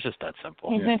 It's just that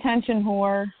simple. He's an attention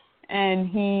whore, and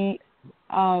he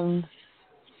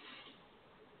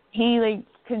like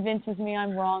convinces me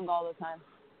I'm wrong all the time.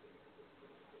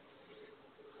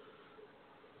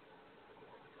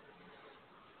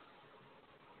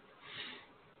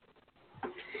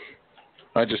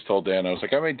 I just told Dan, I was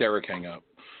like, I made Derek hang up.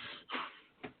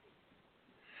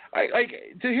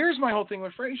 Here's my whole thing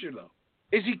with Frazier, though.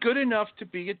 Is he good enough to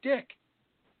be a dick?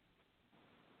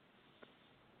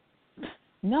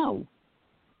 No.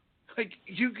 Like,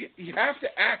 you have to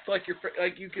act like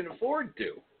you can afford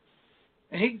to.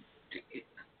 And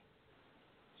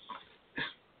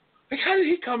how did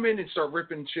he come in and start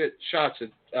ripping shots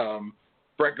at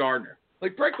Brett Gardner?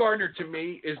 Like, Brett Gardner, to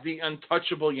me, is the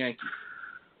untouchable Yankee.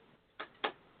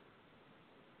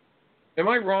 Am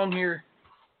I wrong here?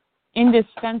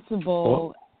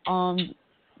 Indispensable,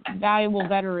 valuable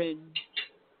veteran.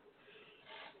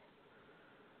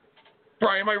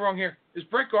 Brian, am I wrong here? Is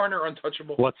Brett Gardner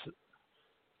untouchable? What's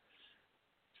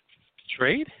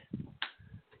trade?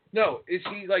 No, is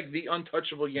he like the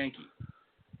untouchable Yankee?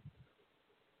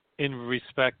 In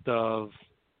respect of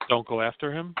don't go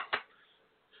after him?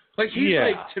 Like, he's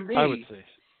like, to me, I would say.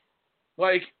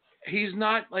 Like, he's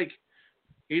not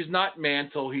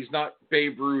Mantle, he's not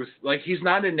Babe Ruth, like, he's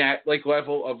not in that, like,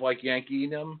 level of, like,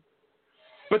 Yankee-dom.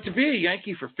 But to be a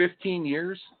Yankee for 15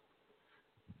 years,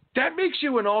 that makes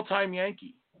you an all-time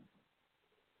Yankee.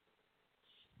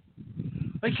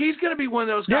 Like, he's going to be one of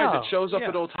those guys that shows up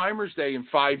at Old Timers Day in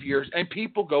 5 years, and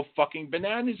people go fucking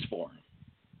bananas for him.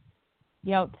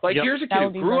 Yep. Like, here's a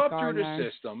kid who grew up through Gardner. the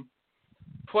system,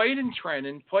 played in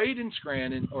Trenton, played in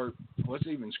Scranton, or was it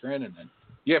even Scranton then?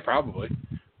 Yeah, probably.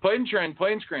 Played in Trenton,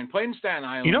 played in Scranton, played in Staten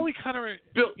Island. You know, he kind of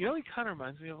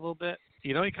reminds me of a little bit.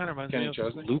 You know, he kind of reminds me of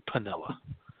Chesney? Lou Piniella.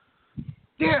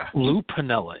 Yeah. Lou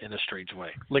Piniella in a strange way.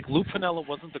 Like, Lou Piniella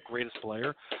wasn't the greatest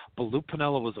player, but Lou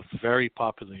Piniella was a very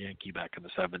popular Yankee back in the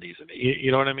 70s. And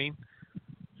you know what I mean?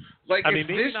 Like, I if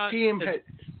mean, this team had...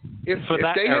 If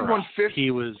they era, had won 50...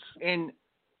 he was... And,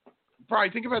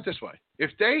 Brian, think about it this way. If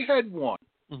they had won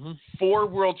 4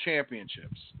 world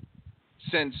championships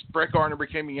since Brett Gardner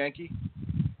became a Yankee,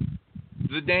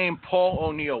 the name Paul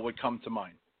O'Neill would come to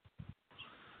mind.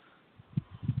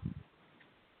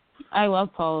 I love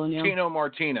Paul O'Neill. Tino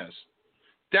Martinez.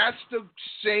 That's the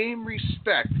same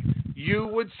respect you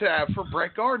would have for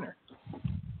Brett Gardner.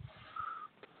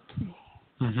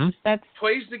 That's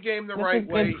plays the game the right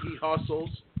way. He hustles.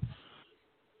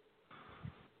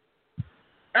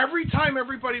 Every time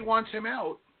everybody wants him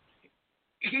out,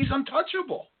 he's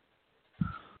untouchable.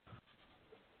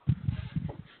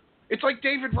 It's like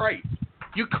David Wright.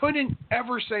 You couldn't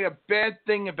ever say a bad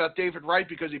thing about David Wright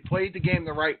because he played the game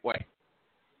the right way.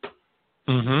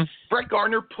 Brett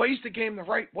Gardner plays the game the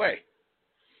right way.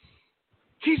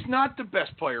 He's not the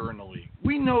best player in the league.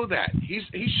 We know that. He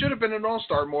should have been an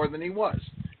all-star more than he was.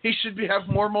 He should have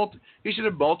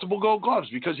multiple Gold Gloves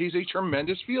because he's a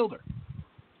tremendous fielder.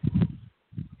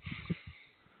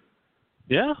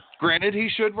 Yeah. Granted, he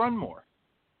should run more.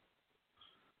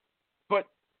 But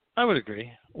I would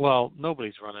agree. Well,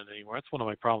 nobody's running anymore. That's one of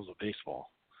my problems with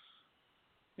baseball.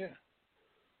 Yeah.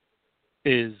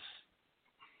 Is,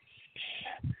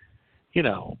 you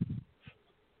know,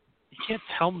 you can't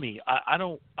tell me.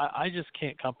 I just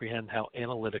can't comprehend how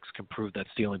analytics can prove that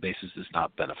stealing bases is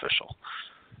not beneficial.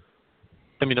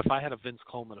 I mean, if I had a Vince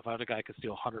Coleman, if I had a guy who could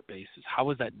steal 100 bases,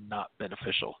 how is that not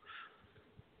beneficial?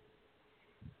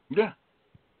 Yeah.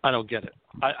 I don't get it.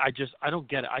 I don't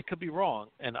get it. I could be wrong,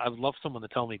 and I'd love someone to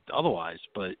tell me otherwise,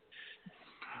 but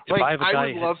if I have a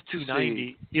guy who hits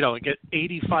 290, and get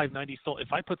 85, 90 stolen,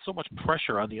 if I put so much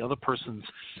pressure on the other person's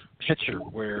pitcher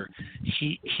where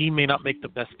he may not make the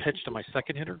best pitch to my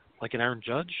second hitter, like an Aaron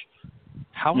Judge,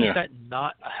 how is that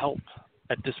not a help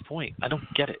at this point? I don't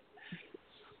get it.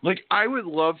 Like, I would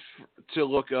love to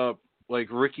look up, like,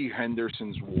 Ricky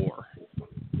Henderson's WAR.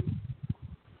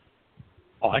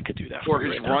 Oh, I could do that for you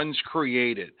his right now. runs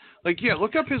created. Like,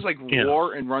 look up his,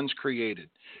 WAR and runs created.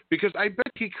 Because I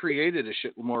bet he created a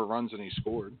shit more runs than he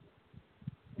scored.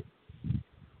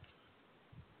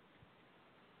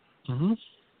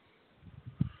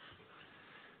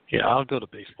 Yeah, I'll go to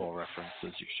Baseball Reference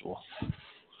as usual.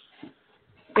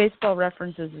 Baseball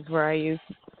References is where I use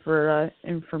for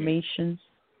information.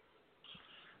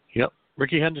 Yep.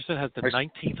 Ricky Henderson has the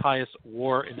 19th highest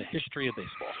WAR in the history of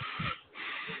baseball.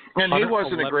 And he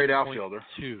wasn't a great outfielder.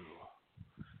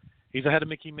 He's ahead of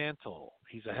Mickey Mantle.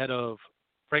 He's ahead of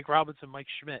Frank Robinson, Mike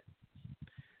Schmidt.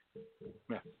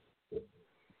 Yeah.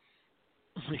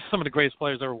 He's some of the greatest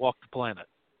players ever walked the planet,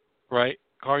 right?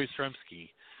 Kari Yastrzemski.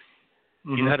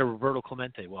 He's ahead of Roberto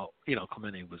Clemente. Well,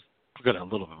 Clemente was got a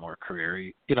little bit more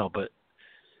career, but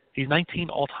he's 19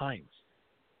 all time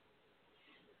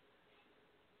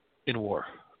in WAR.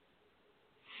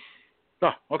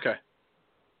 Oh, okay.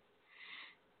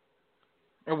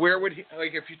 And where would he,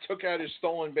 if you took out his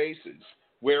stolen bases,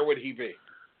 where would he be?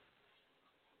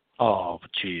 Oh,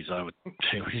 geez,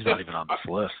 he's not even on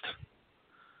this list.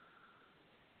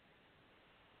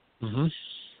 Mm-hmm.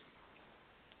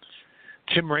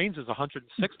 Tim Raines is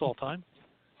 106th all time.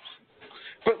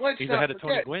 But let's He's not ahead of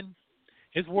Tony forget. Gwynn.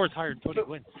 His WAR's higher than Tony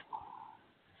Gwynn.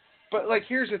 But like,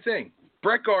 here's the thing: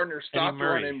 Brett Gardner stopped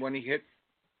Murray. running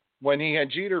when he had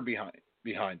Jeter behind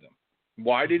him.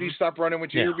 Why did he stop running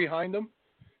with Jeter behind him?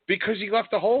 Because he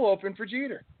left the hole open for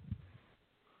Jeter.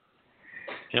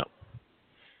 Yep.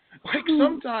 Like,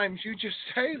 sometimes you just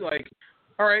say, like,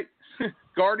 all right,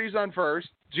 Gardy's on first,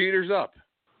 Jeter's up.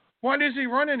 Why does he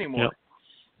run anymore? Yep.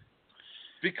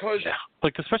 Because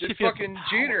like, especially if fucking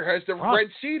Jeter has the Red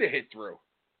Sea to hit through.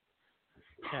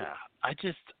 Yeah, I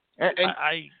just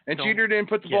and Jeter didn't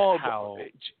put the get ball. How...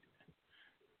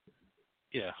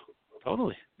 Yeah,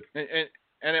 totally.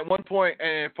 And at one point,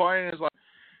 and part in his life,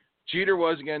 Jeter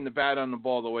wasn't getting the bat on the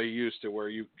ball the way he used to, where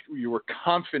you were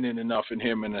confident enough in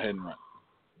him in a hit and run.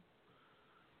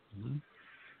 Mm-hmm.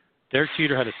 Derek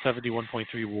Jeter had a 71.3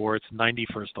 WAR. It's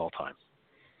 91st all time.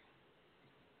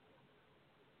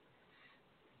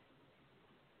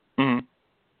 Mm-hmm.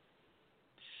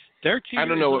 Derek Jeter. I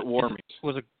don't know what WAR means.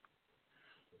 Was a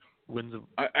wins.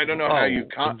 I don't know how you.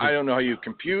 I don't know how you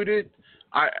compute it.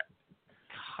 I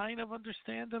kind of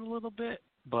understand it a little bit,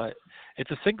 but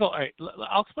it's a single. All right,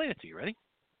 I'll explain it to you. Ready?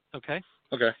 Okay.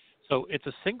 Okay. So it's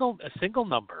a single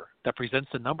number that presents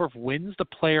the number of wins the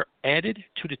player added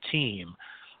to the team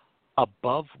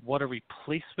above what a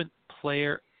replacement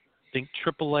player, think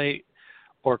AAA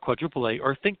or quadruple A,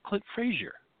 or think Clint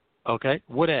Frazier, okay,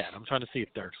 would add. I'm trying to see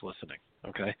if Derek's listening.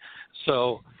 Okay,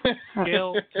 so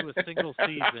scale to a single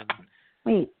season.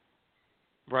 Wait.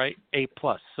 Right, A+.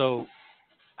 So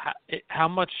how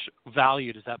much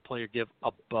value does that player give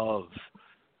above?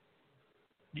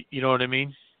 You know what I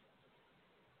mean?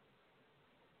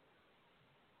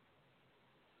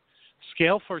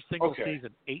 Scale for a single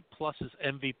season: 8+ is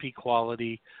MVP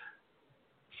quality,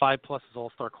 5+ is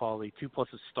All-Star quality, 2+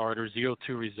 is starter, 0-2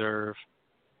 reserve.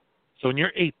 So when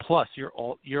you're 8+,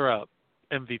 you're a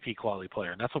MVP quality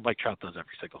player, and that's what Mike Trout does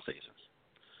every single season.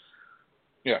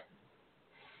 Yeah.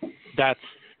 That's,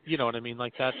 you know what I mean,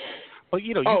 like that's. But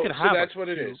you know, you could so have that's a what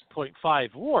it is.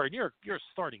 2.5 WAR, and you're a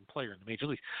starting player in the major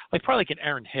leagues. Like probably like an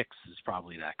Aaron Hicks is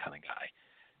probably that kind of guy.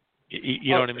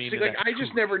 You know what I mean? See, like, I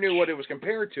just never knew what it was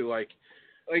compared to. Like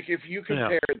if you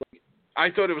compared, like, I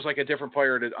thought it was like a different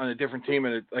player on a different team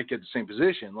and like at the same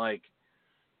position. Like,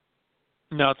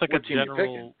 no, it's like a what team you picking?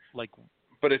 general like.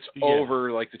 But it's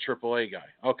over like the AAA guy.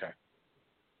 Okay.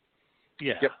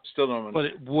 Yeah. Yep. Still don't. But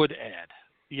it would add.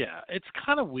 Yeah, it's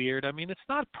kind of weird. I mean, it's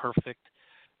not a perfect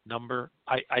number.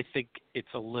 I think it's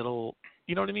a little.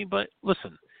 You know what I mean? But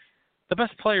listen, the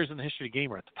best players in the history of the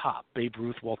game are at the top: Babe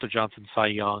Ruth, Walter Johnson, Cy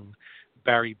Young,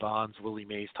 Barry Bonds, Willie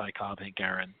Mays, Ty Cobb, Hank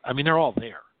Aaron. I mean, they're all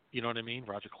there. You know what I mean?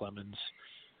 Roger Clemens.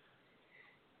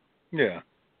 Yeah.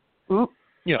 You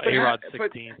know, A-Rod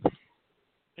 16.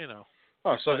 You know.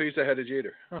 Oh, so he's ahead of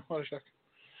Jeter. Oh, what a shock.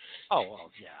 Oh,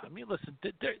 well, yeah. I mean, listen,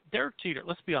 Derek Jeter,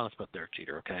 let's be honest about Derek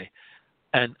Jeter, okay?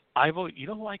 And you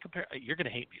know who I compare? You're going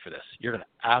to hate me for this. You're going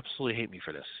to absolutely hate me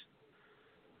for this.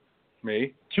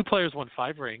 Me? 2 players won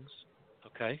 5 rings,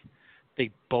 okay? They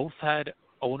both had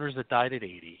owners that died at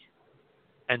 80.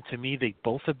 And to me, they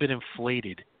both have been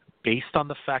inflated based on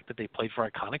the fact that they played for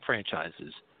iconic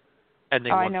franchises and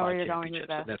they won 5 championships.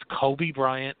 And that's Kobe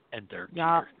Bryant and Derek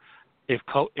Jeter. If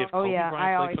Kobe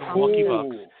Bryant played for the Milwaukee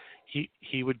Bucks,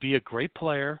 he would be a great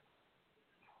player,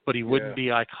 but he wouldn't be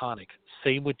iconic.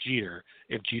 Same with Jeter.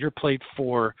 If Jeter played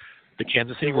for the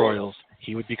Kansas City Royals,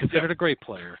 he would be considered a great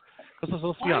player. Because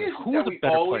let's be honest, who was a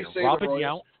better player, Robin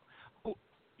Yount?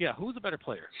 Who was a better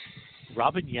player,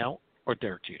 Robin Yount or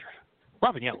Derek Jeter?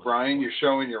 Robin Yount. Brian, you're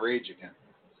showing your age again.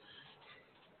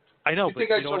 I know, you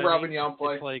think I saw Robin Yount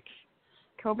play? It's like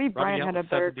Kobe Bryant had a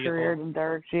better career than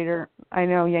Derek Jeter. I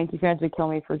know Yankee fans would kill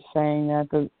me for saying that,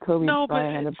 but Kobe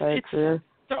Bryant had a better career.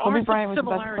 Kobe Bryant was the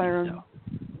best player.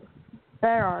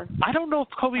 There are. I don't know if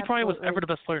Kobe Bryant was ever the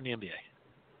best player in the NBA.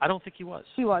 I don't think he was.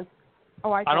 He was.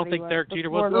 Oh, I don't think Derek Jeter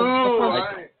was.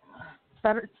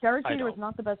 Derek Jeter was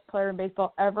not the best player in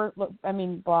baseball ever.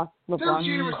 LeBron.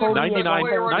 Kobe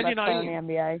 99 in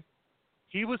the NBA.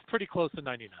 He was pretty close to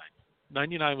 99.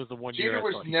 99 was the one year. Jeter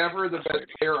was never the best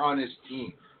player on his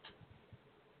team.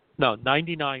 No,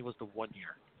 99 was the one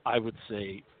year. I would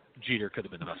say Jeter could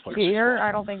have been the best player. Jeter,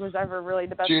 I don't think was ever really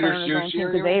the best player on his own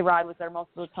team because A-Rod was there most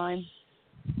of the time.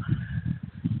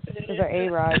 Because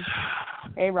A-Rod.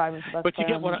 A-Rod was the best but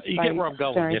player. But you get where I'm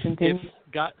going. If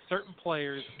certain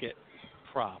players get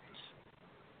propped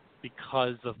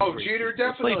because of Jeter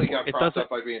definitely got propped up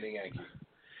by being a Yankee.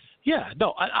 Yeah,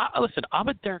 no, I listen, I'm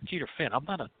a Derek Jeter fan. I'm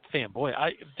not a fanboy.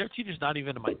 Derek Jeter's not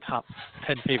even in my top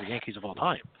 10 favorite Yankees of all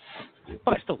time.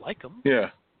 But I still like him. Yeah.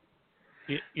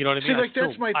 You know what I mean? See, like,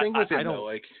 that's my thing with him, though.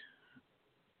 Like,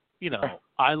 you know,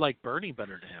 I like Bernie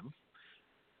better than him.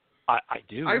 I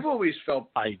do. I've always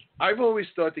thought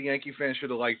the Yankee fans should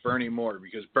have liked Bernie more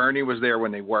because Bernie was there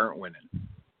when they weren't winning.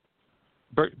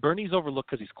 Bernie's overlooked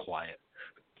because he's quiet.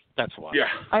 That's why. Yeah.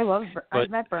 I've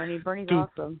met Bernie. Bernie's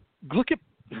awesome. Look at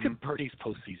Bernie's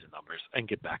postseason numbers and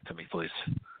get back to me, please.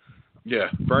 Yeah,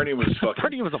 Bernie was fucking.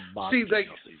 Bernie was a monster. See,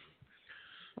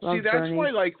 that's Bernie.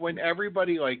 Why, like, when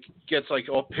everybody like gets like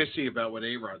all pissy about what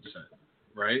A-Rod said,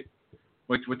 right?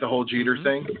 Like with the whole Jeter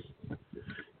thing.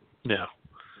 Yeah.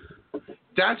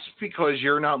 That's because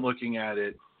you're not looking at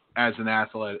it as an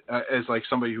athlete, as like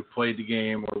somebody who played the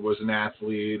game or was an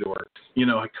athlete or, you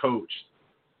know, a coach.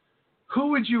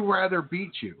 Who would you rather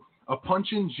beat you? A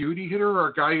punch-in Judy hitter or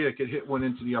a guy that could hit one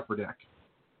into the upper deck?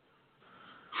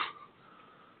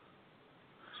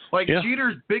 Like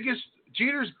Jeter's biggest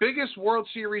World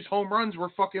Series home runs were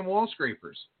fucking wall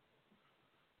scrapers.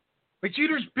 Like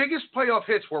Jeter's biggest playoff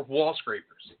hits were wall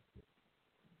scrapers.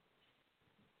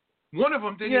 One of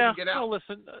them didn't even get out. Well,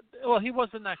 listen. Well, he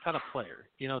wasn't that kind of player.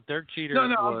 You know, Derek Jeter but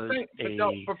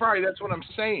Barry, that's what I'm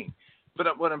saying.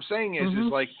 But what I'm saying is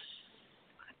like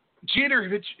Jeter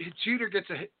hits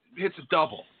a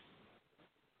double.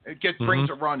 It brings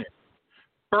a run in.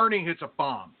 Bernie hits a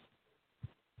bomb.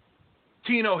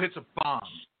 Tino hits a bomb.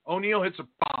 O'Neill hits a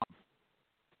bomb.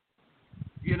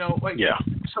 You know, like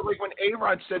so. Like when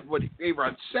A-Rod said what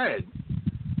A-Rod said,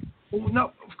 well,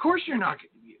 no, of course you're not.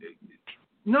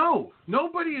 No,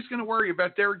 nobody is going to worry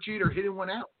about Derek Jeter hitting one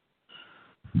out.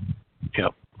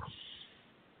 Yep.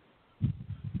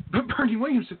 But Bernie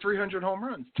Williams hit 300 home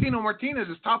runs. Tino Martinez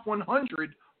is top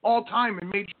 100 all time in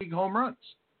Major League home runs.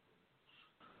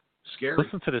 Scary.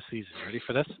 Listen to this season. Ready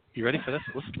for this? You ready for this?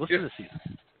 Listen to this season.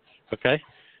 Okay.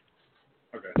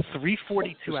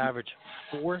 342 average,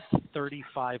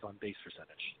 435 on base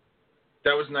percentage.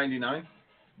 That was 99?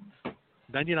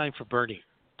 99 for Bernie.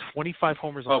 25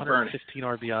 homers, 115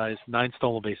 RBIs, 9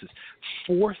 stolen bases.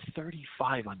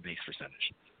 435 on base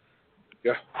percentage.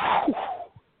 Yeah. Whew.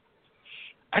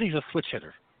 And he's a switch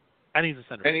hitter. And he's a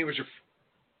center. And he was your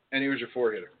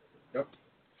four hitter. Yep.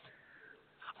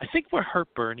 I think what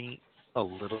hurt Bernie a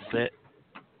little bit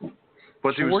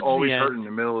was he was always hurt in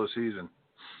the middle of the season.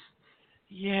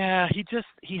 Yeah, he had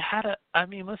he had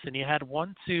 500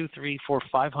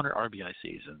 RBI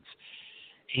seasons.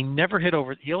 He never he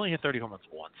only hit 30 home runs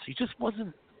once. He just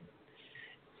wasn't,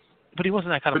 but he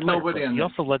wasn't that kind of player. He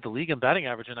also led the league in batting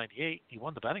average in 98. He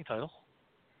won the batting title.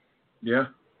 Yeah,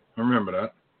 I remember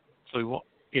that. So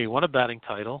he won a batting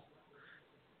title.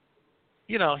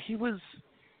 You know, he was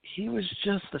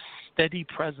just a steady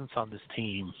presence on this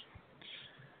team.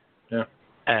 Yeah.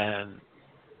 And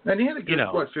he had a good,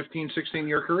 15,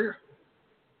 16-year career.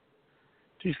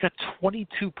 He's got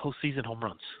 22 postseason home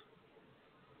runs.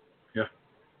 Yeah.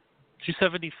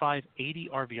 275, 80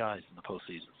 RBIs in the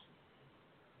postseason.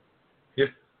 Yeah.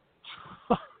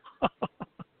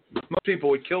 Most people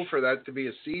would kill for that to be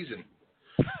a season.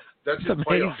 That's amazing.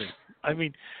 Playoffs. I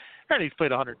mean, he's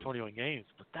played 121 games,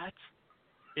 but that's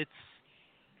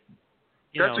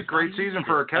a great season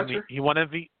for a catcher. I mean, he won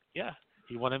MVP. Yeah,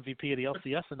 he won MVP of the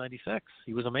LCS in '96.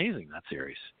 He was amazing that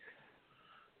series.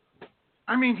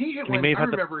 I mean, he hit one. I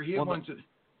remember he hit one to.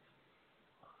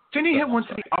 Didn't he hit one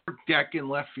to the upper deck in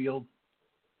left field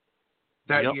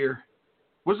that year?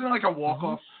 Wasn't it like a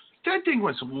walk-off? That thing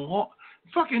was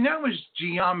fucking. That was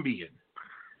Giambian.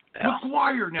 Yeah.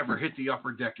 McGuire never hit the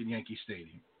upper deck in Yankee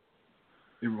Stadium.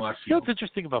 In left field. You know what's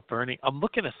interesting about Bernie? I'm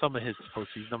looking at some of his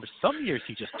postseason numbers. Some years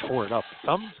he just tore it up.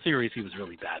 Some series he was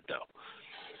really bad, though.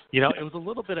 You know, it was a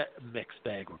little bit of a mixed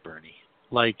bag with Bernie.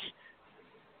 Like,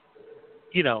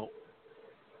 you know.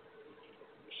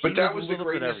 But that was the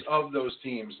greatness of those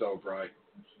teams, though, Bri.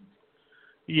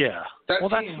 Yeah. That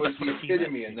team was the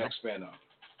epitome of next man up.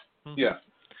 Mm-hmm. Yeah.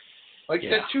 Like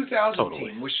that 2000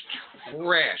 team was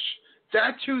trash.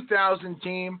 That 2000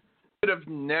 team could have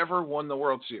never won the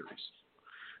World Series.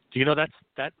 Do you know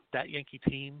that Yankee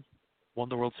team won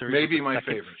the World Series? Maybe my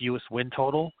second favorite. Fewest win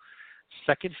total.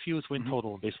 Second fewest win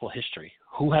total in baseball history.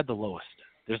 Who had the lowest?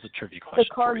 There's a trivia question.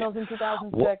 The Cardinals in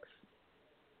 2006.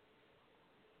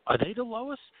 Are they the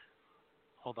lowest?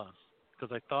 Hold on,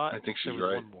 because I think there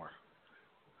was one more.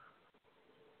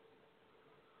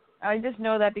 I just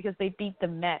know that because they beat the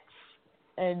Mets.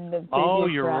 Oh,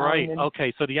 you're right.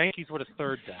 Okay, so the Yankees were the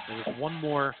third then. There was one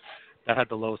more that had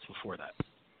the lowest before that.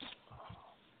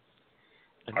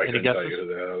 I can tell you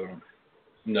that.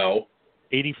 No.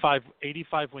 85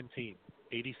 win team.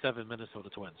 87 Minnesota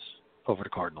Twins over the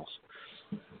Cardinals.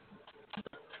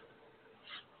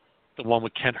 The one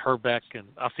with Kent Herbeck and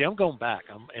I'm going back.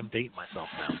 I'm dating myself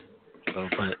now. So,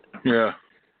 but Yeah.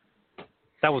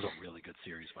 that was a really good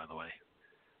series, by the way.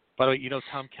 By the way, you know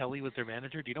Tom Kelly was their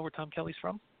manager. Do you know where Tom Kelly's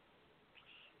from?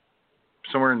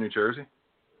 Somewhere in New Jersey.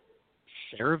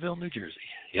 Saraville, New Jersey.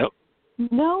 Yep.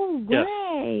 No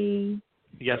way.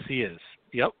 Yes, he is.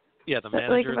 Yep. Yeah, the That's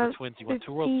manager like of the Twins. He went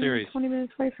to World Series. 20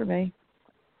 minutes away from me.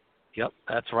 Yep,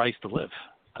 that's where I used to live.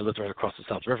 I lived right across the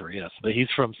South River. Yes, but he's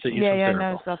from Yeah,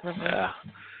 no, Saraville. South River.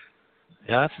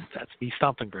 Yeah, that's the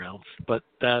stomping grounds. But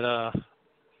that,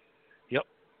 yep,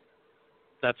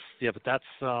 that's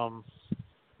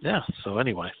So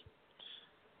anyway,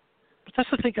 but that's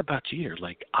the thing about Jeter.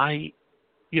 Like I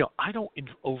don't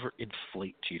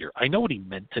overinflate Jeter. I know what he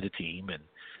meant to the team, and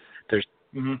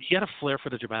he had a flair for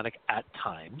the dramatic at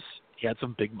times. He had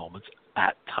some big moments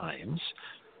at times,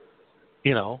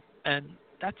 and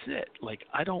that's it. Like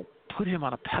I don't put him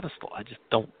on a pedestal. I just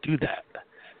don't do that.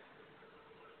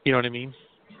 You know what I mean?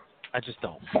 I just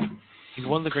don't. He's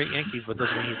one of the great Yankees, but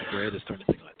doesn't mean he's the greatest or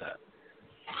anything like that.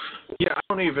 Yeah, I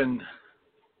don't even.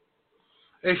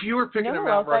 If you were picking a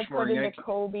Mount Rushmore in Yankee, the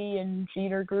Kobe and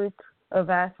Jeter group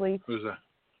of athletes, who's that?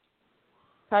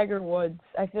 Tiger Woods.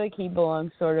 I feel like he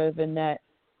belongs sort of in that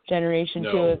generation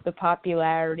too, of the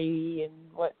popularity and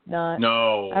whatnot.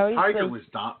 No, Tiger was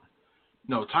not.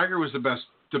 No, Tiger was the best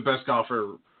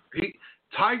golfer.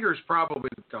 Tiger's probably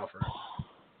the golfer.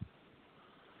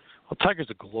 Well, Tiger's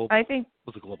a global. I think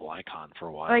was a global icon for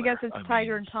a while. I guess it's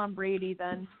Tiger and Tom Brady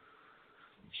then.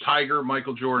 Tiger,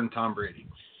 Michael Jordan, Tom Brady.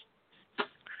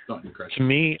 To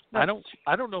me, I don't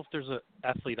know if there's an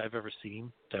athlete I've ever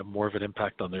seen to have more of an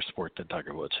impact on their sport than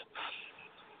Tiger Woods.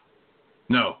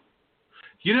 No.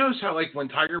 You notice how, like, when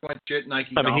Tiger went shit,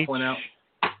 Nike Golf went out?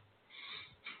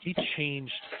 He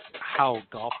changed how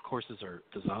golf courses are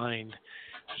designed.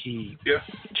 He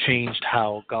changed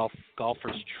how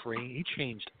golfers train. He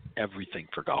changed everything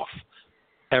for golf.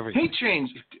 Everything.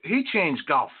 He changed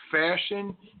golf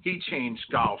fashion. He changed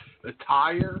golf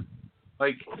attire.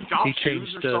 Like, golf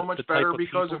shoes are so much better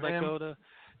because of him.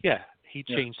 He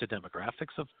changed the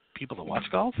demographics of people that watch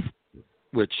golf.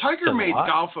 Which Tiger made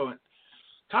golf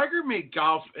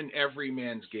an every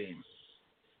man's game.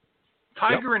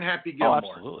 Tiger and Happy Gilmore. Oh,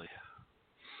 absolutely.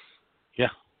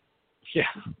 Yeah.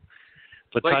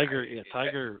 But like,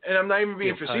 Tiger. And I'm not even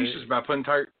being facetious about putting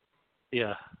Tiger.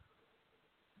 Yeah.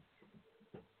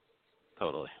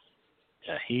 Totally.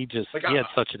 Yeah, he had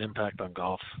such an impact on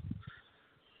golf.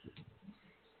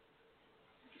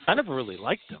 I never really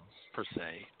liked him per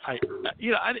se. I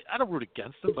don't root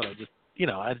against him, but I just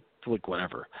I like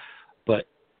whatever. But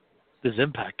his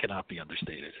impact cannot be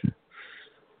understated.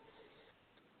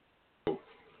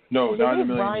 No, not in a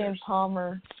million Ryan years.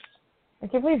 Palmer. I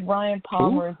can't believe Ryan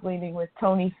Palmer is leading with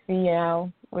Tony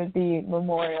Finau with the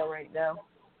memorial right now.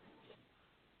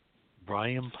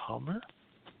 Ryan Palmer?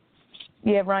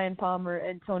 Yeah, Ryan Palmer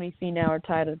and Tony Finau are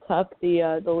tied atop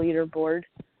the leaderboard.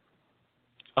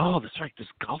 Oh, that's right. There's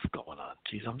golf going on.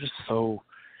 Jeez, I'm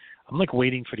like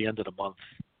waiting for the end of the month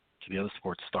to the other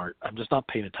sports start. I'm just not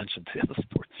paying attention to the other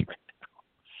sports right now.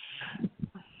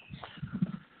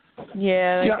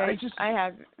 Yeah, I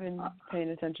haven't been paying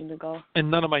attention to golf. And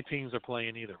none of my teams are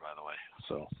playing either, by the way.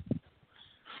 So,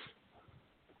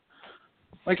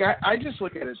 like, I just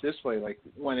look at it this way, like,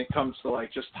 when it comes to,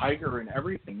 like, just Tiger and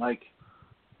everything, like,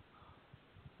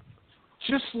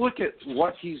 just look at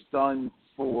what he's done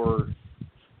for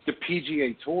the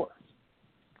PGA Tour.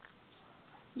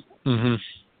 Mm-hmm.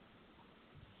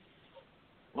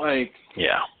 Like,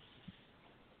 yeah.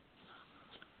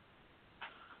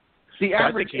 The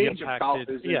average age of golf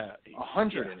isn't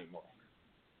 100 anymore.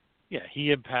 Yeah,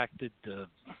 he impacted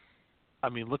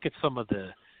look at some of the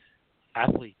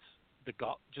athletes,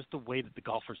 just the way that the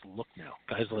golfers look now.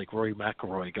 Guys like Rory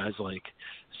McIlroy, guys like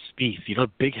Spieth,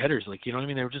 big hitters, like, you know what I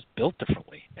mean? They were just built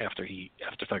differently after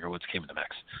Tiger Woods came in the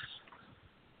mix.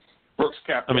 Brooks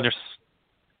Koepka. I mean, there's...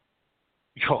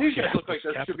 These guys look like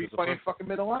they should be playing fucking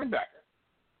middle linebacker.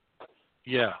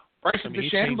 Yeah. Bryson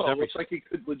DeChambeau looks like he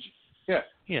could legit... Yeah.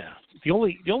 Yeah. The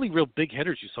only real big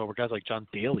hitters you saw were guys like John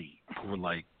Daly, who were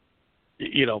like,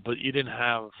 but you didn't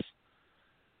have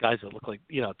guys that look like,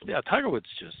 Tiger Woods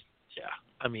just,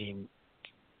 I mean,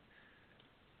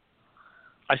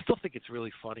 I still think it's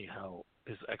really funny how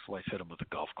his ex-wife hit him with a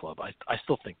golf club. I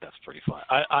still think that's pretty funny.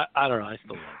 I don't know. I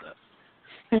still love that.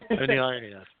 I mean, the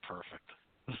irony, that's perfect.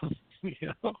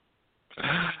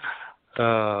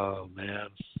 Oh, man.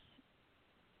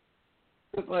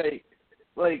 But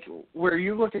like where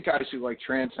you look at guys who like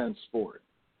transcend sport,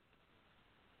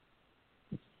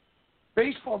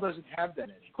 baseball doesn't have that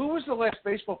anymore. Who was the last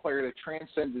baseball player that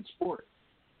transcended sport?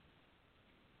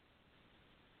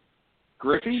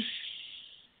 Griffey?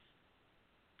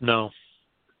 No.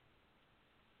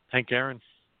 Hank Aaron.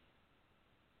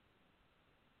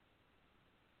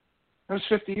 That was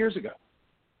 50 years ago.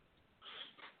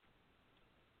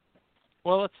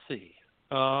 Well, let's see.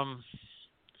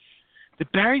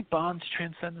 Did Barry Bonds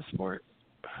transcend the sport?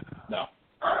 No.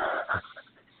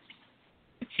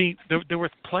 See, there were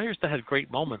players that had great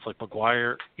moments, like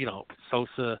McGuire,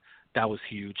 Sosa. That was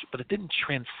huge, but it didn't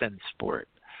transcend sport.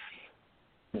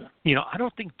 Yeah. I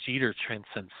don't think Jeter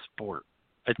transcends sport.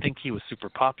 I think he was super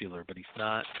popular, but he's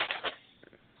not.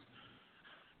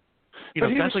 But he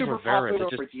was guys like super Rivera, popular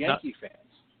just with Yankee fans.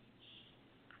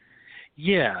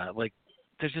 Yeah, like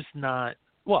there's just not.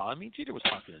 Well, I mean, Jeter was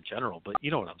popular in general, but you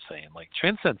know what I'm saying. Like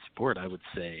transcend sport, I would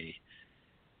say.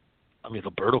 I mean,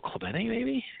 Roberto Clemente,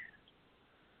 maybe.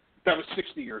 That was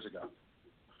 60 years ago.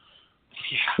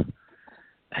 Yeah.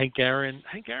 Hank Aaron's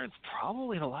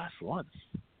probably the last one.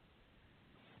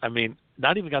 I mean,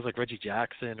 not even guys like Reggie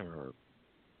Jackson or,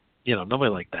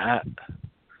 nobody like that.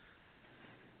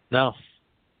 No.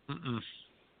 Mm-mm.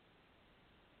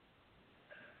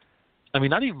 I mean,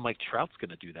 not even Mike Trout's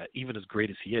going to do that, even as great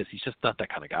as he is. He's just not that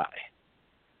kind of guy.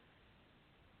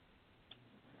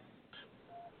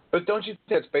 But don't you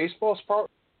think that's baseball's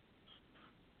part?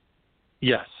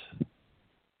 Yes.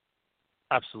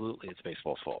 Absolutely, it's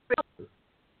baseball's fault.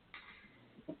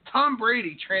 Tom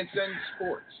Brady transcends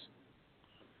sports.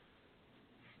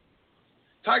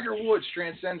 Tiger Woods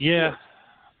transcends sports.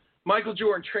 Michael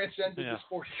Jordan transcended the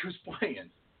sport he was playing.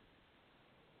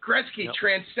 Gretzky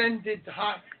transcended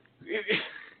hockey.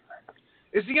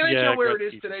 Is the NHL where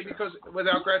it is today because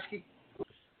without Gretzky?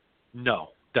 No,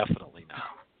 definitely not.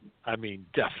 I mean,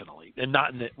 definitely. And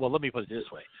not in the, well, let me put it this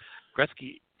way.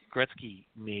 Gretzky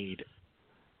made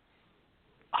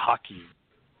hockey.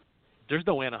 There's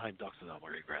no Anaheim Ducks without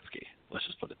Wayne Gretzky. Let's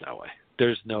just put it that way.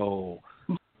 There's no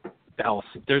Dallas.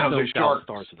 There's no Dallas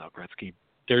Stars without Gretzky.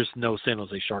 There's no San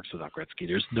Jose Sharks without Gretzky.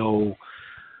 There's no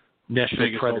Nashville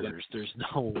Vegas Predators. There's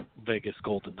no Vegas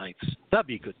Golden Knights. That'd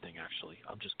be a good thing, actually.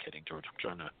 I'm just kidding, George.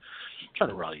 I'm trying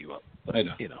to rile you up. But, I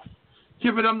know.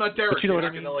 Yeah, but I'm not Derek. But you know what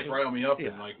I mean? mean? You're not gonna rile me up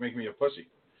and make me a pussy.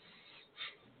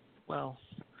 Well,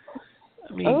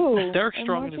 I mean, Derek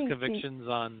Strong and his convictions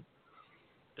on.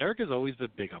 Derek has always been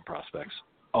big on prospects.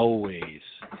 Always.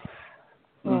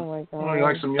 Oh my God. Well, he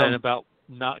likes them young. And about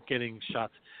not getting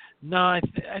shots. No, I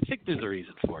think there's a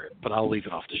reason for it, but I'll leave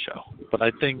it off the show. But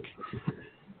I think,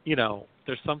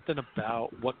 there's something about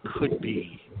what could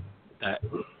be that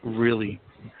really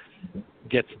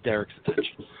gets Derek's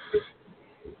attention.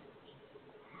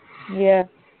 Yeah.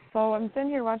 So I'm sitting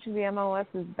here watching the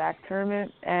MLS's back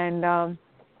tournament, and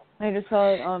I just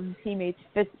saw teammates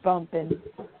fist bumping.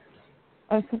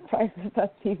 I'm surprised that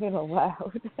that's even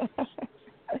allowed.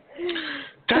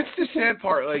 That's the sad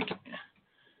part. Like,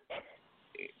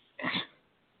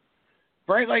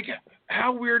 right? Like,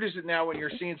 how weird is it now when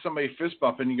you're seeing somebody fist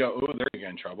bump and you go, "Oh, they're gonna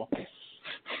get in trouble."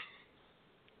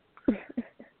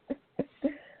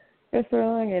 They're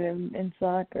throwing it in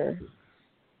soccer.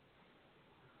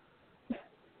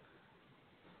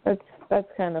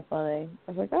 That's kind of funny.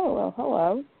 I was like, oh well,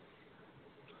 hello.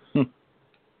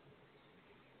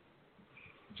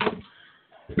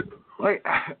 Like,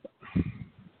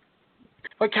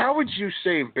 how would you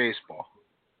save baseball?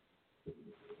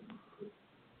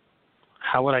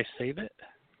 How would I save it?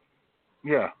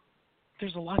 Yeah.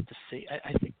 There's a lot to say.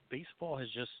 I think baseball has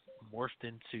just morphed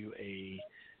into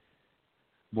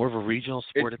more of a regional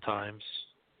sport at times,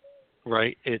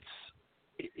 right? It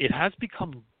has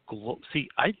become See,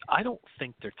 I don't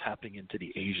think they're tapping into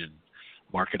the Asian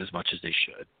market as much as they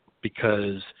should,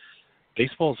 because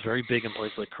baseball is very big in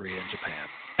places like Korea and Japan.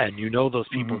 And those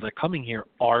people that are coming here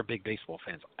are big baseball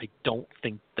fans. I don't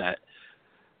think that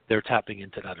they're tapping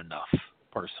into that enough,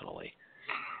 personally.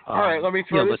 All right, let me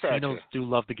throw this at you. Latinos do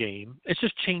love the game. It's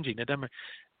just changing. Isn't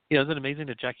it amazing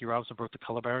that Jackie Robinson broke the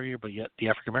color barrier, but yet the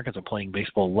African Americans are playing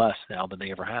baseball less now than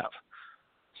they ever have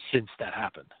since that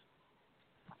happened?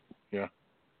 Yeah.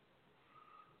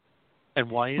 And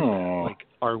why is that? Like,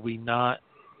 are we not?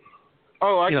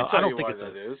 Oh, I can tell I don't you think why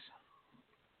that is.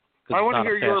 I want to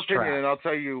hear your opinion, and I'll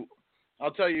tell you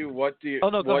what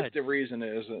the reason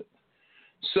is.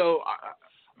 So,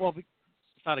 well, it's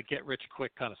not a get rich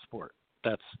quick kind of sport.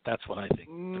 That's what I think.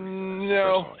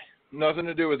 No, personally. Nothing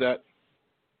to do with that.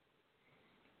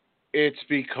 It's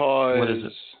because what is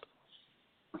it?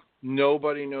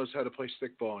 Nobody knows how to play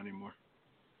stickball anymore.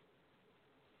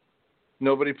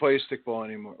 Nobody plays stickball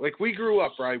anymore. Like, we grew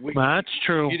up, right? That's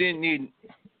true. You didn't need.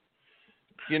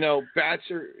 You know, the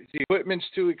equipment's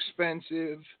too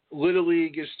expensive. Little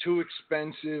League is too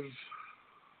expensive.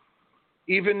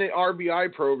 Even the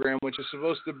RBI program, which is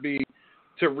supposed to be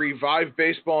to revive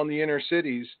baseball in the inner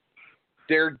cities,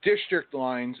 their district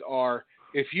lines are,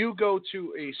 if you go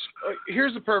to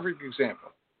here's a perfect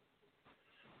example.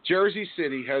 Jersey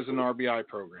City has an RBI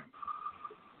program.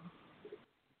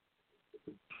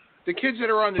 The kids that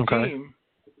are on the team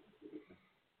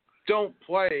don't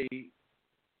play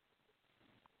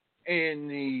in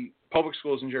the public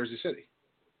schools in Jersey City.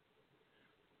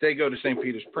 They go to St.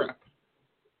 Peter's Prep.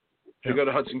 They go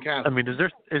to Hudson Catholic. I mean, is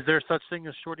there such thing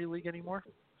as Shorty League anymore?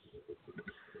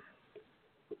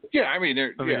 Yeah, I mean,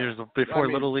 there's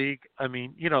Little League. I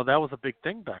mean, you know, that was a big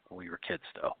thing back when we were kids,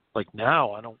 though. Like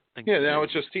now, I don't think. Yeah, now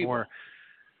it's just more.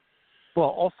 Well,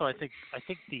 also, I think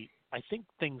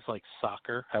things like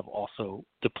soccer have also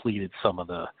depleted some of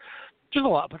the. There's a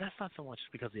lot, but that's not so much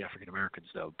because of the African Americans,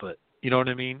 though. But you know what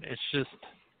I mean? It's just.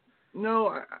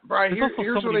 No, Brian. Here's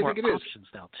what I think it is. Options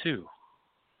now too.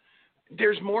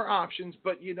 There's more options,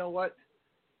 but you know what?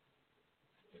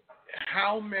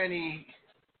 How many?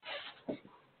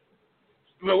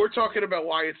 Well, we're talking about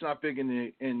why it's not big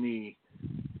in the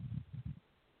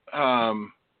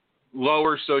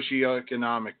lower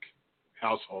socioeconomic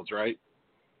households, right?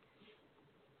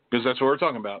 Because that's what we're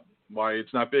talking about. Why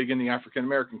it's not big in the African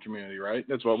American community, right?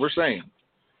 That's what we're saying.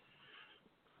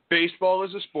 Baseball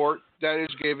is a sport that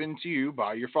is given to you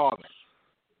by your father.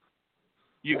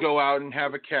 You go out and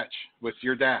have a catch with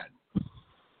your dad.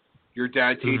 Your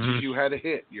dad teaches you how to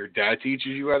hit. Your dad teaches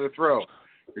you how to throw.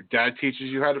 Your dad teaches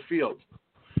you how to field.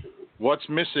 What's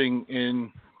missing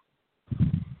and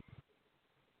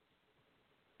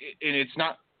it's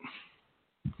not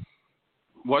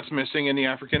what's missing in the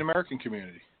African American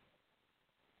community?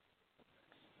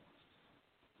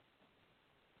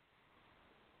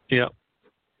 Yeah.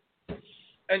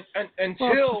 And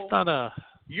until well,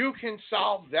 you can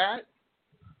solve that,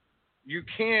 you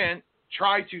can't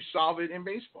try to solve it in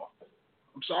baseball.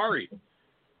 I'm sorry.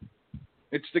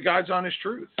 It's the God's honest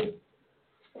truth.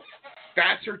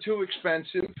 Bats are too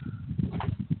expensive.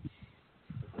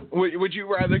 Would you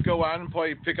rather go out and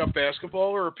play pickup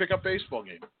basketball or a pickup baseball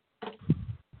game?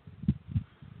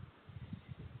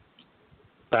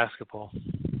 Basketball.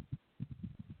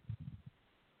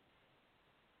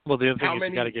 Well, the other thing is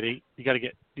you got to get 8. You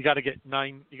got to get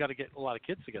 9. You got to get a lot of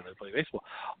kids together to play baseball.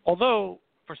 Although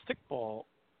for stickball,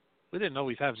 we didn't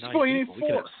always have 9 people. We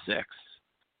could have 6.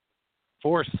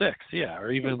 4 or 6, yeah,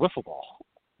 or even wiffle ball.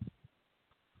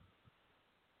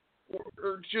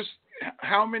 Or just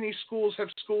how many schools have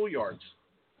schoolyards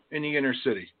in the inner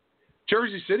city?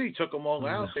 Jersey City took them all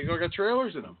out. They got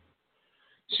trailers in them.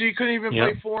 So you couldn't even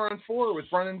play 4-on-4 with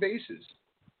running bases.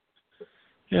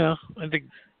 Yeah, I think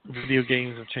video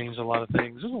games have changed a lot of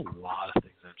things. There's a lot of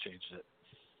things that have changed it.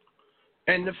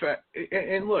 And the fact,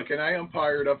 and look, and I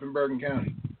umpired up in Bergen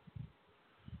County.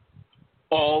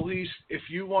 All these, if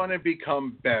you want to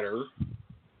become better,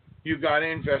 you got to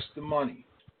invest the money.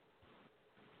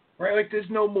 Right? Like there's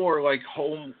no more like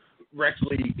home rec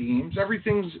league teams.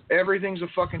 Everything's a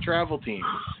fucking travel team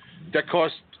that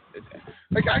cost.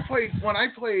 Like when I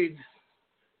played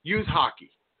youth hockey,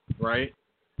 right?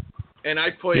 And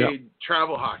I played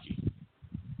travel hockey.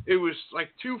 It was like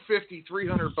 $250,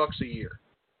 $300 a year.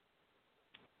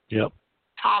 Yep.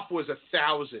 Top was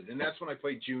 1,000, and that's when I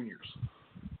played juniors.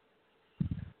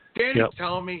 Danny's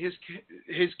telling me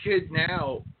his kid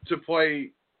now to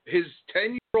play his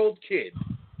 10-year-old kid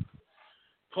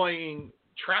playing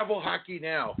travel hockey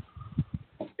now.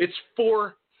 It's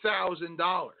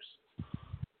 $4,000.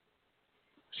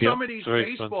 Some of these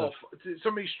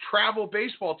some of these travel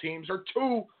baseball teams are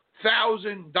 $2,000.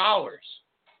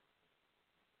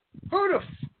 Who the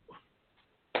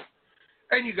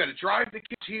and you got to drive the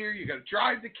kids here, you got to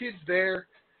drive the kids there.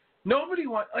 Nobody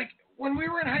like when we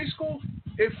were in high school.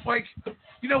 If like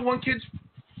one kid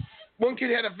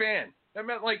had a van, that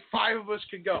meant like 5 of us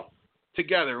could go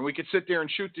together and we could sit there and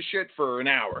shoot the shit for an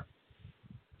hour.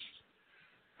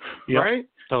 Yep, right?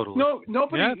 Totally.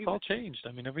 Nobody. Yeah, it's all changed.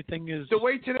 I mean, everything is the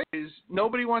way today is.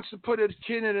 Nobody wants to put a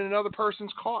kid in another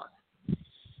person's car.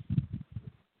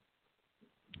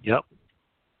 Yep.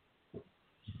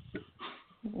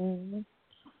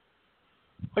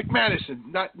 Like Madison,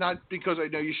 not because I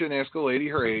know you shouldn't ask a lady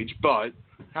her age, but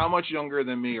how much younger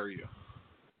than me are you?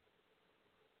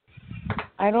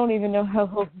 I don't even know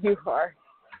how old you are.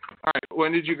 All right.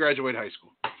 When did you graduate high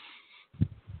school?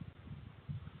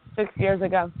 6 years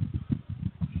ago.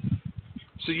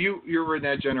 So you were in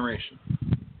that generation.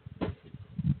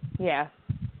 Yeah.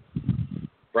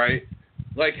 Right?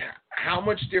 Like, how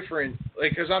much different?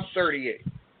 Like, because I'm 38.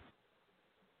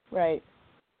 Right.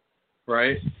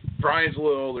 right? Brian's a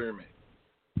little older than me.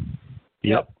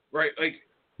 Yep. Right, like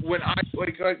when I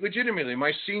like legitimately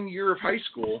my senior year of high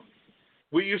school,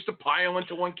 we used to pile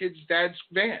into one kid's dad's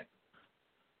van.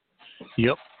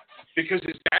 Yep. Because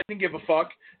his dad didn't give a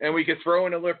fuck, and we could throw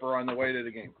in a lipper on the way to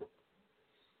the game.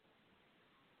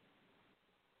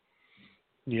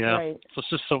 Yeah. Right. So it's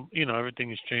just everything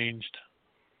has changed.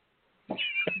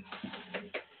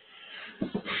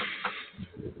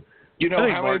 You know I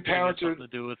think how many marketing parents has are? something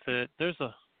to do with it. There's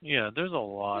a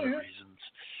lot of reasons,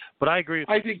 but I agree with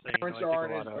I what think you're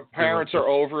saying. parents are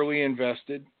overly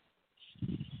invested.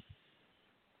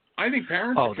 I think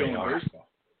parents are they killing are. baseball.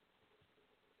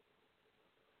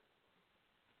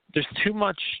 There's too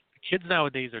much. Kids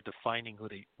nowadays are defining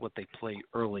what they play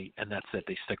early, and that's it.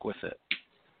 They stick with it.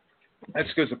 That's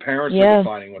because the parents are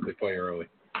defining what they play early.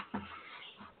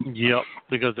 Yep,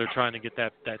 because they're trying to get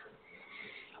that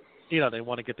they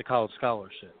want to get the college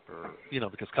scholarship, or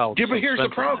because college. Yeah, is but so here's the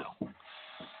expensive problem. now.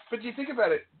 But you think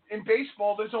about it. In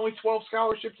baseball, there's only 12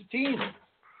 scholarships a team.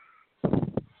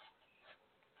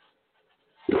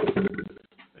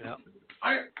 Yeah.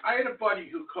 I had a buddy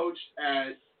who coached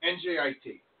at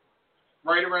NJIT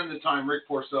right around the time Rick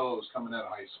Porcello was coming out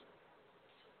of high school.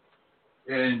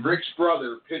 And Rick's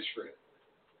brother pitched for him.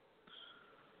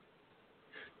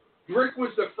 Rick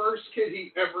was the first kid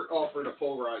he ever offered a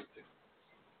full ride to.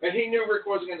 And he knew Rick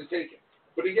wasn't going to take it.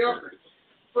 But he offered it.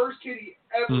 First kid he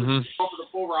ever offered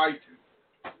a full ride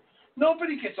to.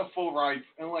 Nobody gets a full ride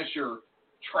unless you're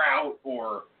Trout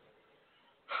or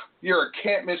you're a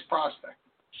can't-miss prospect.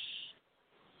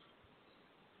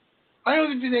 I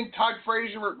don't even think Todd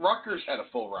Frazier at Rutgers had a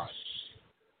full ride.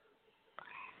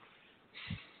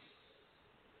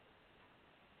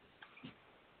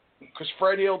 Because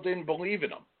Fred Hill didn't believe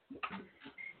in him.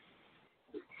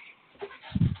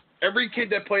 Every kid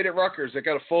that played at Rutgers that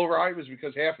got a full ride was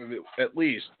because half of it, at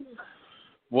least,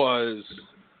 was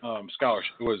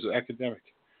scholarship. It was academic.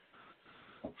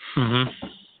 Mm-hmm.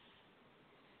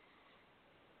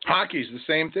 Hockey's the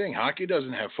same thing. Hockey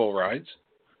doesn't have full rides.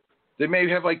 They may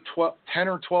have like 10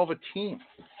 or 12 a team.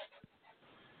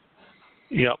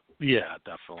 Yep. Yeah,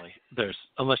 definitely.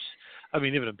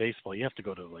 Even in baseball, you have to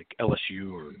go to like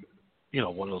LSU or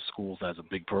one of those schools that has a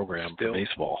big program for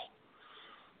baseball.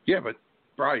 Yeah, but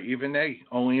Brian, even they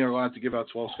only are allowed to give out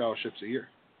 12 scholarships a year.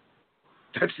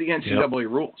 That's the NCAA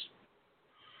rules.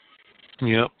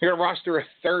 Yep. You got a roster of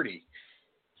 30.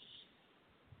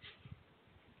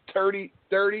 30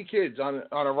 kids on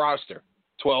a roster.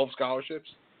 12 scholarships.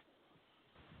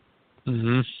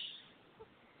 Mm-hmm.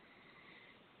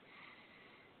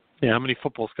 Yeah, how many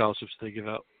football scholarships do they give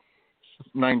out?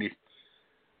 90.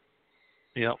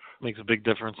 Yep, makes a big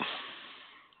difference.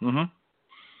 Mm-hmm.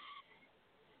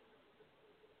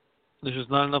 There's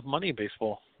just not enough money in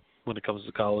baseball when it comes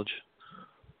to college.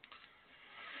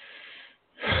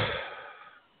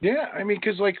 Yeah,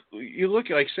 because you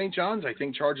look at St. John's, I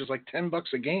think charges like $10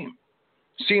 a game.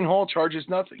 Seton Hall charges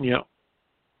nothing. Yep.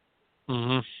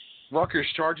 Mm-hmm. Rutgers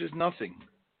charges nothing.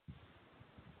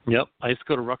 Yep. I used to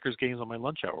go to Rutgers games on my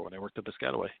lunch hour when I worked at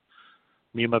Piscataway.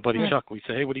 Me and my buddy Chuck, we'd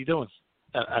say, "Hey, what are you doing?"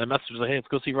 And a message was like, "Hey, let's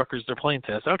go see Rutgers. They're playing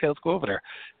today." I said, "Okay, let's go over there."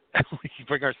 And we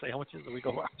bring our sandwiches and we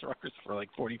go watch Rutgers for like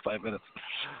 45 minutes.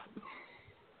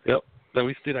 Yep. So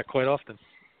we used to do that quite often.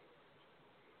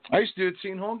 I used to do it at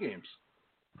Seton Hall games.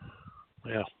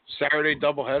 Yeah. Saturday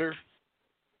doubleheader.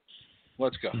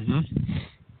 Let's go. Mm-hmm.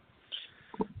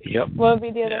 Yep. What would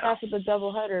be the other half of the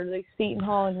doubleheader? Like Seton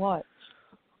Hall and what?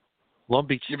 Long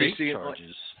Beach State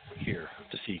charges here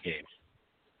to see a game.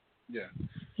 Yeah.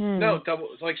 No,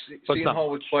 Seton Hall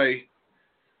would play.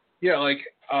 Yeah,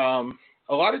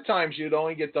 a lot of times you'd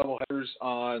only get doubleheaders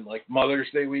on Mother's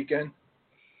Day weekend.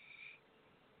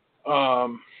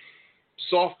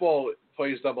 Softball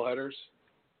plays doubleheaders.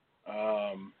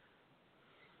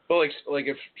 But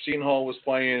if Seton Hall was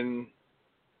playing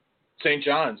St.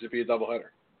 John's, it'd be a doubleheader.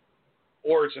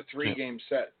 Or it's a 3-game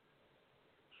set.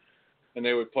 And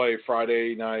they would play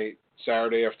Friday night,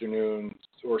 Saturday afternoon,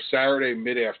 or Saturday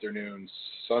mid-afternoon,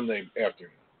 Sunday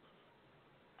afternoon.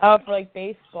 Oh, for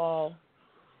baseball.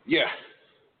 Yeah.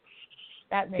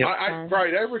 That makes sense.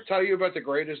 Brian, did I ever tell you about the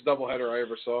greatest doubleheader I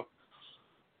ever saw?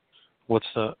 What's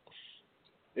that?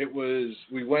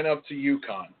 We went up to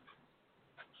UConn.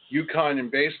 UConn in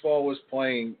baseball was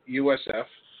playing USF,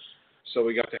 so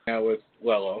we got to hang out with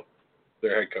Lello,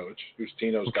 their head coach, who's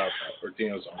Tino's godfather, or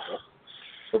Tino's uncle,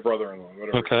 or brother-in-law,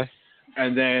 whatever. Okay.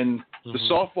 And then the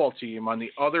softball team on the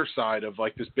other side of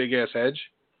this big-ass hedge,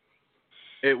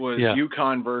 it was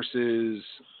UConn versus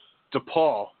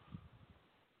DePaul,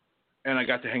 and I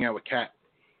got to hang out with Kat.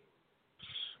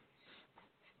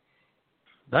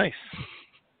 Nice.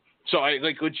 So I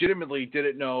legitimately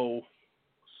didn't know.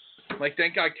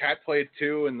 Thank God Cat played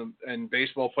 2 and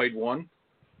baseball played 1.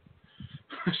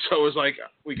 So it was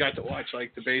we got to watch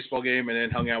the baseball game and then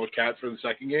hung out with Cat for the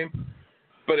second game.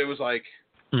 But it was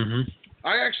Mm-hmm.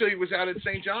 I actually was out at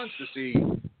St. John's to see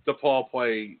DePaul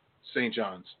play St.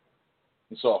 John's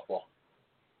in softball.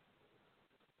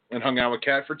 And hung out with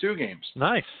Cat for 2 games.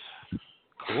 Nice.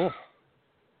 Cool.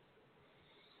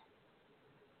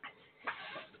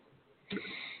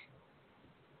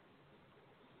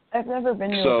 I've never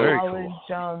been to a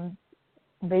college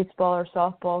baseball or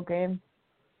softball game.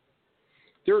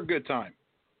 They're a good time.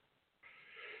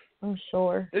 I'm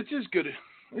sure. It's as good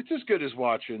as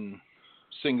watching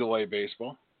single A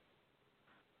baseball.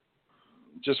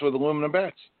 Just with aluminum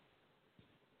bats.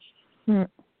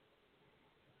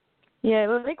 Yeah, I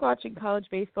like watching college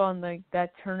baseball and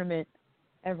that tournament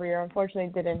every year. Unfortunately,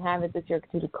 I didn't have it this year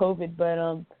due to COVID, but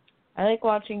I like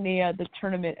watching the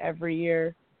tournament every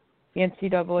year, the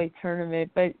NCAA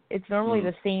tournament. But it's normally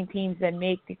the same teams that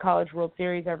make the College World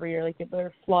Series every year, like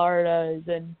the Floridas,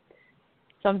 and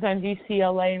sometimes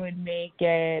UCLA would make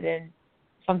it, and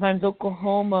sometimes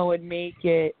Oklahoma would make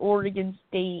it, Oregon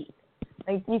State.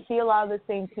 You see a lot of the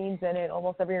same teams in it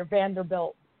almost every year.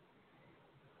 Vanderbilt.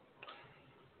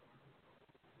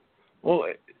 Well,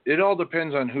 it all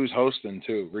depends on who's hosting,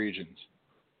 too, regions.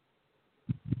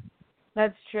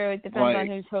 That's true. It depends on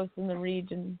who's hosting the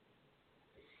region.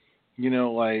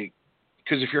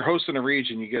 Because if you're hosting a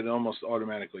region, you get almost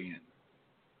automatically in.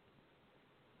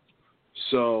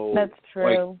 So that's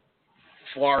true.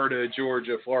 Florida,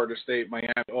 Georgia, Florida State,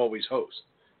 Miami always host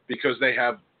because they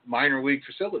have minor league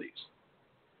facilities.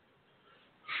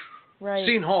 Right.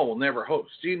 Seton Hall will never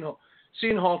host. Seton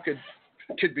Hall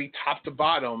could be top to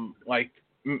bottom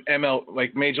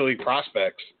Major League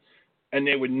prospects, and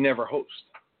they would never host.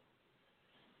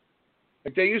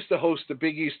 They used to host the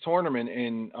Big East tournament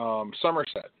in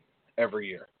Somerset every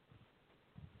year.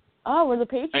 Oh, where the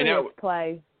Patriots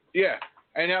play. Yeah,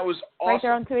 and that was awesome. Right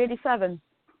there on 287.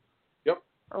 Yep.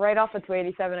 Or right off of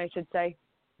 287, I should say.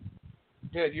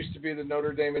 Yeah, it used to be the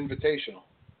Notre Dame Invitational.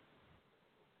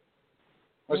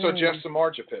 I saw Jeff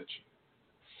Samardzija pitch.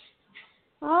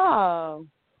 Oh.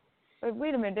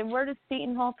 Wait a minute. Then where does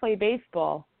Seton Hall play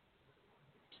baseball?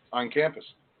 On campus.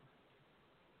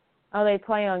 Oh, they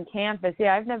play on campus.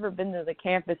 Yeah, I've never been to the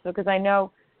campus because I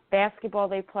know basketball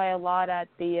they play a lot at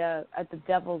the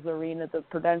Devils Arena, the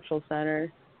Prudential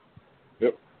Center.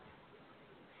 Yep.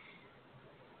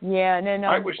 Yeah, and then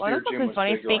I wish one of their gym was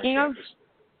funny. bigger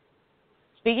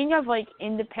Speaking of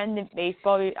independent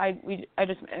baseball, I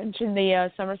just mentioned the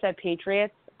Somerset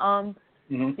Patriots. Do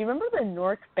you remember the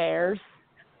Newark Bears?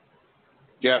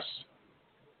 Yes.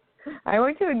 I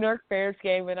went to a Newark Bears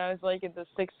game when I was in the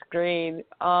 6th grade.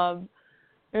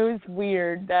 It was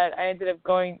weird that I ended up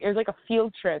going. It was like a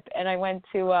field trip, and I went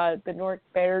to the Newark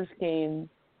Bears game,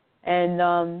 and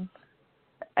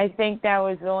I think that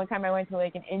was the only time I went to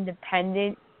an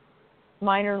independent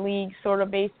minor league sort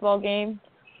of baseball game.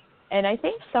 And I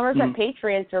think Somerset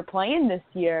Patriots are playing this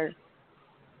year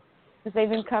because they've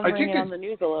been covering it on the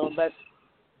news a little bit.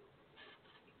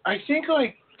 I think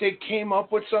they came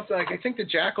up with something. I think the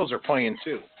Jackals are playing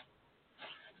too.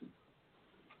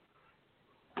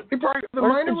 The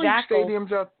minor league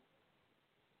stadiums out.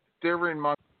 They're in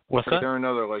Montana. What's that? They're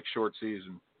another short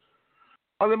season.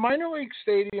 Are the minor league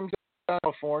stadiums in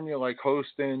California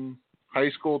hosting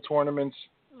high school tournaments?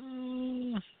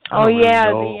 Oh yeah,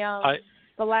 really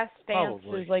the Last Dance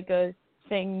is a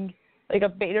thing.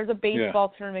 There's a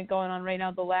baseball tournament going on right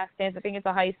now. The Last Dance. I think it's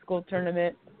a high school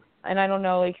tournament, and I don't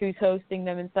know who's hosting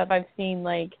them and stuff. I've seen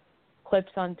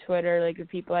clips on Twitter, the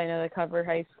people I know that cover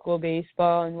high school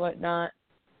baseball and whatnot,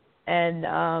 and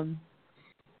and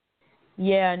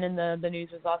then the news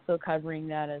was also covering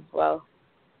that as well.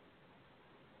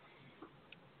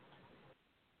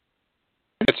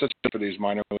 It's such for these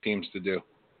minor league teams to do.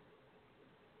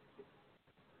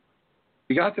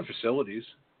 We got the facilities.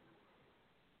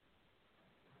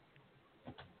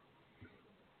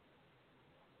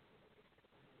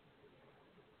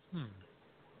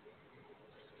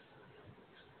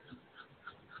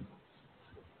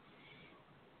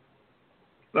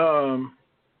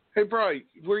 Hey, Bri,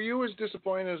 were you as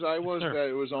disappointed as I was that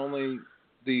it was only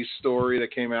the story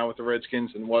that came out with the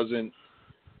Redskins and wasn't,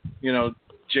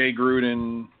 Jay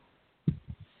Gruden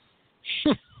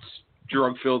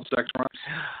drug-filled sex crimes?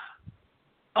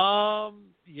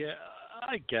 Yeah,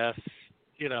 I guess,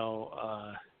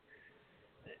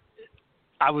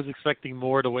 I was expecting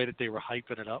more the way that they were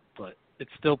hyping it up, but it's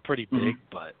still pretty big.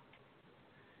 But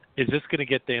is this going to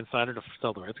get Dan Snyder to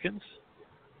sell the Redskins?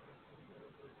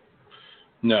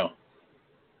 No.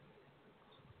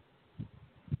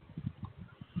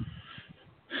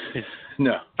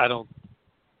 No. I don't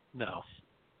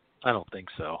think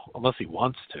so, unless he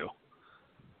wants to,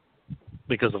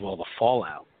 because of all the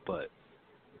fallout. But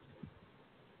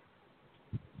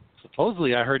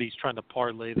supposedly, I heard he's trying to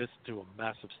parlay this to a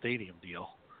massive stadium deal.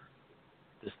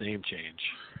 This name change.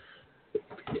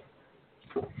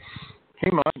 He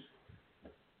might.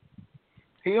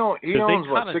 He owns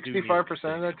what, 65%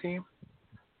 of that team?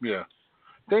 Yeah.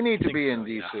 They need to be in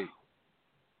D.C. Yeah.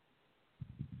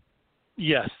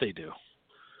 Yes, they do.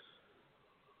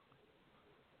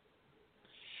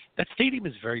 That stadium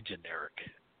is very generic.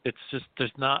 It's just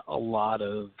there's not a lot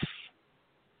of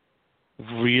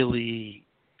really,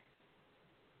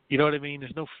 you know what I mean?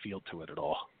 There's no feel to it at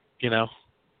all, you know?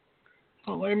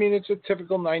 Well, I mean, it's a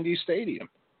typical 90s stadium.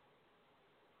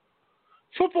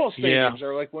 Football stadiums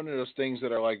are like one of those things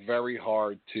that are like very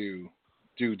hard to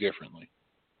do differently.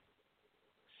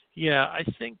 Yeah, I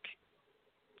think,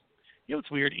 you know, it's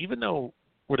weird. Even though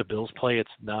where the Bills play, it's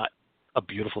not a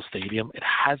beautiful stadium, it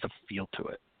has a feel to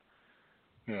it.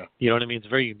 Yeah. You know what I mean? It's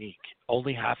very unique.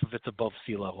 Only half of it's above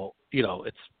sea level. You know,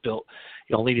 it's built,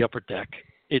 only the upper deck.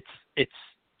 It's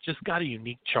just got a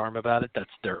unique charm about it that's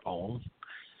their own.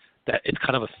 That it's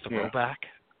kind of a throwback. Yeah.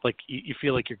 Like, you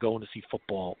feel like you're going to see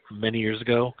football many years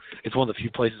ago. It's one of the few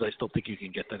places I still think you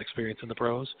can get that experience in the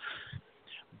pros.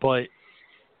 But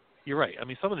you're right. I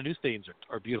mean, some of the new stadiums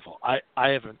are beautiful. I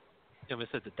haven't, I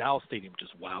said the Dallas Stadium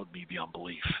just wowed me beyond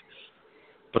belief.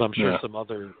 But I'm sure some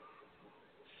other...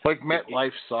 Like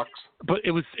MetLife sucks. But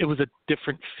it was a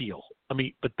different feel. I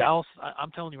mean, but Dallas, I'm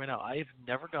telling you right now, I have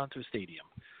never gone to a stadium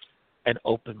and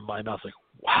opened my mouth like,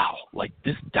 wow, like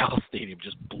this Dallas Stadium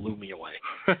just blew me away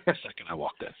the second I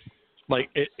walked in. Like,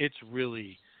 it's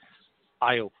really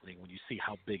eye-opening when you see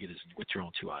how big it is with your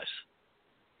own two eyes.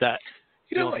 That's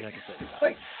the only thing I can say about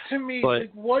like, to me, but,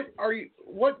 like,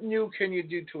 what new can you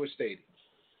do to a stadium?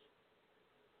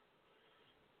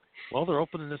 Well, they're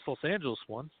opening this Los Angeles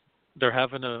one. They're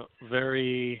having a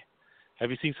very...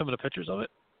 Have you seen some of the pictures of it?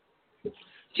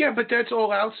 Yeah, but that's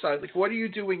all outside. Like, what are you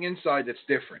doing inside that's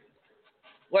different?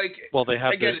 Like, well, they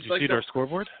have. Again, did you see their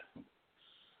scoreboard?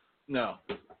 No.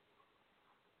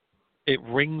 It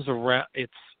rings around.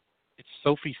 It's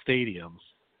Sophie Stadium.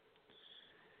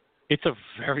 It's a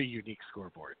very unique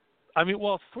scoreboard. I mean,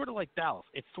 well, it's sort of like Dallas.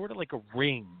 It's sort of like a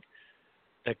ring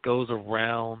that goes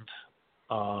around.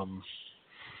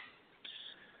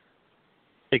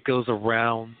 It goes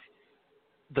around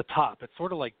the top. It's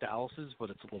sort of like Dallas's, but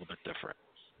it's a little bit different.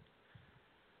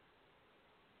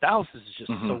 Dallas is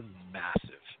just so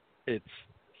massive. It's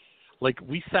like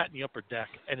we sat in the upper deck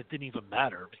and it didn't even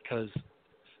matter because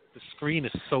the screen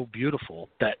is so beautiful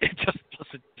that it just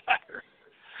doesn't matter.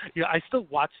 You know, I still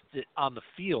watched it on the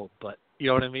field, but you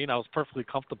know what I mean? I was perfectly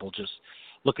comfortable just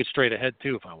looking straight ahead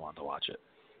too if I wanted to watch it.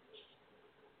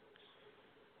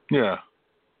 Yeah.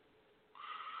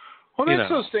 Well, that's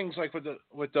those things like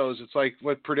with those. It's like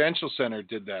what Prudential Center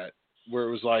did that, where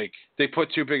it was like they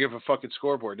put too big of a fucking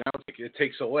scoreboard. Now it's like it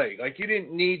takes away. Like you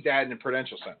didn't need that in the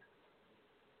Prudential Center,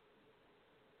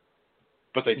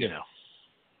 but they did. You know,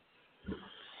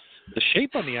 the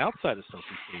shape on the outside of Sophie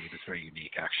Stadium is very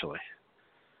unique, actually.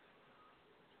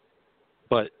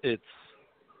 But it's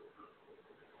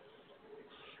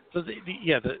so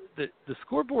the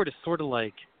scoreboard is sort of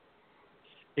like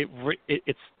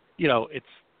it's you know it's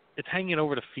hanging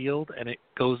over the field and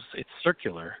it's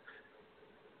circular.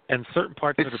 And certain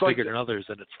parts of it are bigger than others,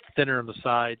 and it's thinner on the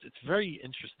sides. It's very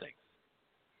interesting.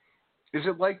 Is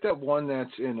it like that one that's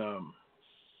in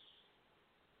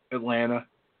Atlanta?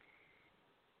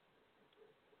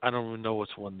 I don't even know which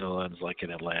one the one's like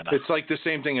in Atlanta. It's like the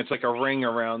same thing. It's like a ring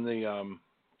around the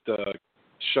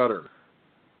shutter.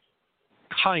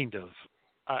 Kind of,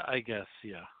 I guess,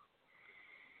 yeah.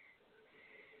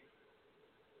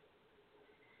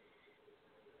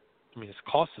 I mean, it's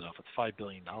cost enough. It's $5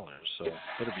 billion, so it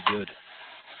better be good.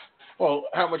 Well,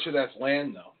 how much of that's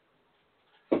land,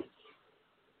 though?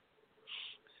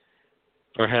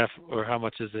 Or how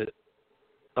much is it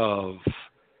of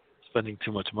spending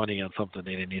too much money on something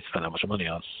they didn't need to spend that much money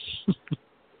on?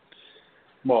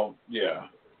 Well, yeah.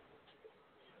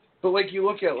 But, like, you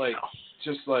look at, like,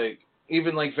 just, like,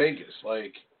 even, like, Vegas,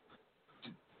 like,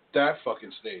 that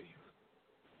fucking stadium.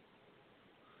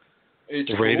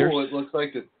 It's the Raiders? Cool. It looks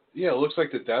like it looks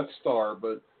like the Death Star,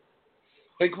 but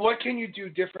like, what can you do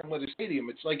different with a stadium?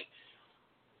 It's like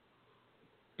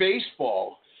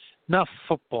baseball. Not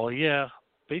football, yeah.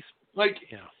 Like,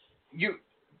 yeah. You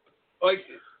like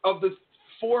of the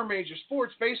four major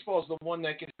sports, baseball is the one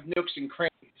that can have nooks and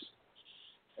crannies.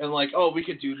 And like, oh, we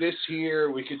could do this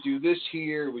here, we could do this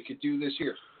here, we could do this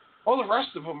here. All the rest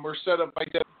of them were set up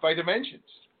by dimensions.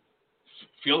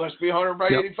 Field has to be 100 by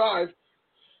 85.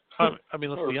 I mean,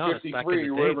 let's Or be honest. Back in 53, the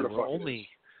day, whatever the fuck it is.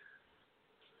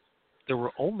 there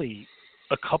were only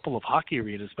a couple of hockey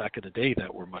arenas back in the day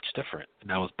that were much different, and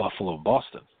that was Buffalo and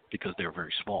Boston because they were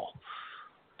very small.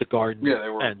 The Garden Yeah, they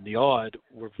were. and the Odd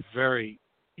were very,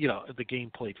 the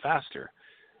game played faster.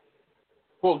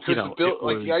 Well, because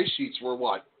was, the ice sheets were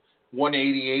what,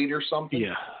 188 or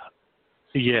something?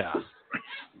 Yeah.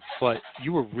 But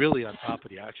you were really on top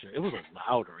of the action. It was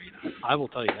a loud arena. I will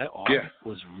tell you, that Odd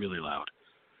was really loud.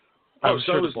 I'm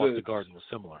sure the Boston Garden was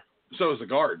similar. So was the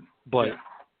Garden. But,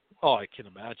 I can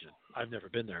imagine. I've never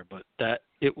been there, but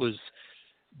it was,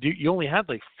 you only had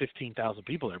like 15,000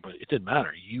 people there, but it didn't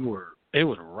matter. It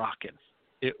was rocking.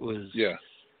 It was, the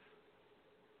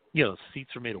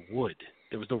seats were made of wood.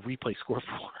 There was no replay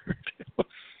scoreboard. It was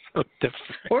so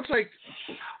different. Well, it's like,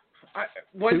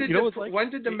 when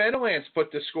did the Meadowlands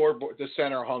put the scoreboard, the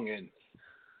center hung in?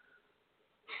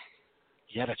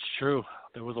 Yeah, that's true.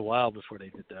 There was a while before they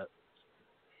did that.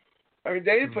 I mean,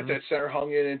 they didn't put that center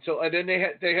hung in and then they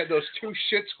had those two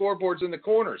shit scoreboards in the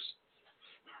corners,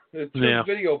 the two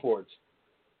video boards.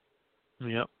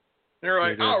 Yep. They're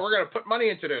like, we're gonna put money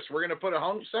into this. We're gonna put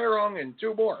a center hung and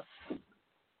two more.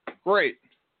 Great.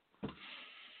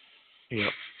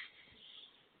 Yep.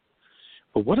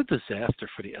 But what a disaster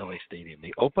for the LA Stadium.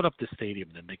 They open up the stadium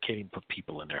and then they can't even put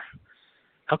people in there.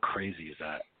 How crazy is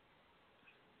that?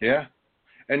 Yeah.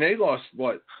 And they lost,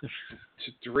 what,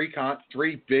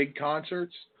 three big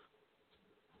concerts?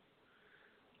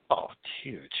 Oh, it's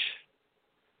huge.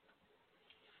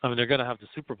 I mean, they're going to have the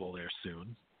Super Bowl there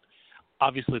soon.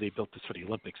 Obviously, they built this for the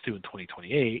Olympics, too, in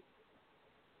 2028.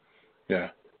 Yeah.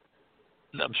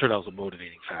 I'm sure that was a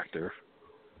motivating factor.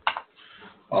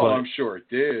 Oh, I'm sure it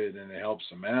did, and it helps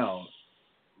them out.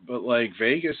 But,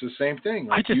 Vegas, the same thing.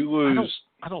 You lose.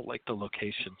 I don't like the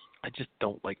location. I just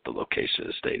don't like the location of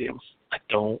the stadium. I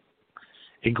don't.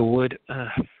 Inglewood, I'm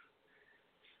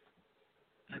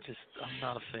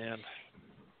not a fan.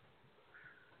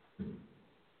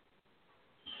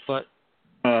 But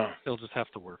they'll just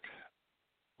have to work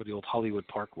where the old Hollywood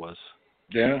Park was.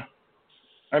 Yeah.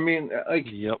 I mean,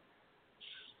 Yep.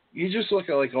 You just look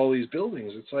at, all these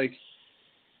buildings. It's like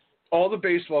all the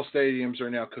baseball stadiums are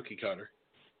now cookie cutter.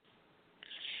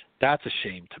 That's a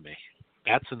shame to me.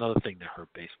 That's another thing that hurt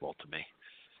baseball to me,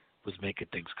 was making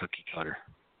things cookie cutter.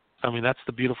 I mean, that's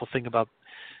the beautiful thing about,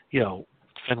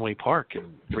 Fenway Park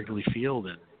and Wrigley Field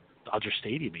and Dodger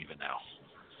Stadium even now.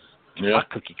 It's not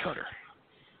cookie cutter.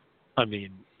 I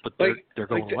mean, but they're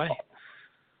going away.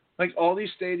 All these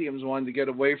stadiums wanted to get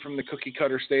away from the cookie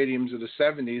cutter stadiums of the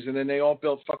 70s, and then they all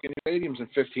built fucking stadiums in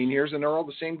 15 years, and they're all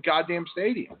the same goddamn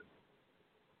stadium.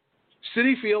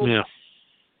 Citi Field,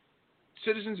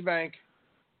 Citizens Bank,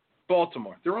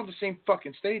 Baltimore. They're all the same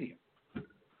fucking stadium.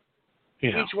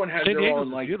 Yeah. Each one has San their Diego's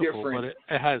own, beautiful, different.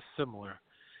 But it has similar.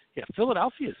 Yeah,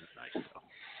 Philadelphia's is nice, though.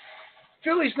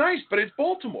 Philly's nice, but it's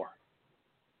Baltimore.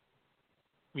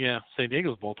 Yeah, San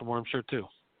Diego's Baltimore, I'm sure, too,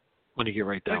 when you get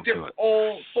right down they're to it.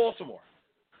 all Baltimore.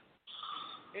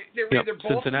 They're either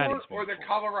Baltimore Cincinnati's or they're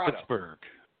Colorado. Pittsburgh.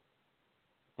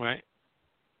 Right?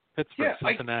 Pittsburgh,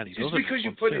 Cincinnati. Just because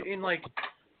you put it in,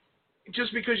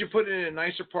 just because you put it in a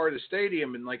nicer part of the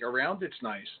stadium and, around it's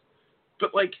nice.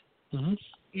 But,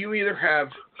 you either have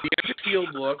the empty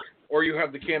field look or you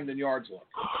have the Camden Yards look.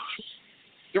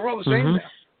 They're all the same now.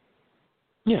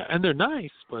 Yeah, and they're nice,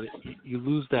 but you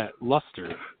lose that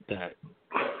luster that...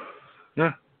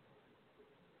 Yeah.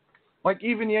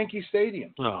 Even Yankee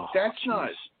Stadium. Oh, that's not...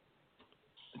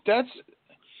 That's...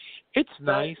 It's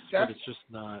nice, but it's just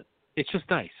not... It's just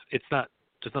nice. It's not...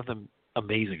 There's nothing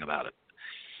amazing about it.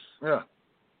 Yeah.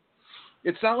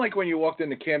 It's not like when you walked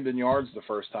into Camden Yards the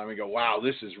first time and go, wow,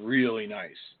 this is really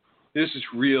nice. This is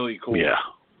really cool. Yeah.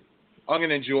 I'm going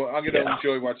to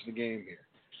enjoy watching the game here.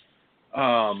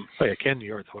 Camden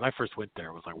Yards, when I first went there,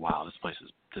 I was like, wow, this place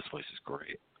is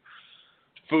great.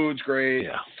 Food's great.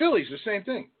 Yeah. Philly's the same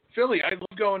thing. Philly, I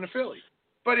love going to Philly.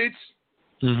 But it's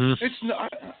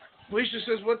not... Alicia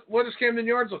says, what does Camden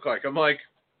Yards look like? I'm like,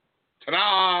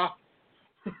 ta-da!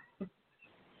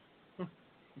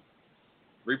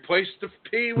 Replace the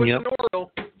P with an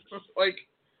oral.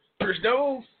 There's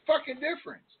no fucking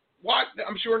difference. What?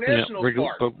 I'm sure National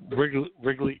Park. But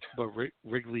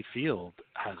Wrigley Field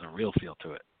has a real feel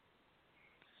to it.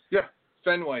 Yeah,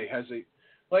 Fenway has a...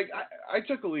 I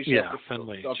took Alicia up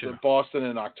to Boston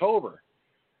in October.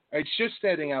 It's just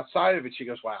standing outside of it. She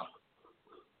goes, wow.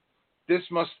 This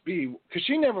must be... Because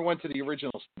she never went to the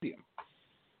original stadium,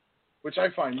 which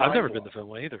I find... I've never been to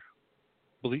Fenway either.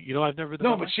 I've never been to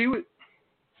Fenway. But she would...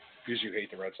 Because you hate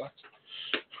the Red Sox?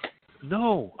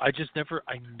 No, I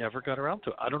never got around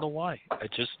to it. I don't know why. I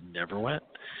just never went.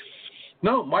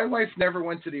 No, my wife never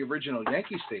went to the original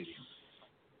Yankee Stadium.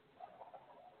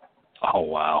 Oh,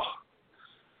 wow.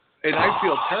 And I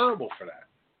feel terrible for that.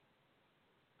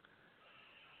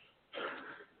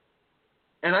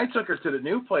 And I took her to the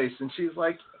new place, and she's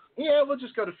like, yeah, we'll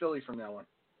just go to Philly from now on.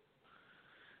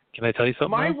 Can I tell you something?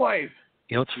 My though? wife.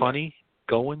 You know what's funny?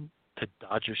 Going to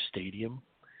Dodger Stadium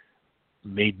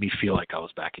made me feel like I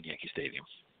was back in Yankee Stadium.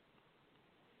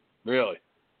 Really?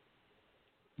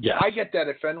 Yeah. I get that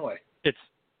at Fenway.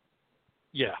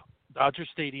 Dodger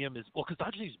Stadium is, well, because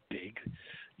Dodger Stadium is big.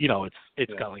 You know,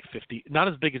 it's got like 50, not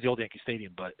as big as the old Yankee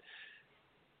Stadium, but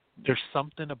there's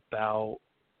something about,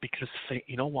 because,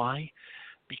 you know why?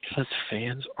 Because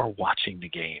fans are watching the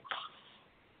game.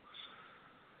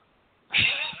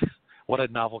 What a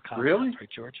novel concept, really? right,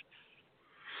 George?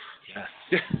 Yes.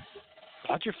 Yeah.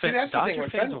 Dodger fans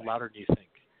are louder than you think.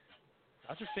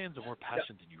 Dodger fans are more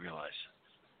passionate than you realize.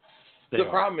 The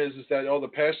problem is that all the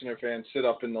passionate fans sit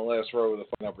up in the last row of the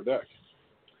front upper deck.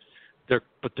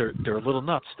 They're a little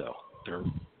nuts though.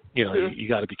 You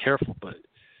got to be careful. But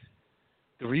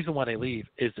the reason why they leave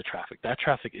is the traffic. That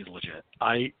traffic is legit.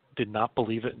 I did not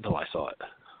believe it until I saw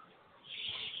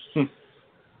it.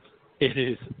 It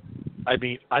is. I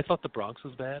mean, I thought the Bronx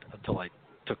was bad until I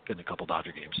took in a couple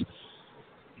Dodger games.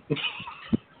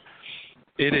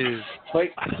 It is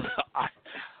like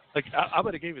I'm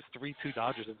at a game. It's 3-2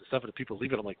 Dodgers and the 7 people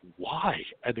leaving. I'm like, why?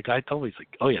 And the guy told me, he's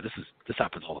like, oh yeah, this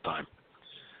happens all the time.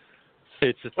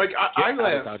 It's like I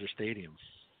laugh. Dodger Stadium.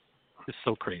 It's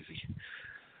so crazy.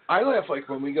 I laugh like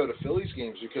when we go to Phillies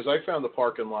games because I found the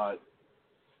parking lot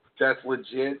that's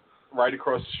legit right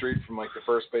across the street from like the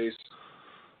first base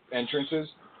entrances,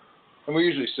 and we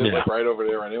usually sit like right over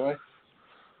there anyway.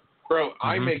 Bro,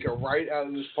 I make a right out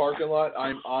of this parking lot.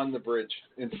 I'm on the bridge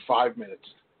in 5 minutes.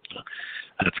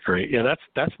 That's great. Yeah,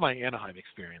 that's my Anaheim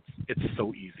experience. It's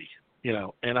so easy. You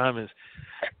know, Anaheim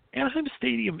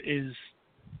Stadium is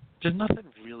there's nothing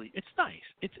really. It's nice.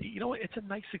 It's it's a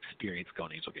nice experience going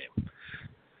to Angel game.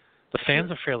 The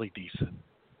fans are fairly decent.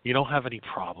 You don't have any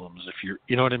problems if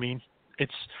you know what I mean.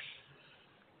 It's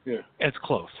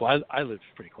close. So I live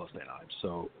pretty close to Anaheim,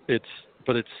 so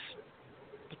but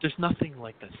there's nothing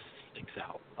like that sticks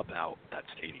out about that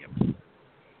stadium.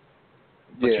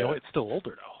 But you know, it's still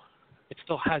older though. It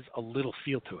still has a little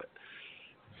feel to it.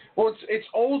 Well, it's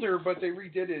older, but they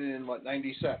redid it in what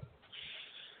 97.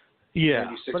 Yeah,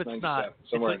 96, but it's not.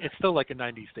 It's still like a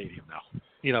 90s stadium now.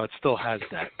 You know, it still has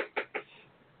that.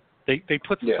 They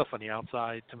put some stuff on the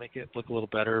outside to make it look a little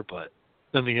better, but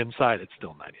on the inside, it's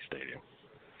still 90s stadium.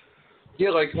 Yeah,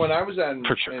 like when I was in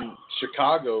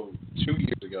Chicago 2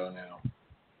 years ago now,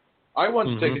 I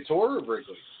wanted to take a tour of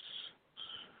Wrigley.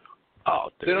 Oh,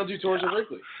 dude. They don't do tours of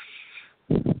Wrigley.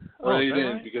 Or they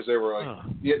didn't right? Because they were like,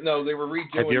 they were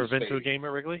redoing. Have you ever been to a game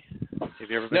at Wrigley? Have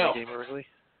you ever been to a game at Wrigley?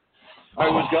 I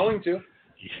was going to.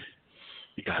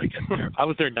 You got to get there. I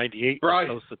was there in '98. Right.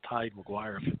 Close to Tide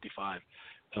McGuire in '55.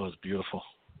 That was beautiful.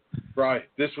 Right.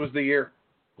 This was the year.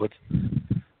 What?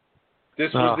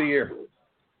 This was the year.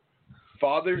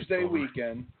 Father's Day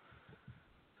weekend.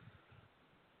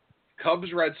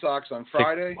 Cubs Red Sox on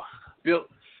Friday.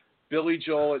 Billy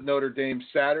Joel at Notre Dame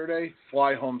Saturday.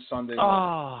 Fly home Sunday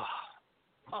morning.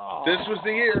 This was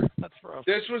the year. That's rough.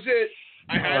 This was it.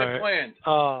 I had it planned.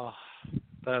 Oh,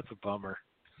 that's a bummer.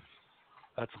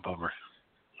 That's a bummer.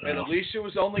 And Alicia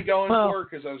was only going for it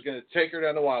because I was going to take her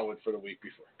down to Wildwood for the week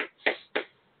before.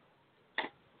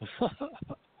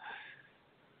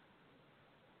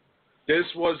 This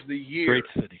was the year. Great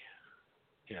city.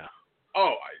 Yeah.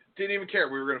 Oh, I didn't even care.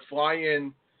 We were going to fly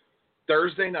in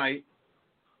Thursday night,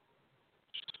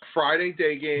 Friday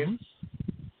day game.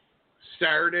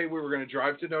 Saturday we were going to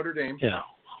drive to Notre Dame. Yeah.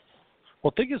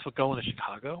 Well, the thing is with going to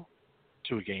Chicago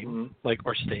to a game,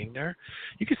 or staying there,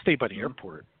 you can stay by the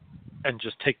airport and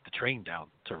just take the train down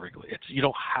to Wrigley. You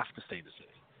don't have to stay in the city.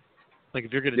 Like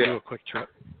if you're going to do a quick trip,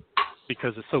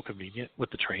 because it's so convenient with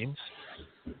the trains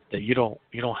that you don't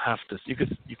have to. You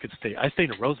could stay. I stayed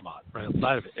in Rosemont right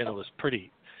outside of it, and it was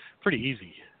pretty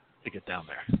easy to get down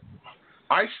there.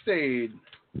 I stayed.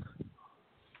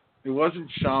 It wasn't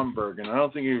Schaumburg, and I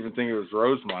don't think it was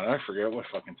Rosemont. I forget what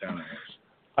fucking town it was.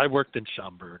 I worked in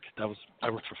Schaumburg. I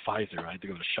worked for Pfizer. I had to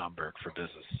go to Schaumburg for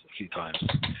business a few times.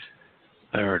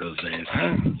 I heard those days.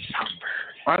 Schaumburg.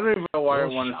 I don't even know why I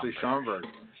wanted to say Schaumburg.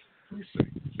 Let me see.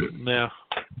 Yeah.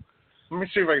 Let me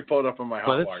see if I can pull it up on my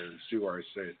hot wire and see where I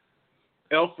stayed.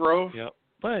 Elk Grove? Yep.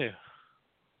 Hey,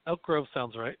 Elk Grove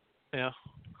sounds right. Yeah.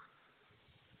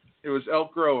 It was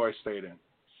Elk Grove I stayed in.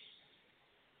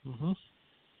 Mhm.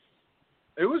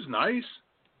 It was nice.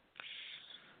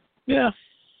 Yeah.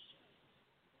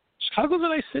 Chicago's a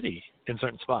nice city in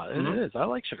certain spots. Mm-hmm. It is. I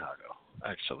like Chicago,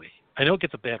 actually. I know it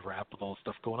gets a bad rap with all the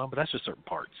stuff going on, but that's just certain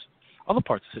parts. Other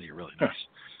parts of the city are really nice.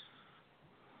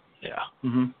 Yeah.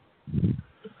 Mm-hmm.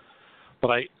 But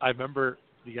I remember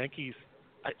the Yankees.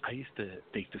 I used to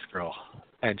date this girl,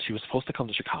 and she was supposed to come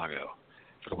to Chicago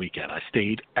for the weekend. I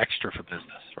stayed extra for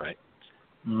business, right?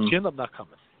 Mm-hmm. She ended up not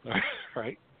coming,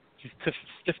 right? She's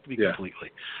stiffed me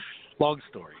completely. Long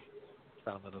story.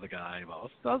 Found another guy.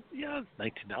 Well, I was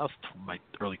 19. I was my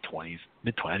early 20s,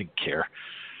 mid-20s. I didn't care.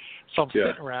 So I'm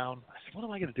sitting around. I said, what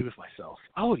am I going to do with myself?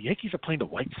 Oh, the Yankees are playing the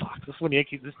White Sox. This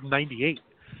is 98.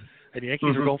 And the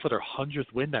Yankees were going for their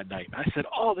 100th win that night. And I said,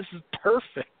 oh, this is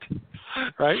perfect.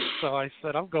 Right? So I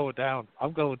said, I'm going down.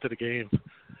 I'm going to the game.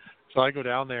 So I go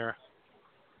down there,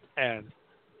 and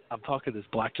I'm talking to this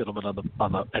black gentleman on the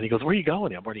and he goes, where are you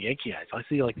going? I'm wearing Yankee hats. I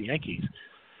see you like the Yankees.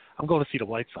 I'm going to see the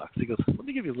White Sox. He goes, let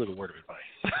me give you a little word of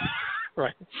advice.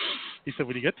 Right? He said,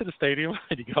 when you get to the stadium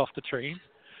and you get off the train,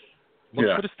 look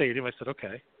for the stadium. I said,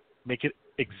 okay. Make it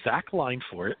exact line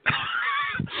for it.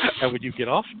 And when you get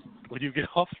off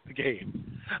the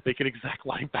game, make an exact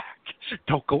line back.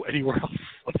 Don't go anywhere else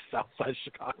on the south side of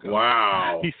Chicago.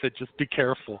 Wow. He said, just be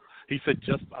careful. He said,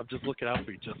 I'm just looking out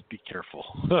for you. Just be careful.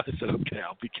 I said, okay,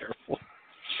 I'll be careful.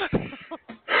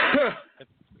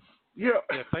 Yeah,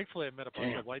 thankfully I met a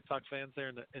bunch of White Sox fans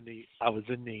there.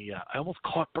 I almost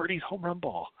caught Bertie's home run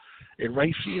ball in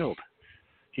right field.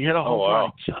 He hit a home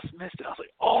run. I just missed it. I was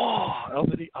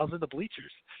like, I was in the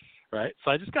bleachers, right?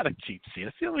 So I just got a cheap seat.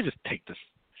 I said, let me just take this.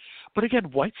 But again,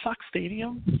 White Sox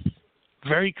Stadium,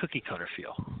 very cookie cutter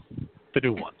feel. The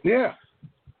new one. Yeah.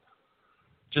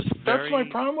 Just that's my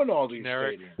problem with all these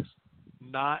stadiums.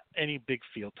 Not any big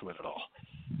feel to it at all.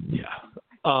 Yeah.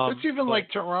 It's even like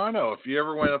Toronto. If you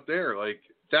ever went up there,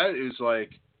 that is the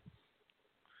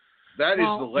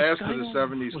last of the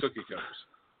 70s cookie cutters.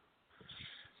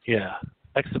 Yeah.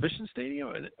 Exhibition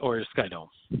Stadium or Skydome?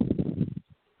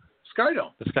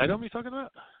 Skydome. The Skydome you're talking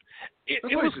about? It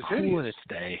was cool in its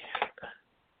day.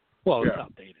 Well, it's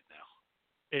outdated now.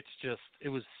 It's just,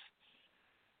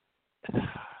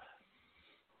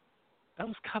 that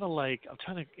was kind of like, I'm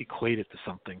trying to equate it to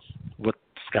something, what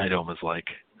Skydome is like.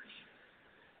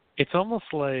 It's almost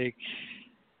like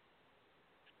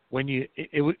when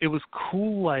it was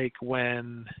cool, like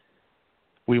when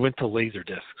we went to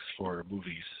Laserdiscs for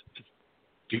movies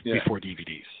before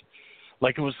DVDs.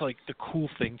 Like it was like the cool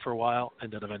thing for a while,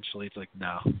 and then eventually it's like,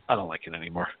 no, I don't like it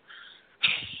anymore.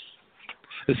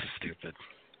 This is stupid.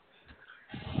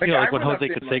 Like when Jose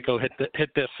Canseco hit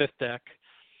the fifth deck,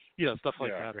 stuff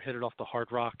like that, or hit it off the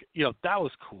Hard Rock. That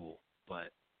was cool,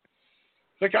 but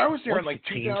I was there in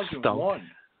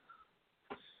 2001.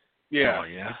 Yeah. Oh,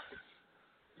 yeah.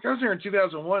 I was there in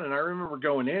 2001, and I remember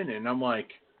going in, and I'm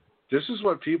like, this is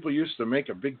what people used to make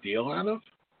a big deal out of?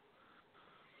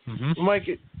 Mm-hmm. I'm like,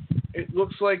 it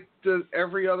looks like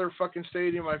every other fucking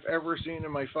stadium I've ever seen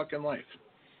in my fucking life.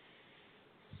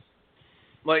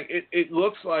 Like, it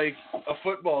looks like a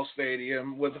football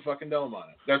stadium with a fucking dome on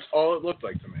it. That's all it looked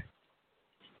like to me.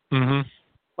 Mm-hmm.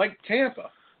 Like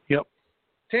Tampa. Yep.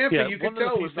 Tampa, you could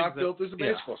tell, was not built as a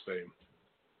baseball stadium.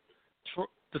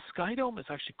 The Skydome is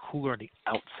actually cooler on the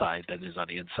outside than it is on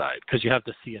the inside because you have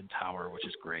the CN Tower, which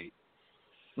is great.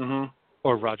 Mm-hmm.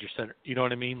 Or Rogers Center. You know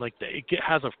what I mean? Like it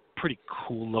has a pretty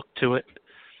cool look to it.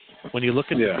 When you look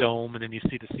at the dome and then you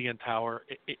see the CN Tower,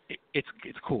 it's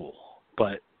cool.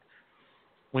 But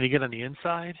when you get on the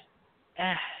inside,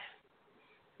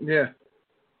 Yeah.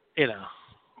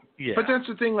 Yeah. But that's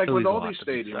the thing, like with all these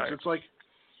stadiums, it's like,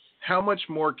 how much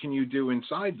more can you do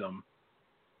inside them?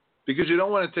 Because you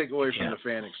don't want to take away from the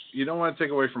fan. You don't want to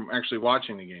take away from actually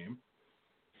watching the game.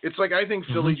 It's like, I think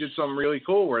Philly did something really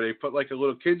cool where they put like a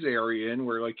little kids area in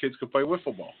where like kids could play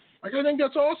wiffle ball. Like, I think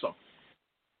that's awesome.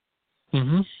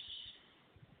 Mm-hmm.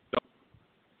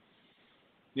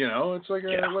 It's like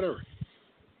whatever.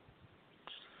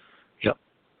 Yep.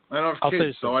 I don't have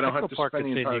kids, so I don't have to spend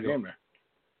the entire game there.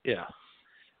 Yeah.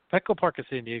 Petco Park in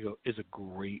San Diego is a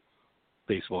great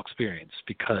baseball experience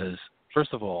because,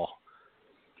 first of all,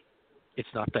 it's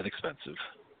not that expensive.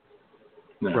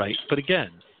 No. Right? But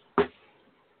again,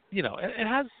 it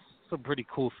has some pretty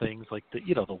cool things like the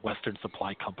Western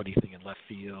Supply Company thing in left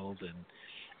field, and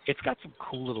it's got some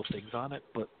cool little things on it,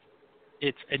 but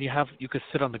you could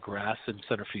sit on the grass in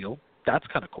center field. That's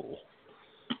kind of cool.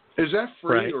 Is that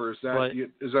free, right? or is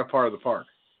that part of the park?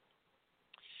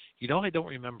 I don't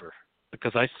remember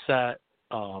because I sat.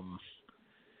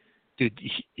 Dude,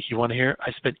 you want to hear?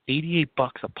 I spent $88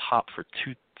 a pop for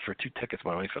two tickets,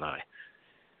 my wife and I,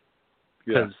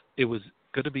 because it was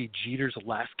going to be Jeter's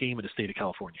last game in the state of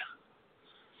California.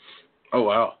 Oh,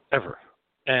 wow. Ever.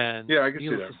 And yeah, I can see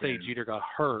needless that. to say, Jeter got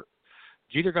hurt.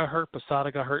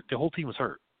 Posada got hurt. The whole team was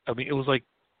hurt. I mean, it was like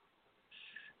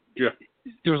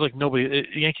there was like nobody.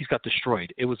 The Yankees got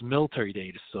destroyed. It was military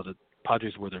day, so the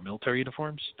Padres wore their military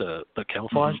uniforms, the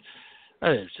camouflage.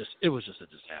 It was just a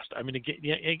disaster. I mean,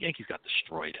 the Yankees got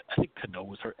destroyed. I think Cano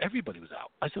was hurt. Everybody was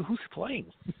out. I said, who's playing?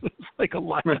 It's like a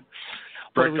lot. Brett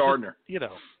Gardner. Just, you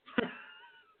know.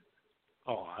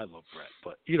 Oh, I love Brett,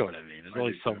 but you know what I mean. There's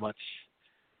only so much.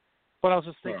 But I was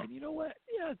just thinking, you know what?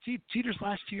 Yeah, Jeter's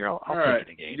last year. I'll take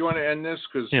it again. You want to end this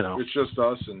because it's just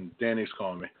us and Danny's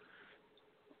calling me.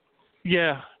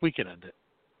 Yeah, we can end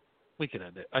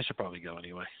it. I should probably go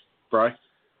anyway. Bri?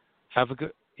 Have a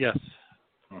good. Yes.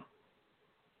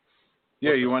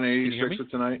 Yeah, you want to 86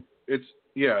 it tonight?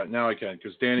 Now I can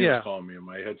because Danny was calling me and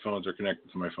my headphones are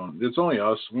connected to my phone. It's only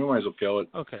us. We might as well kill it.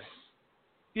 Okay.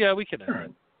 Yeah, we can end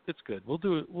it. It's good. We'll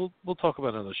do it. We'll talk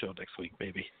about another show next week,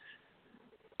 maybe.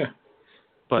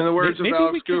 But in the words of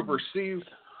Alex Cooper, Steve.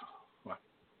 What?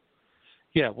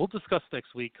 Yeah, we'll discuss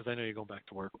next week because I know you're going back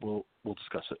to work. We'll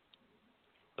discuss it.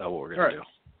 That's what we're going to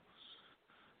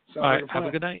do. All right. Have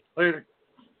a good night. Later,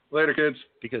 kids.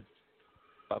 Be good.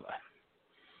 Bye-bye.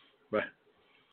 Bye.